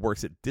somebody who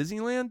works at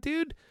Disneyland,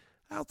 dude.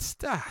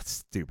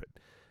 Stupid.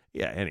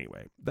 Yeah,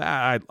 anyway,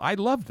 I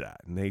loved that.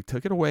 And they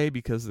took it away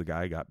because the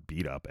guy got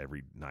beat up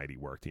every night he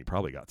worked. He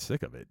probably got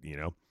sick of it,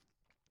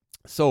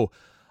 So,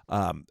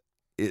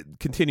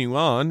 continuing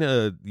on,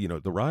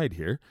 the ride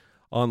here.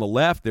 On the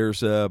left,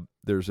 there's a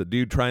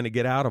dude trying to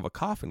get out of a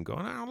coffin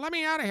going, "Oh, let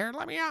me out of here.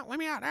 Let me out.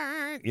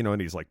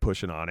 And he's like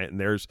pushing on it. And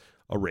there's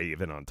a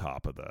raven on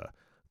top of the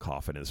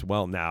coffin as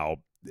well. Now,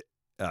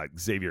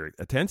 Xavier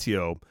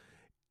Atencio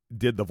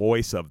did the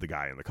voice of the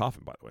guy in the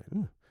coffin, by the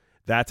way.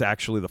 That's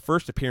actually the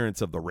first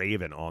appearance of the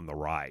Raven on the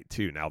ride,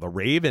 too. Now, the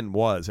Raven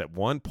was, at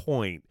one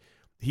point,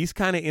 he's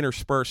kind of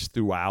interspersed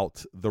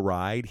throughout the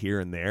ride here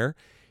and there.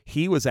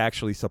 He was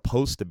actually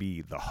supposed to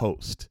be the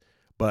host,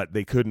 but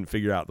they couldn't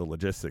figure out the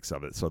logistics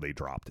of it, so they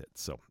dropped it.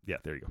 So, yeah,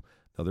 there you go.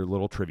 Another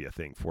little trivia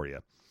thing for you.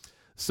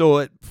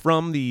 So,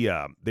 from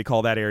they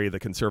call that area the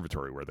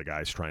conservatory, where the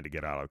guy's trying to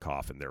get out of the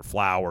coffin. There are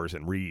flowers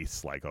and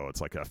wreaths, like,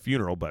 it's like a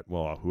funeral, but,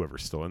 well,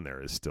 whoever's still in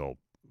there is still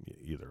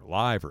either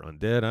alive or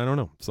undead. I don't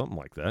know. Something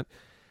like that.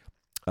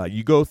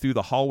 You go through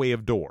the hallway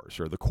of doors,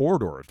 or the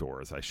corridor of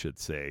doors, I should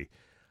say.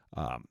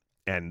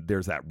 And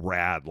there's that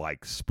rad,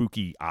 like,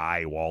 spooky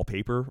eye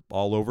wallpaper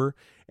all over.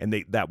 And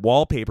that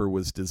wallpaper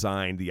was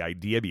designed, the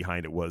idea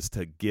behind it was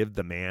to give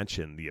the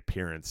mansion the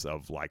appearance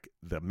of, like,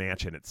 the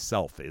mansion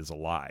itself is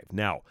alive.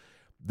 Now,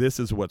 this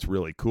is what's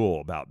really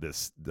cool about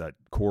that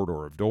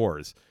corridor of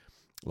doors.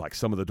 Like,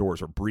 some of the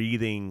doors are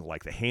breathing,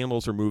 like the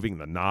handles are moving,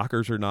 the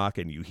knockers are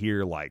knocking. You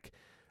hear, like,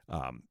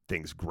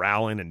 things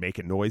growling and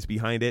making noise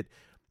behind it.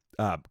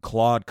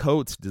 Claude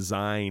Coates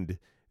designed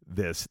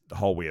this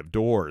hallway of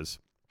doors,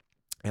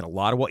 and a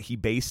lot of what he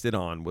based it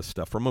on was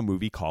stuff from a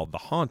movie called The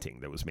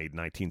Haunting that was made in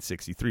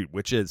 1963,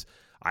 which is,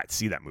 I'd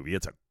see that movie.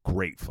 It's a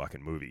great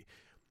fucking movie.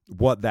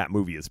 What that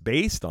movie is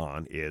based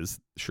on is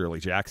Shirley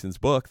Jackson's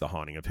book, The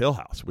Haunting of Hill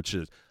House, which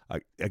is,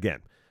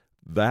 again,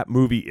 that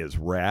movie is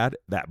rad.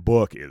 That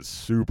book is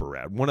super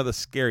rad. One of the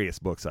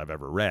scariest books I've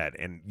ever read.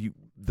 And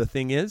the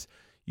thing is,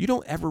 you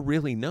don't ever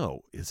really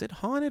know, is it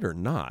haunted or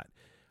not?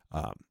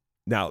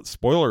 Now,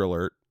 spoiler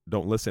alert,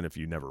 don't listen if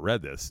you never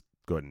read this.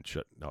 Go ahead and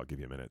shut. I'll give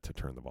you a minute to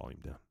turn the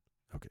volume down.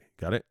 Okay,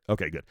 got it?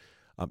 Okay, good.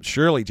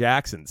 Shirley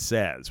Jackson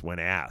says, when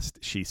asked,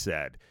 she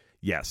said,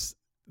 yes,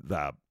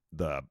 the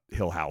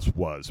Hill House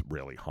was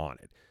really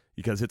haunted.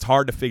 Because it's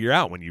hard to figure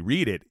out when you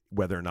read it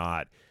whether or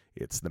not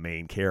it's the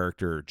main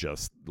character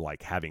just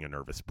like having a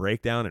nervous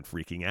breakdown and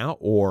freaking out,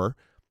 or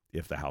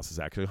if the house is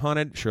actually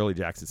haunted. Shirley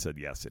Jackson said,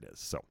 yes, it is.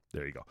 So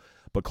there you go.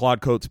 But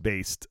Claude Coates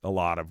based a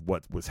lot of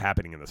what was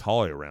happening in this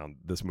hallway around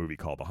this movie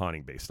called The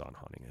Haunting, based on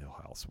Haunting Hill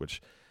House,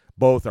 which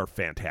both are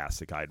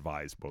fantastic. I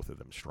advise both of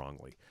them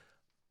strongly.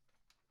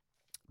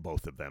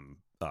 Both of them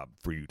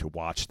for you to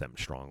watch them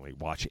strongly.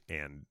 Watch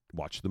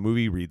the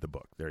movie, read the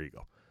book. There you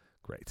go.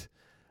 Great.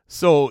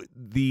 So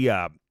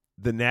the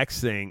next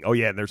thing,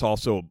 and there's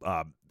also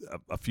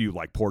a few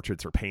like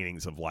portraits or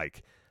paintings of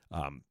like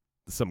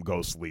some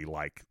ghostly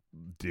like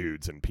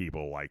dudes and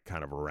people like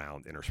kind of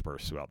around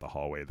interspersed throughout the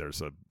hallway.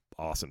 There's a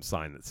awesome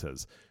sign that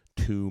says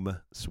 "Tomb,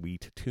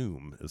 Sweet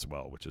Tomb" as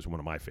well, which is one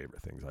of my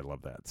favorite things. I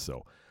love that.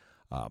 So,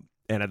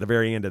 and at the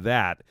very end of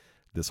that,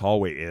 this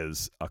hallway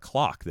is a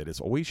clock that is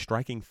always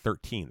striking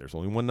 13. There's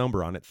only one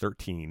number on it,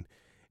 13,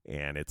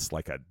 and it's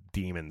like a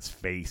demon's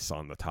face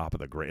on the top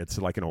of it's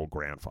like an old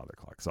grandfather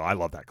clock. So I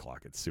love that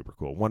clock. It's super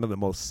cool. One of the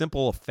most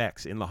simple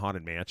effects in the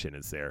Haunted Mansion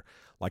is there,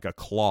 like a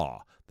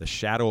claw. The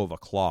shadow of a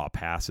claw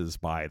passes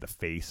by the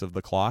face of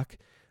the clock,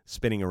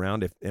 spinning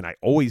around. And I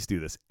always do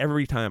this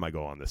every time I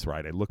go on this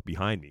ride. I look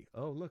behind me.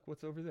 Oh, look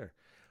what's over there.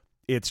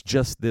 It's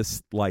just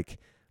this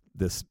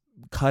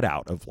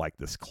cutout of like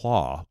this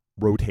claw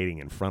rotating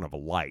in front of a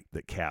light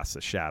that casts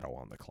a shadow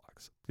on the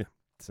clocks. Yeah,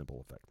 simple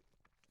effect.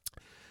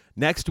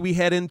 Next, we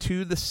head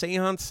into the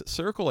Seance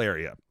Circle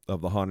area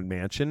of the Haunted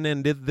Mansion,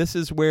 and this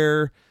is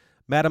where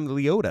Madame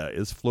Leota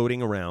is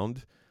floating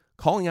around,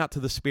 calling out to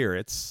the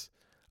spirits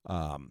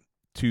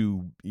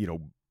to,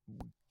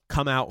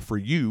 come out for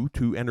you,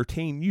 to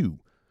entertain you.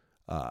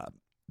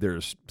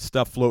 There's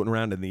stuff floating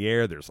around in the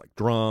air. There's like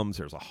drums.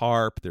 There's a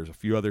harp. There's a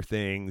few other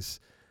things.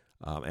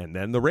 And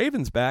then the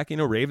Raven's back.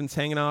 Raven's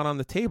hanging out on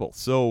the table.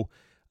 So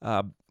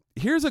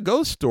here's a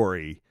ghost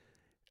story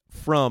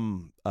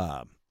from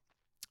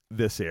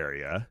this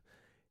area.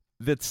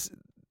 That's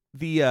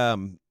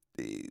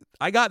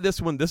I got this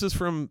one. This is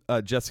from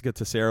Jessica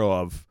Tessero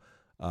of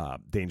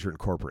Danger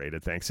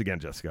Incorporated. Thanks again,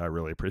 Jessica. I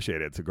really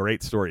appreciate it. It's a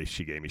great story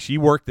she gave me. She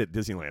worked at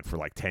Disneyland for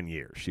like 10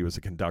 years. She was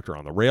a conductor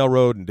on the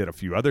railroad and did a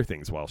few other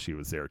things while she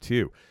was there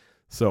too.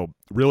 So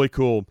really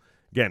cool.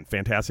 Again,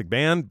 fantastic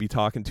band. Be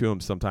talking to them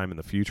sometime in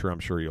the future. I'm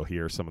sure you'll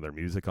hear some of their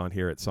music on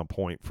here at some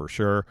point for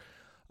sure.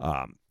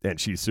 And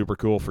she's super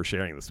cool for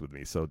sharing this with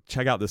me. So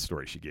check out this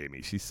story she gave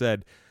me. She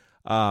said,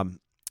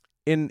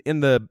 in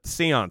the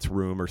seance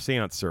room or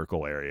seance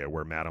circle area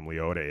where Madame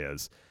Leota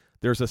is,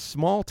 there's a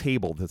small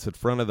table that's in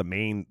front of the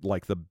main,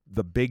 like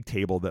the big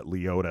table that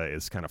Leota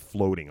is kind of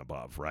floating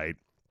above, right?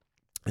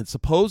 And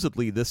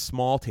supposedly this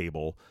small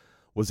table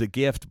was a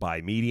gift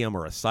by medium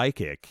or a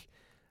psychic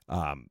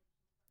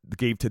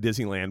gave to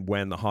Disneyland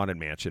when the Haunted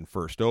Mansion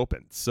first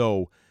opened.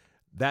 So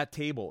that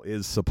table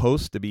is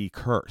supposed to be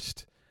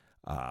cursed.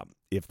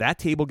 If that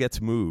table gets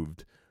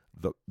moved,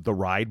 the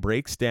ride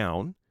breaks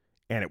down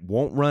and it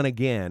won't run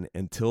again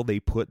until they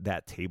put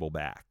that table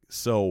back.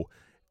 So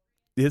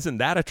isn't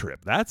that a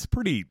trip? That's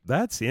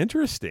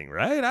interesting,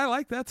 right? I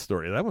like that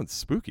story. That one's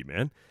spooky,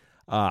 man.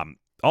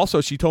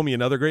 Also, she told me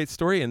another great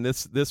story, and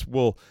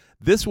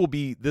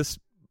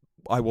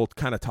I will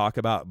kind of talk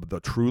about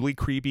the truly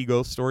creepy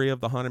ghost story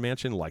of the Haunted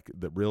Mansion, like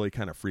that really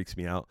kind of freaks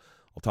me out.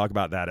 I'll talk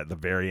about that at the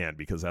very end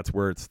because that's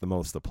where it's the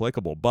most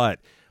applicable. But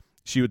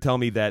she would tell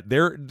me that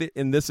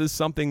and this is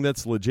something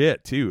that's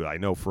legit too. I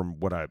know from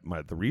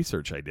the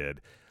research I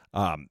did.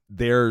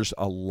 There's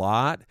a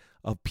lot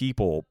of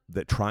people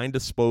that try and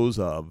dispose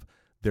of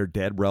their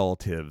dead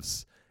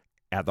relatives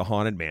at the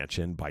Haunted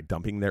Mansion by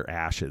dumping their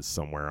ashes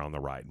somewhere on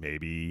the ride.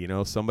 Maybe,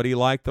 somebody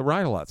like the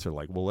Ride-A-Lots are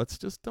like, well, let's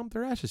just dump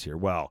their ashes here.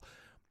 Well,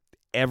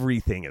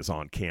 everything is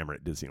on camera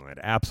at Disneyland.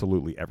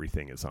 Absolutely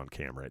everything is on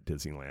camera at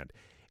Disneyland.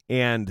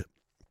 And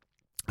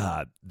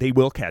they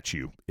will catch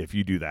you if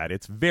you do that.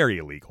 It's very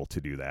illegal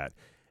to do that.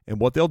 And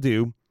what they'll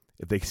do,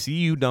 if they see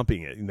you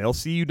dumping it, and they'll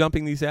see you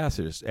dumping these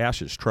ashes,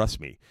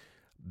 trust me,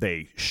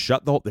 they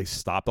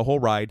stop the whole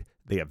ride.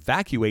 They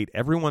evacuate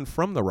everyone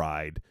from the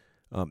ride.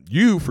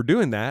 You, for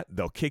doing that,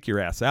 they'll kick your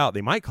ass out.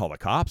 They might call the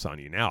cops on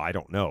you now. I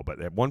don't know.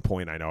 But at one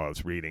point, I know I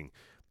was reading,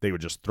 they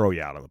would just throw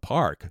you out of the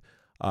park.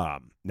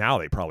 Now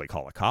they probably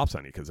call the cops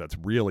on you because that's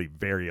really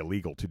very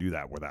illegal to do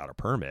that without a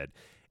permit.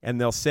 And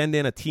they'll send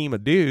in a team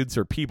of dudes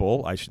or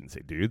people, I shouldn't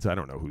say dudes, I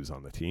don't know who's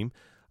on the team,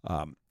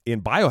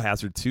 in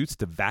biohazard suits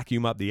to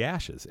vacuum up the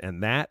ashes.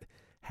 And that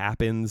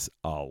happens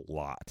a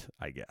lot,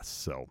 I guess.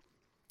 So,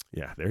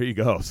 yeah, there you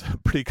go. So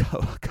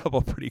a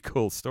couple pretty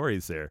cool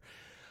stories there.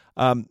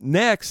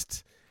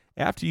 Next,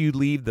 after you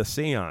leave the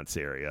seance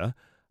area,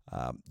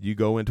 you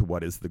go into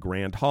what is the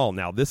Grand Hall.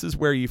 Now, this is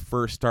where you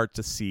first start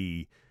to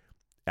see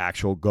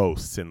actual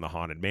ghosts in the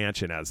Haunted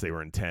Mansion as they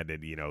were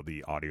intended,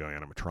 the audio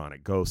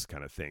animatronic ghost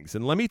kind of things.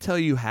 And let me tell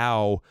you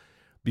how,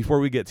 before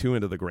we get too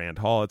into the Grand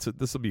Hall,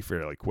 this will be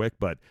fairly quick,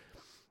 but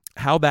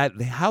how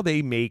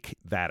they make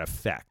that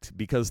effect.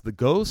 Because the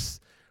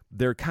ghosts,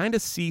 they're kind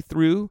of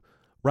see-through,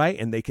 right?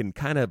 And they can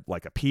kind of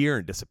like appear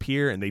and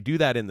disappear, and they do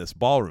that in this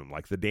ballroom,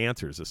 like the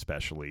dancers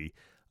especially.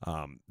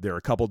 There are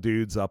a couple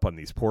dudes up on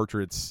these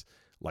portraits,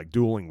 like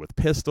dueling with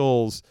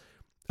pistols.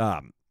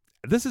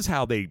 This is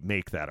how they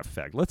make that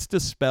effect. Let's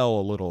dispel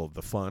a little of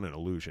the fun and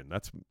illusion.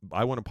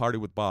 I want to party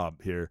with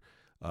Bob here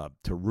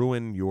to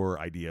ruin your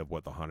idea of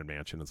what the Haunted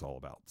Mansion is all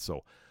about.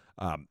 So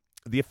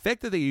the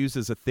effect that they use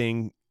is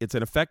it's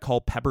an effect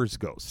called Pepper's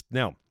Ghost.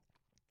 Now,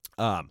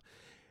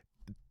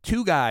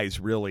 two guys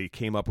really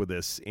came up with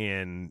this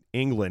in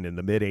England in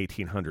the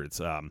mid-1800s.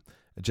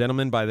 A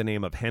gentleman by the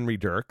name of Henry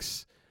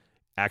Dirks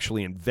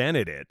actually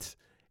invented it,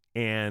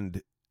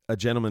 and a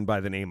gentleman by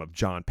the name of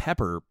John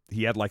Pepper,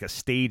 he had like a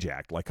stage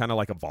act, like kind of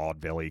like a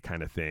vaudeville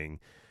kind of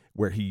thing,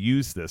 where he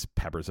used this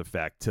Pepper's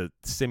effect to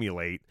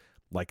simulate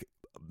like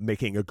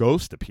making a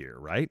ghost appear,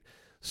 right?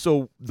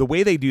 So the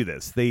way they do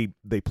this, you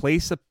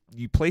place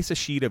a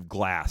sheet of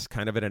glass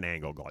kind of at an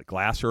angle, like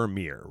glass or a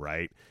mirror,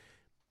 right?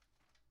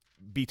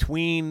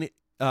 Between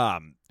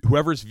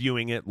whoever's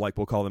viewing it, like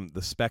we'll call them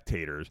the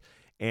spectators,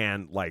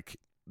 and like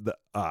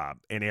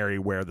an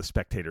area where the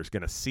spectator's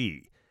going to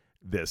see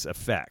this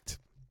effect.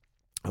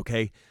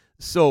 Okay,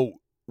 so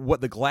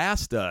what the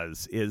glass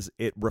does is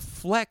it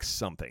reflects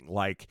something.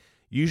 Like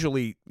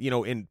usually,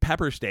 in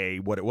Pepper's day,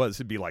 what it was,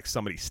 it'd be like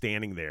somebody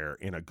standing there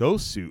in a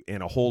ghost suit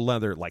in a whole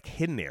other like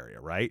hidden area,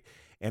 right?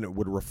 And it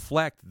would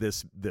reflect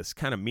this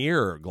kind of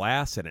mirror or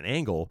glass at an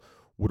angle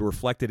would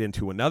reflect it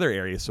into another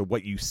area. So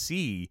what you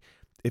see,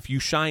 if you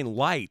shine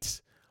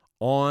light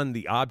on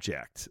the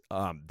object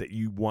that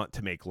you want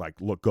to make like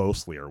look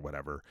ghostly or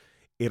whatever,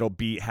 it'll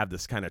have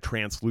this kind of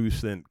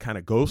translucent kind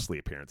of ghostly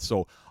appearance.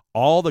 So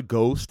all the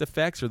ghost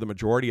effects, or the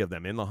majority of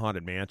them in the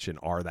Haunted Mansion,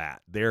 are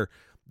that. They're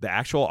the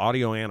actual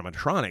audio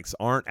animatronics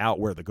aren't out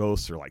where the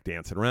ghosts are like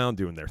dancing around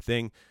doing their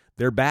thing.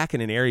 They're back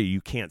in an area you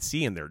can't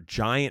see, and they're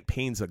giant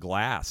panes of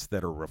glass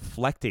that are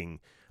reflecting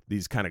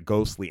these kind of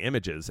ghostly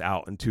images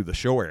out into the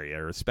show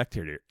area or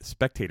spectator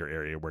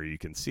area where you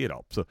can see it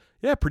all. So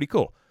yeah, pretty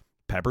cool.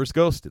 Pepper's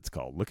Ghost, it's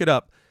called. Look it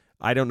up.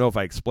 I don't know if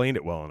I explained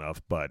it well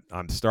enough, but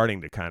I'm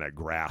starting to kind of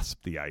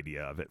grasp the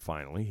idea of it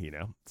finally,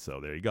 So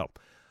there you go.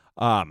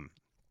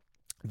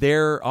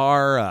 There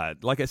are,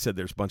 like I said,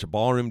 there's a bunch of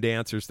ballroom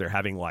dancers. They're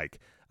having like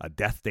a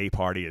death day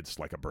party. It's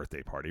like a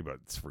birthday party, but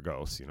it's for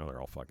ghosts. They're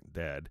all fucking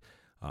dead.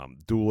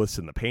 Duelists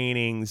in the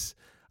paintings.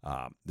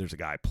 There's a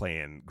guy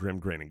playing Grim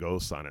Grinning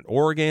Ghosts on an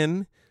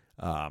organ.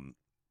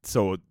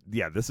 So,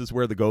 yeah, this is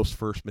where the ghosts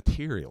first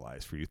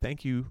materialized for you.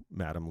 Thank you,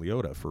 Madame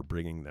Leota, for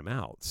bringing them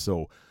out.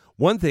 So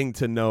one thing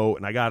to know,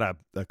 and I got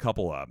a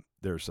couple of,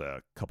 there's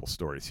a couple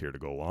stories here to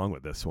go along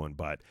with this one,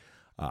 but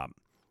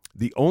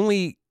the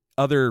only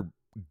other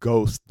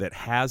ghost that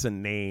has a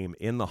name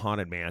in the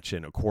Haunted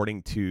Mansion,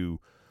 according to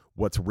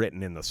what's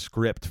written in the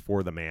script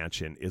for the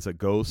mansion, is a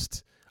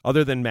ghost,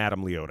 other than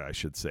Madame Leota, I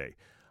should say,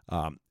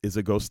 is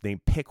a ghost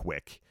named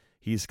Pickwick.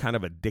 He's kind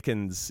of a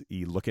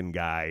Dickens-y looking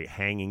guy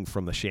hanging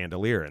from the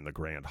chandelier in the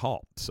Grand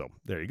Hall. So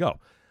there you go.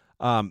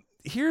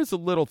 Here's a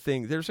little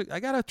thing.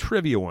 I got a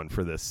trivia one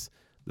for this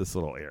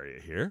little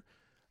area here.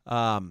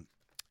 The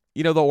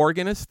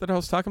organist that I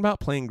was talking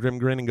about playing Grim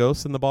Grinning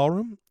Ghosts in the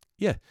ballroom?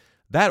 Yeah,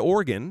 that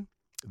organ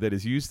that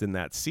is used in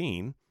that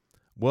scene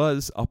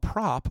was a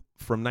prop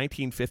from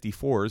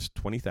 1954's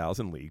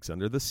 20,000 Leagues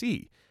Under the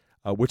Sea,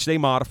 which they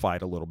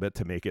modified a little bit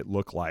to make it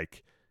look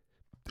like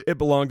it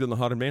belonged in the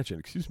Haunted Mansion.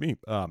 Excuse me.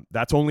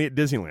 That's only at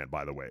Disneyland,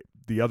 by the way.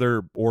 The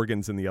other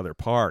organs in the other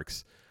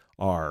parks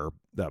are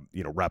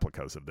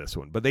replicas of this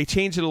one, but they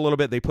changed it a little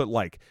bit. They put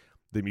like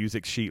the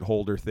music sheet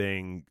holder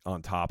thing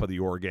on top of the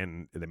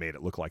organ, and they made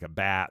it look like a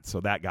bat,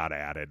 so that got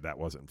added. That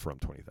wasn't from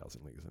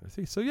 20,000 Leagues Under the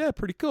Sea. So yeah,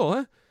 pretty cool, huh?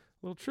 A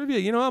little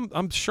trivia.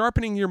 I'm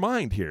sharpening your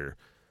mind here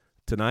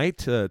tonight,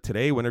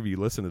 today, whenever you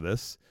listen to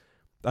this.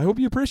 I hope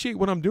you appreciate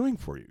what I'm doing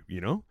for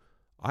you.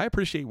 I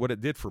appreciate what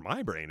it did for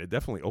my brain. It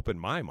definitely opened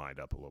my mind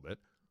up a little bit.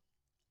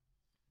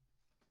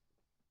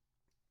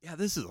 Yeah,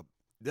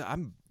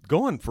 I'm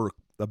going for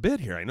a bit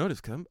here. I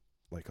noticed I'm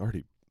like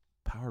already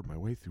powered my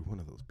way through one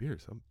of those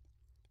beers. I'm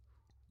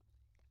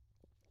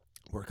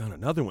work on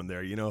another one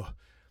there.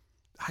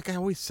 Like I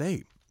always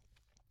say,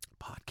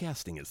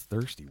 podcasting is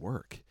thirsty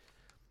work.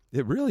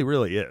 It really,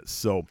 really is.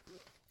 So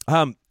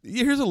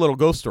here's a little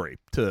ghost story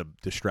to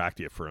distract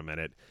you for a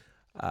minute.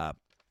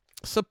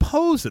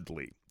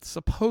 Supposedly,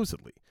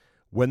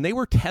 when they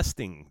were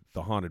testing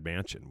the Haunted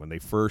Mansion,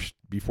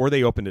 before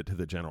they opened it to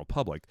the general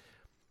public,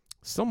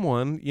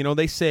 someone,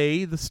 they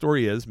say the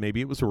story is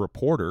maybe it was a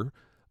reporter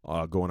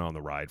going on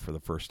the ride for the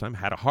first time,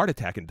 had a heart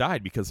attack and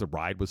died because the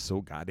ride was so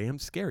goddamn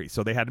scary.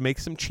 So they had to make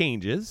some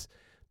changes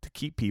to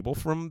keep people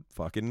from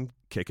fucking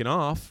kicking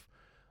off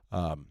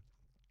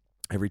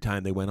every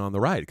time they went on the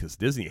ride, because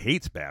Disney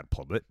hates bad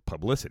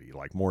publicity,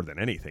 like more than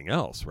anything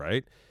else,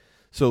 right?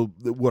 So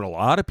what a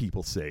lot of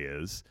people say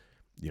is,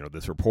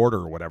 this reporter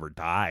or whatever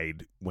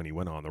died when he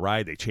went on the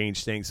ride. They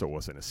changed things so it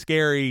wasn't as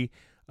scary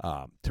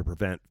to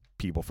prevent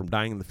people from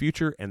dying in the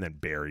future, and then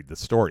buried the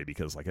story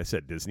because, like I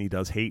said, Disney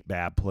does hate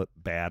bad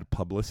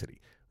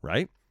publicity,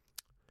 right?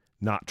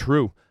 Not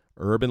true.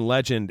 Urban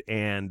legend,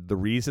 and the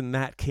reason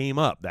that came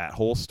up, that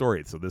whole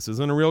story, so this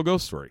isn't a real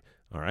ghost story,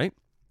 all right?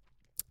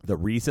 The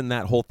reason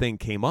that whole thing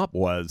came up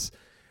was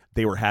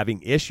they were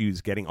having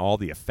issues getting all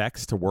the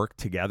effects to work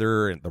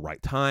together at the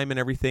right time and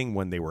everything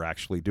when they were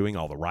actually doing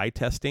all the ride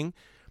testing.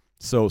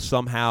 So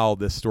somehow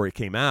this story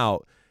came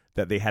out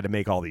that they had to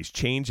make all these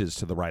changes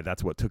to the ride.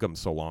 That's what took them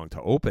so long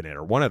to open it,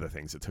 or one of the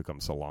things that took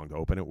them so long to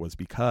open it was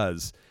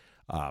because,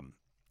 a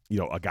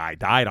guy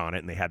died on it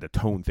and they had to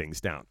tone things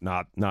down.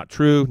 Not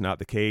true, not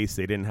the case.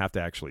 They didn't have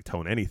to actually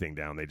tone anything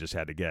down. They just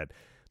had to get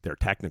their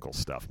technical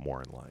stuff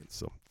more in line.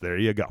 So there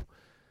you go.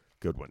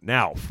 Good one.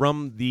 Now,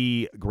 from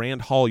the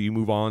Grand Hall, you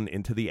move on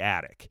into the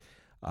attic.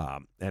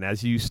 And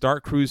as you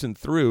start cruising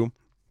through,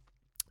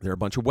 there are a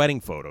bunch of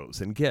wedding photos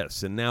and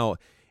gifts. And now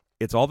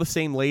it's all the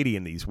same lady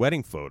in these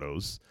wedding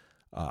photos,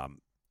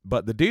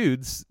 but the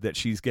dudes that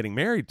she's getting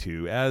married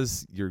to,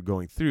 as you're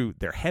going through,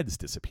 their heads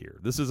disappear.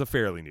 This is a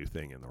fairly new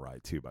thing in the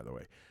ride, too, by the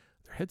way.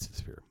 Their heads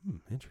disappear.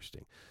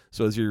 Interesting.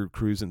 So as you're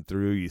cruising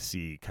through, you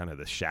see kind of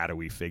the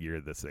shadowy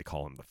figure, they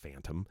call him the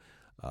Phantom,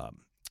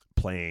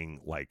 playing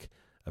like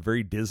a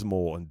very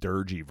dismal and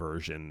dirgy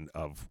version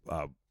of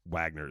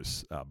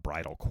Wagner's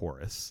Bridal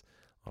Chorus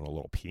on a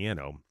little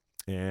piano.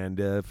 And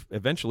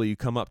eventually you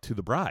come up to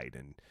the bride,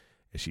 and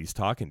as she's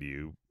talking to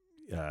you,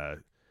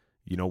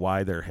 you know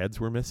why their heads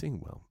were missing?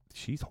 Well,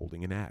 she's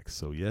holding an axe.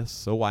 So, yes,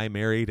 So I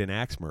Married an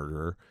Axe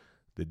Murderer,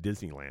 the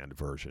Disneyland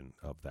version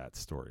of that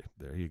story.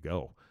 There you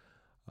go.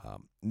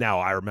 Now,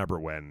 I remember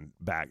when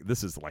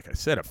this is, like I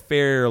said, a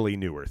fairly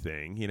newer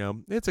thing. You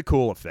know, it's a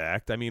cool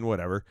effect. I mean,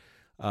 whatever.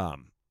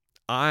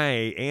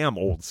 I am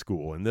old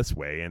school in this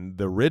way. And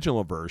the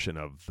original version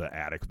of the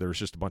attic, there was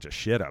just a bunch of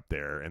shit up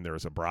there. And there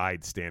was a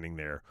bride standing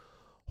there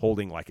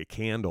holding like a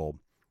candle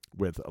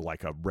with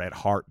like a red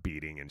heart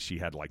beating. And she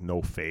had like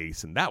no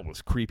face. And that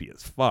was creepy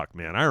as fuck,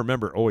 man. I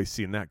remember always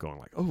seeing that going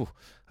like, oh,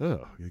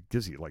 it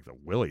gives you like the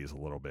willies a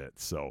little bit.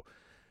 So,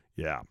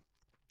 yeah.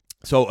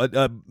 So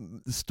a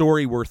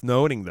story worth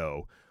noting,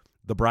 though,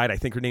 the bride, I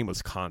think her name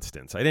was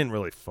Constance. I didn't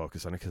really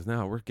focus on it because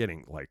now I'm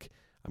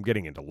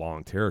getting into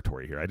long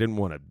territory here. I didn't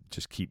want to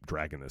just keep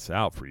dragging this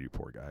out for you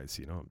poor guys.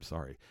 You know, I'm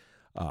sorry.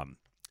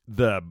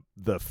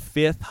 The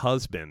fifth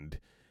husband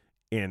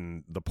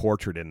in the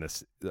portrait in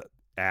this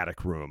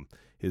attic room,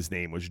 his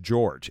name was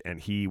George, and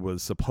he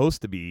was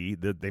supposed to be,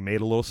 they made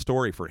a little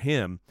story for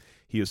him.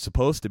 He was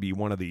supposed to be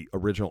one of the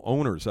original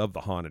owners of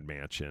the Haunted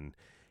Mansion,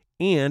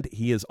 and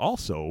he is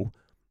also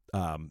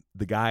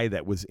the guy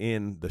that was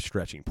in the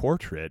stretching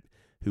portrait,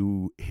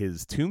 who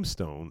his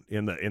tombstone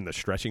in the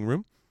stretching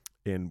room,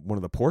 in one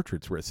of the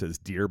portraits where it says,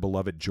 "Dear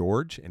beloved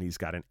George," and he's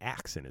got an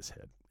axe in his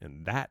head,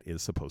 and that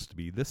is supposed to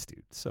be this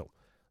dude. So,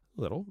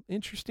 little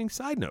interesting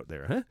side note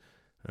there, huh?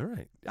 All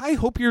right. I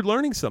hope you're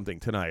learning something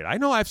tonight. I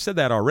know I've said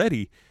that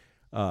already,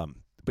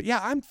 but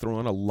yeah, I'm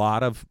throwing a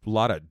lot of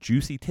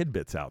juicy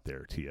tidbits out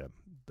there to you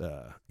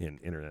in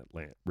internet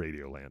land,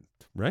 radio land,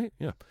 right?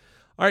 Yeah.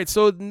 All right,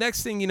 so the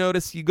next thing you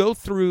notice, you go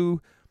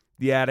through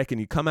the attic and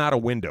you come out a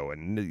window,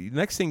 and the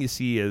next thing you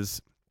see is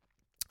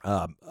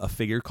a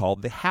figure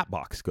called the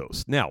Hatbox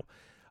Ghost. Now,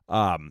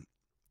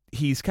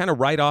 he's kind of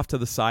right off to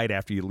the side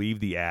after you leave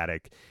the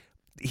attic.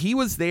 He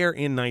was there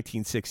in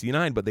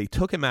 1969, but they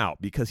took him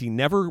out because he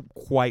never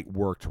quite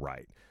worked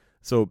right.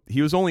 So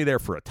he was only there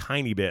for a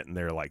tiny bit, and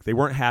they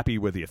weren't happy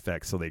with the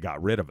effects, so they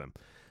got rid of him.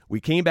 We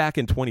came back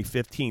in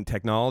 2015,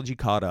 technology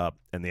caught up,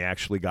 and they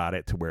actually got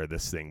it to where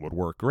this thing would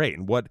work great.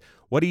 And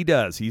what he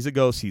does, he's a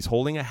ghost, he's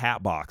holding a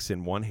hat box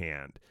in one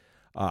hand,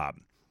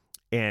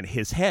 and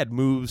his head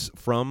moves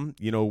from,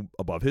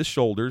 above his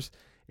shoulders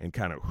and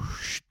kind of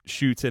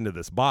shoots into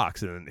this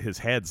box, and his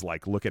head's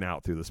like looking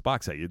out through this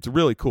box at you. It's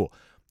really cool.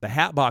 The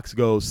Hatbox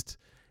Ghost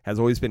has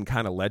always been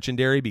kind of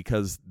legendary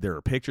because there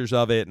are pictures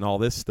of it and all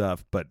this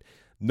stuff, but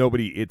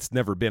it's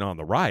never been on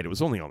the ride. It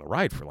was only on the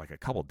ride for like a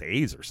couple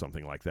days or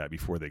something like that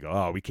before they go,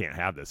 oh, we can't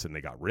have this, and they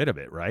got rid of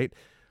it, right?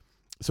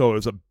 So it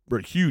was a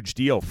huge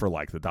deal for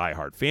like the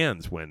diehard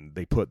fans when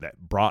they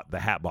brought the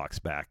Hatbox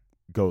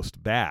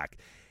Ghost back.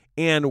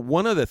 And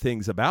one of the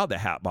things about the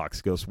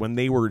Hatbox Ghost, when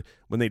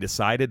they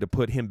decided to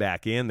put him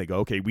back in, they go,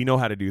 okay, we know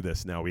how to do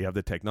this now. We have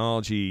the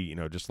technology,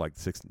 just like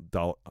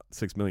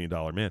 $6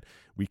 million man.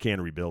 We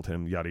can rebuild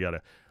him, yada,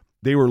 yada.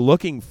 They were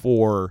looking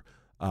for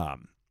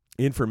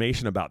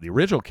information about the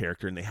original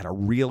character, and they had a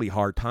really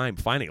hard time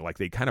finding it. Like,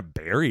 they kind of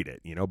buried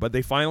it, but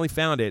they finally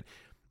found it.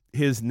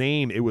 His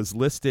name, it was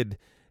listed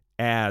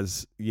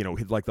as,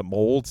 like the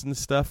molds and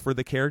stuff for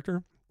the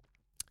character,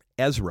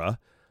 Ezra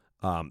 /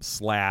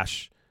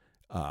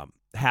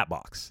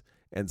 Hatbox.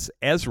 And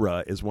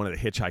Ezra is one of the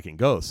hitchhiking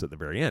ghosts at the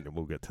very end, and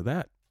we'll get to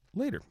that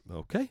later.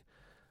 Okay.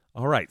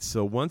 All right.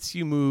 So once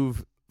you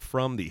move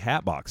from the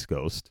Hatbox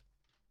Ghost,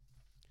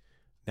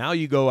 now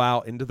you go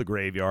out into the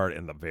graveyard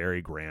and the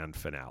very grand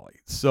finale.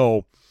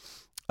 So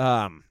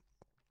the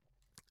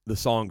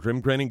song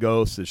Grim Grinning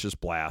Ghosts is just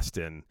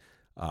blasting.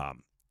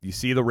 You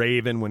see the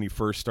Raven when you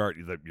first start,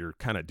 your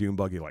kind of doom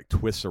buggy like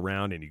twists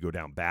around and you go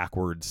down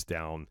backwards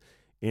down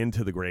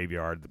into the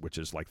graveyard, which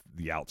is like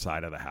the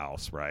outside of the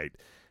house, right?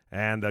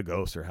 And the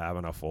ghosts are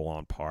having a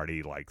full-on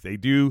party. Like, they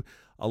do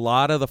a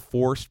lot of the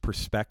forced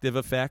perspective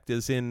effect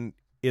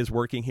is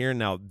working here.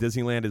 Now,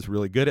 Disneyland is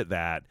really good at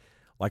that.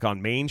 Like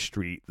on Main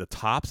Street, the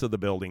tops of the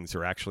buildings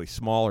are actually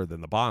smaller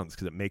than the bottoms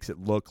because it makes it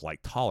look like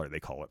taller.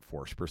 They call it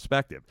forced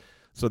perspective.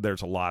 So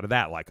there's a lot of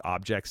that. Like,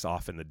 objects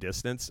off in the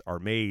distance are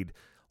made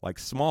like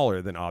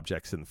smaller than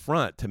objects in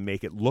front to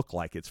make it look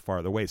like it's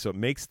farther away. So it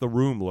makes the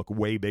room look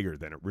way bigger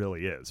than it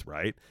really is,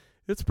 right?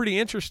 It's pretty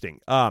interesting.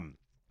 One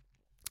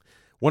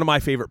of my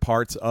favorite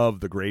parts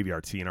of the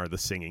graveyard scene are the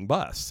singing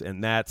busts.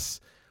 And that's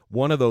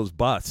one of those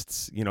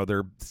busts,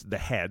 they're the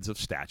heads of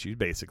statues,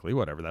 basically,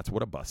 whatever. That's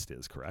what a bust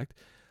is, correct?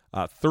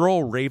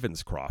 Thurl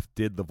Ravenscroft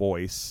did the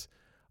voice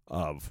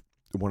of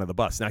one of the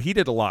busts. Now, he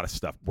did a lot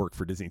of work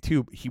for Disney,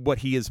 too. What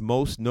he is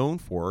most known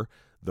for,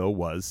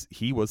 though,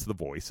 he was the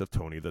voice of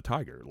Tony the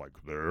Tiger.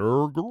 Like,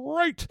 they're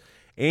great.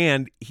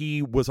 And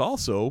he was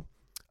also,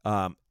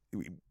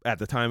 at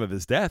the time of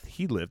his death,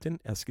 he lived in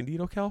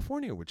Escondido,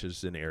 California, which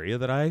is an area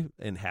that I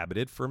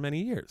inhabited for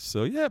many years.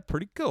 So, yeah,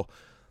 pretty cool.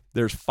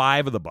 There's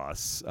 5 of the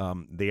busts.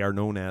 They are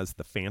known as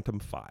the Phantom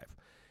 5.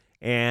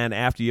 And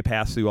after you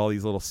pass through all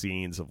these little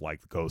scenes of,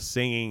 like, ghosts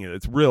singing,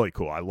 it's really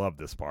cool. I love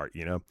this part,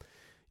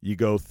 You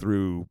go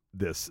through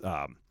this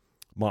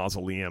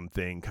mausoleum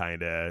thing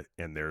kind of,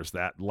 and there's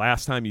that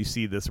last time you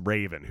see this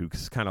raven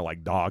who's kind of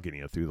like dogging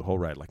you through the whole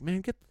ride, like,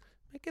 man, get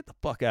the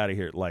fuck out of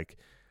here. Like,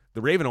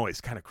 the raven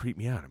always kind of creeped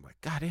me out. I'm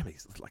like, God damn it,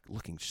 he's like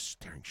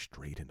staring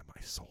straight into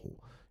my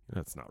soul.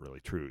 That's not really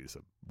true. He's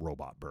a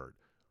robot bird.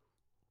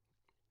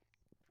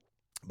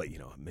 But,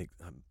 I'm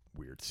a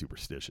weird,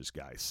 superstitious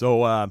guy.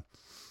 So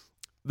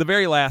the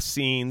very last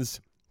scenes,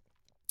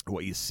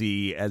 what you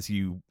see as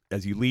you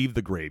leave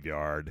the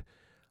graveyard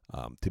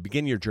to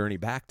begin your journey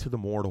back to the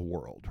mortal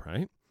world,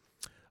 right?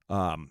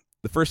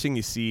 The first thing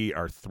you see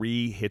are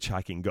 3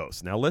 hitchhiking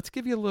ghosts. Now, let's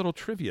give you a little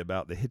trivia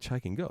about the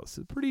hitchhiking ghosts.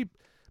 It's a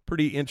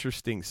pretty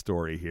interesting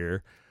story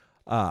here.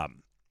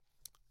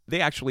 They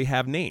actually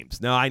have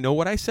names. Now, I know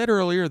what I said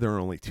earlier. There are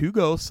only 2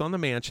 ghosts on the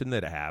mansion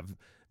that have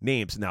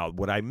names. Now,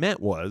 what I meant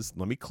was,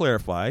 let me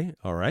clarify,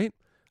 all right?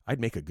 I'd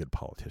make a good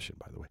politician,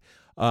 by the way.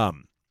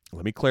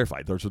 Let me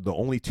clarify. Those are the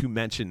only 2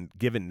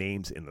 given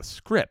names in the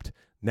script.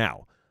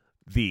 Now,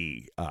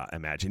 the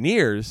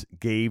Imagineers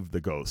gave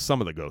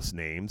some of the ghosts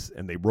names,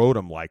 and they wrote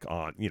them like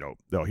on,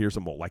 here's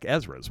them like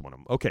Ezra's one of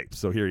them. Okay,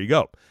 so here you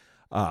go.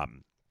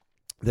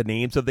 The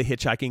names of the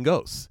hitchhiking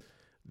ghosts.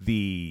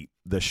 The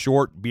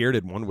short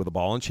bearded one with a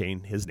ball and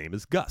chain, his name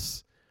is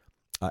Gus.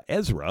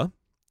 Ezra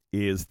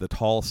is the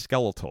tall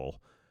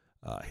skeletal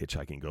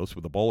hitchhiking ghost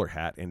with a bowler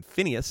hat, and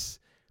Phineas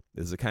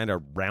is a kind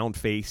of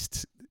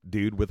round-faced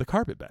dude with a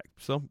carpet bag.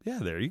 So, yeah,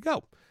 there you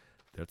go.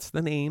 That's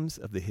the names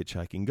of the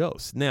hitchhiking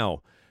ghosts.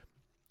 Now,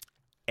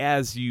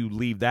 as you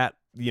leave that,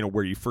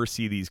 where you first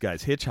see these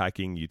guys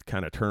hitchhiking, you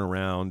kind of turn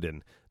around,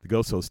 and the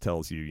ghost host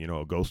tells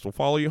you, a ghost will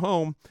follow you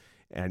home,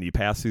 and you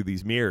pass through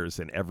these mirrors,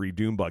 and every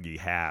dune buggy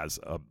has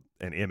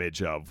an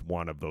image of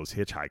one of those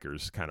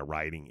hitchhikers kind of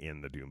riding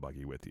in the dune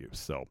buggy with you.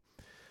 So,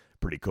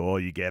 pretty cool.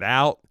 You get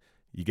out,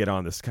 you get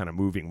on this kind of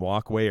moving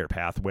walkway or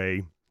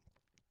pathway,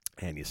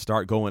 and you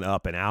start going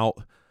up and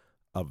out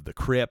of the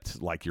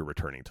crypt like you're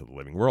returning to the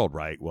living world,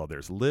 right? Well,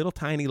 there's a little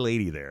tiny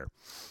lady there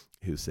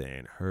who's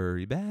saying,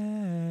 hurry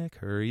back,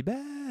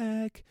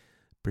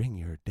 bring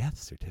your death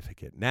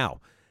certificate.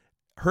 Now,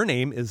 her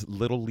name is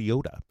Little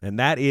Leota, and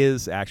that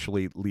is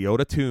actually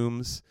Leota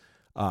Toombs,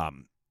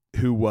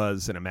 who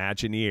was an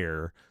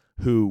Imagineer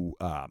who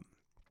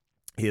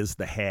is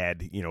the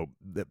head,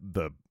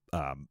 the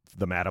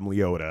Madame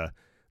Leota.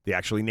 They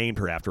actually named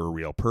her after a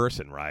real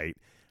person, right?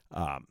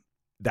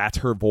 That's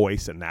her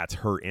voice and that's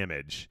her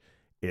image,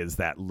 is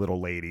that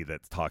little lady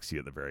that talks to you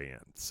at the very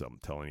end. So I'm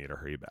telling you to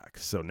hurry back.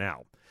 So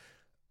now,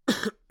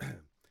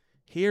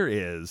 here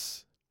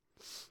is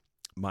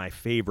my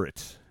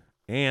favorite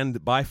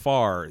and by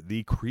far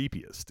the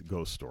creepiest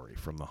ghost story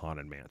from the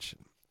Haunted Mansion.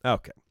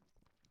 Okay.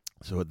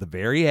 So at the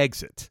very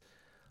exit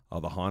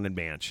of the Haunted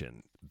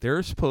Mansion,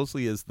 there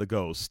supposedly is the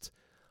ghost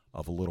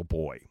of a little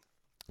boy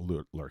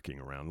lurking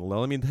around.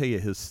 Let me tell you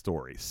his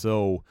story.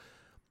 So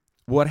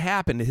what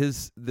happened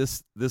is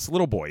this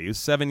little boy, he was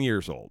 7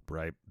 years old,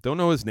 right? Don't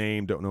know his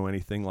name, don't know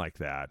anything like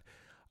that.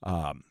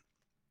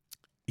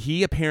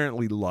 He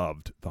apparently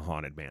loved the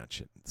Haunted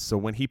Mansion. So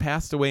when he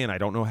passed away, and I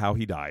don't know how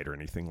he died or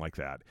anything like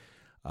that,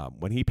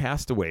 when he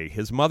passed away,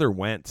 his mother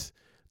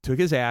took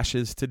his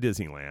ashes to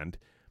Disneyland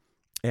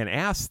and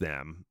asked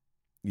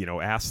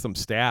some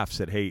staff,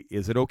 said, hey,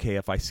 is it okay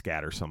if I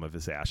scatter some of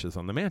his ashes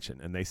on the mansion?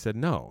 And they said,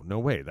 no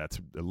way, that's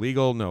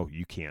illegal. No,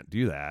 you can't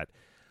do that.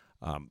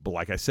 But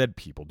like I said,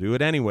 people do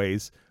it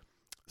anyways.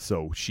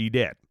 So she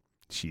did.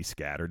 She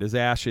scattered his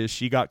ashes.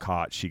 She got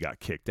caught. She got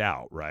kicked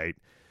out, right?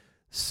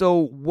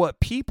 So what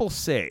people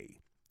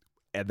say,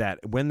 that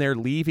when they're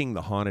leaving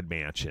the Haunted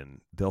Mansion,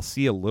 they'll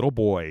see a little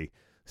boy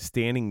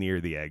standing near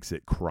the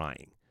exit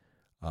crying.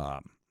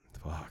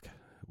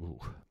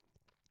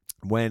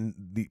 When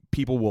the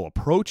people will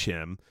approach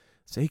him,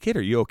 say, hey, kid,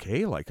 are you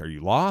okay? Like, are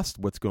you lost?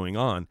 What's going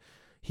on?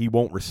 He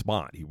won't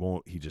respond.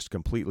 He just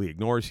completely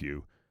ignores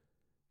you.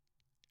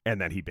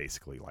 And then he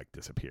basically like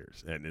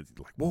disappears. And it's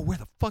like, whoa, where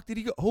the fuck did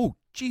he go? Oh,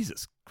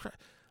 Jesus Christ.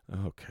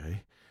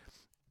 Okay.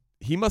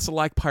 He must have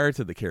liked Pirates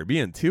of the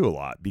Caribbean too a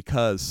lot,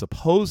 because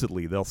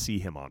supposedly they'll see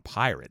him on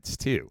Pirates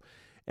too.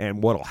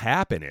 And what'll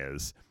happen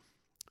is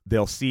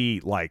they'll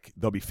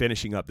be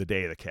finishing up the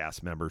day, the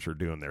cast members are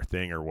doing their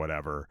thing or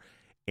whatever,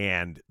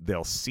 and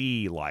they'll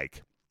see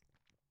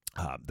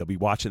they'll be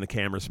watching the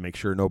cameras to make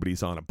sure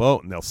nobody's on a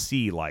boat, and they'll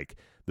see like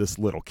this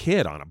little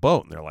kid on a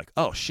boat, and they're like,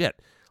 oh shit.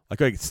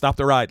 Like, okay, stop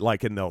the ride,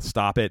 and they'll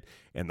stop it,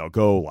 and they'll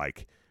go,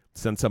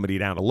 send somebody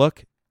down to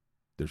look.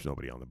 There's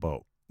nobody on the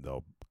boat.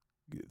 They'll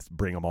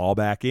bring them all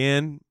back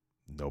in.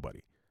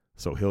 Nobody.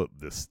 So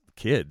this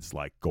kid's,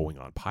 going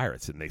on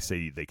Pirates, and they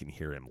say they can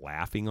hear him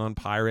laughing on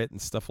Pirate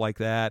and stuff like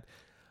that.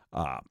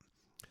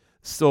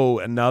 So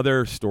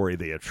another story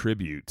they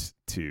attribute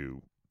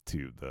to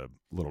the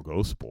little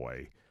ghost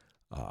boy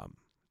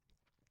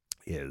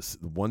is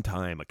one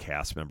time a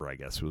cast member, I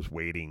guess, was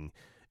waiting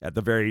at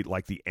the very,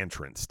 the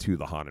entrance to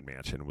the Haunted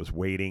Mansion, was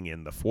waiting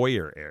in the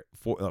foyer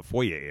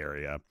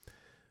area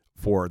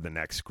for the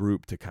next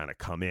group to kind of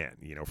come in,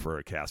 for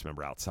a cast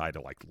member outside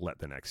to, let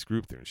the next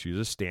group through. And she was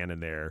just standing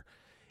there,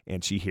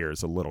 and she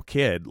hears a little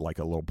kid, a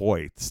little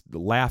boy,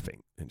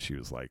 laughing. And she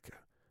was like,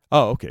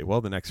 oh, okay,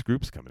 well, the next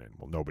group's coming in.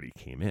 Well, nobody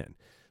came in.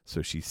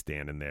 So she's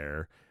standing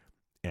there,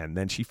 and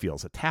then she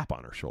feels a tap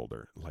on her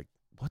shoulder. Like,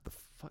 what the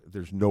fuck?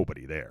 There's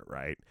nobody there,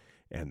 right?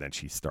 And then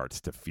she starts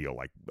to feel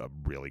like a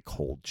really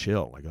cold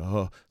chill. Like,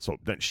 oh. So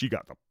then she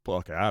got the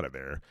fuck out of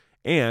there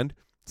and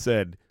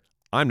said,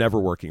 I'm never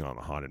working on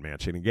the Haunted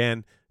Mansion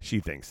again.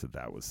 She thinks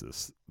that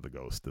was the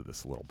ghost of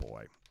this little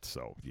boy.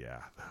 So,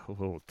 yeah.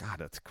 Oh, God,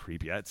 that's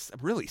creepy. It's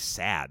really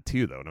sad,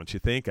 too, though, don't you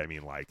think? I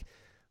mean, like,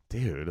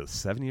 dude, a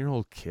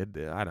 7-year-old kid,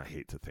 I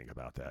hate to think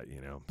about that,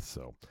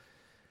 So,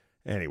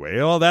 anyway,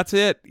 well, that's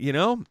it.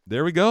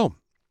 There we go.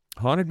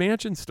 Haunted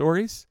Mansion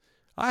stories.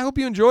 I hope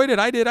you enjoyed it.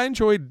 I did. I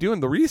enjoyed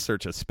doing the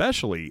research,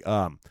 especially.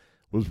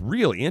 Was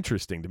really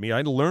interesting to me.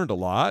 I learned a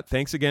lot.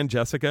 Thanks again,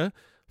 Jessica,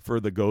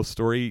 for the ghost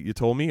story you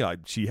told me.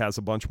 She has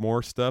a bunch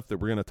more stuff that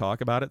we're going to talk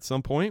about at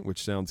some point,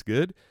 which sounds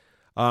good.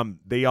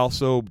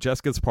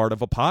 Jessica's part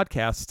of a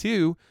podcast,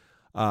 too.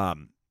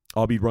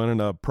 I'll be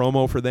running a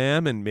promo for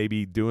them and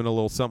maybe doing a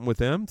little something with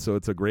them. So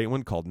it's a great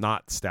one called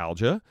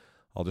Nostalgia.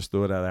 I'll just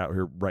throw it out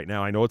here right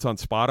now. I know it's on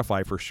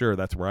Spotify for sure.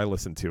 That's where I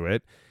listen to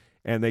it.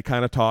 And they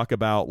kind of talk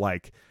about,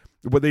 like,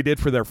 what they did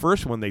for their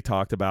first one. They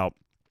talked about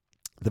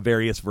the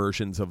various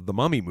versions of the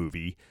Mummy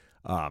movie.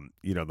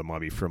 The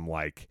Mummy from,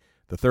 like,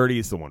 the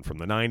 30s, the one from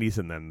the 90s,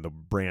 and then the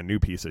brand new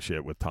piece of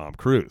shit with Tom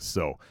Cruise.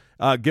 So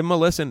give them a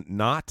listen.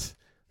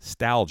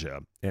 Nostalgia.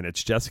 And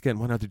it's Jessica and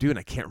one other dude, and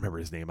I can't remember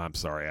his name. I'm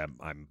sorry.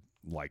 I'm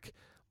like,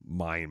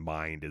 my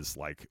mind is,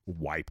 like,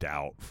 wiped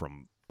out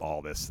from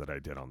all this that I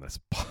did on this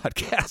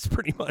podcast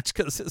pretty much,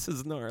 because this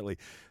is gnarly.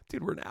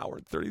 Dude, we're an hour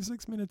and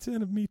 36 minutes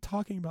in of me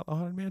talking about the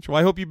Haunted Mansion.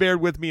 Well, I hope you bared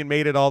with me and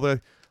made it all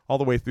the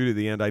way through to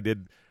the end. I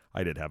did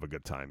have a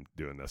good time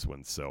doing this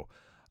one. So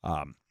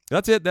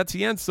that's it. That's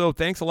the end. So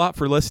thanks a lot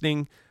for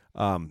listening.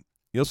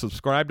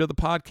 Subscribe to the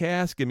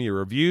podcast. Give me a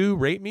review.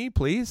 Rate me,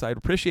 please. I'd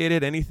appreciate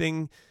it.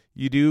 Anything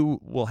you do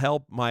will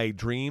help my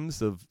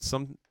dreams of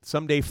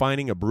someday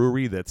finding a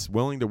brewery that's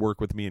willing to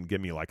work with me and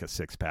give me like a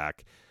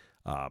 6-pack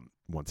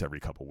once every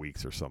couple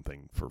weeks or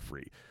something for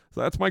free.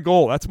 So that's my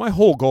goal. That's my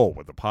whole goal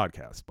with the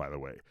podcast, by the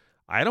way.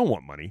 I don't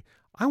want money.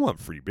 I want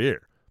free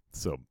beer.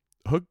 So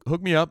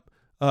hook me up.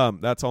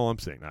 That's all I'm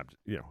saying.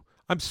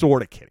 I'm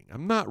sort of kidding.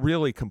 I'm not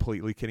really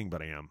completely kidding,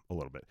 but I am a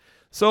little bit.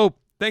 So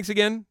thanks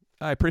again.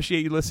 I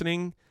appreciate you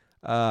listening.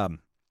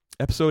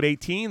 Episode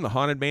 18, the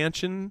Haunted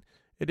Mansion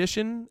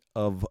edition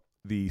of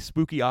the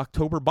Spooky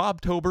October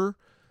Bobtober.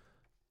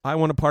 I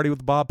Want to Party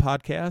with Bob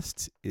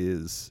podcast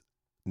is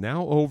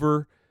now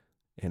over.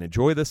 And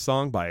enjoy this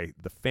song by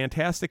the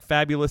fantastic,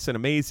 fabulous, and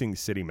amazing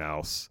City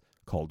Mouse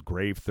called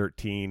Grave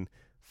 13.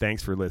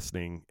 Thanks for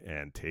listening,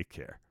 and take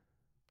care.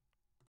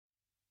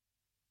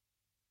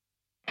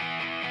 I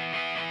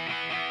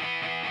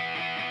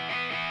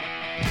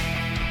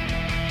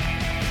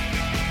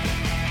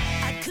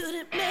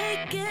couldn't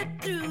make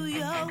it through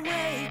your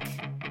wake.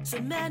 So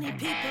many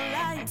people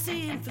I ain't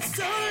seen for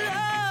so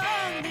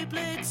long. They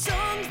played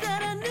songs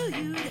that I knew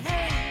you'd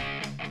hate.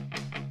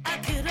 I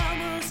could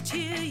almost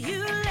hear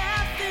you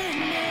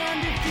laughing,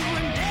 and if you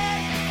were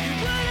dead, you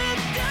would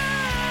have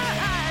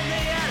died.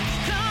 They had a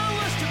car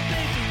was to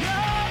pay for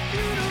your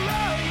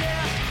funeral,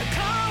 yeah. A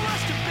car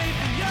was to pay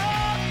for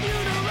your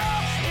funeral.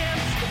 In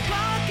the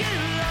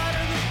parking lot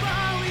of the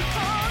bar we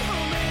called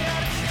home, they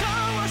had a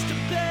car was to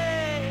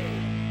pay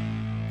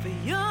for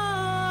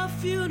your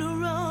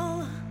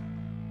funeral.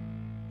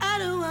 I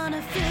don't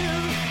wanna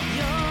fill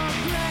your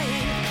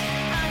grave.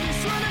 I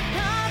just wanna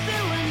pop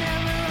it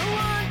whenever I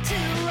want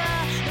to.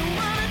 I don't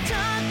wanna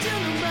talk to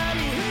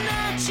nobody who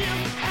not you.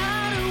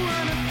 I don't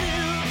wanna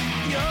fill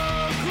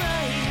your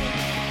grave.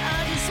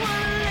 I just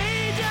wanna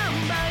lay down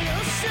by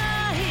your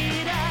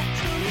side. I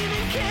don't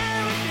even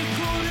care if you're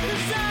cold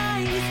as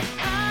ice.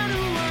 I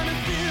don't wanna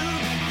fill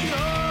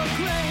your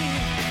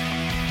grave.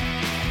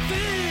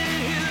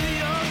 Fill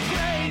your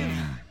grave.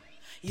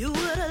 You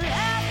would've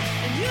laughed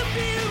and you'd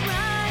be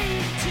right.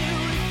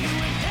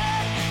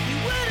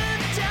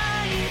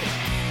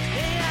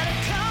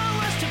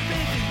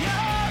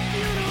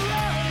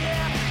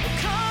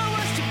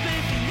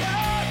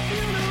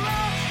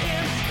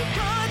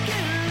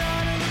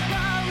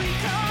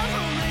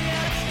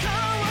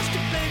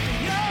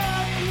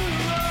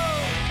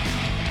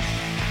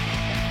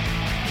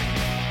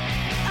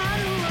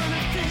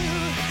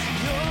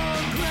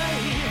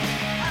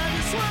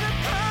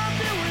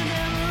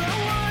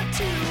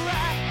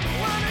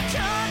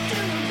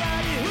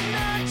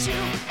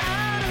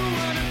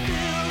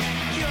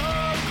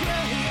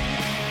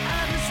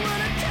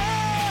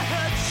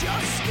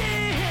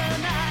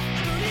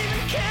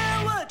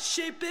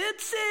 Shape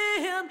it's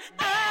in.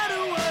 I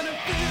don't wanna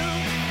fill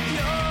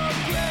your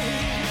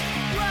grave.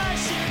 Why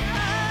should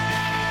I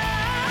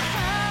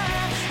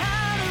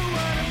don't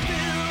wanna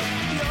fill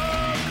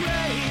your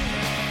grave.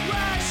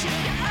 Why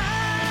should I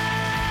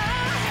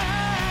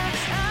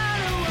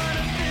don't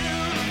wanna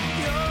fill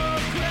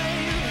your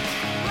grave.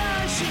 Why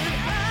should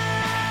I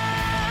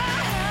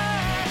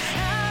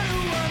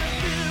don't wanna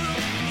fill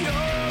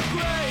your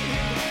grave.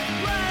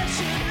 Why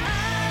should I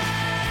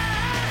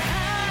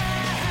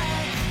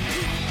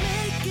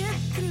get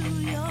through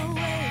your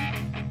way?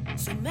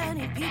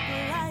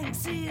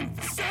 seeing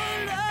for so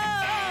long.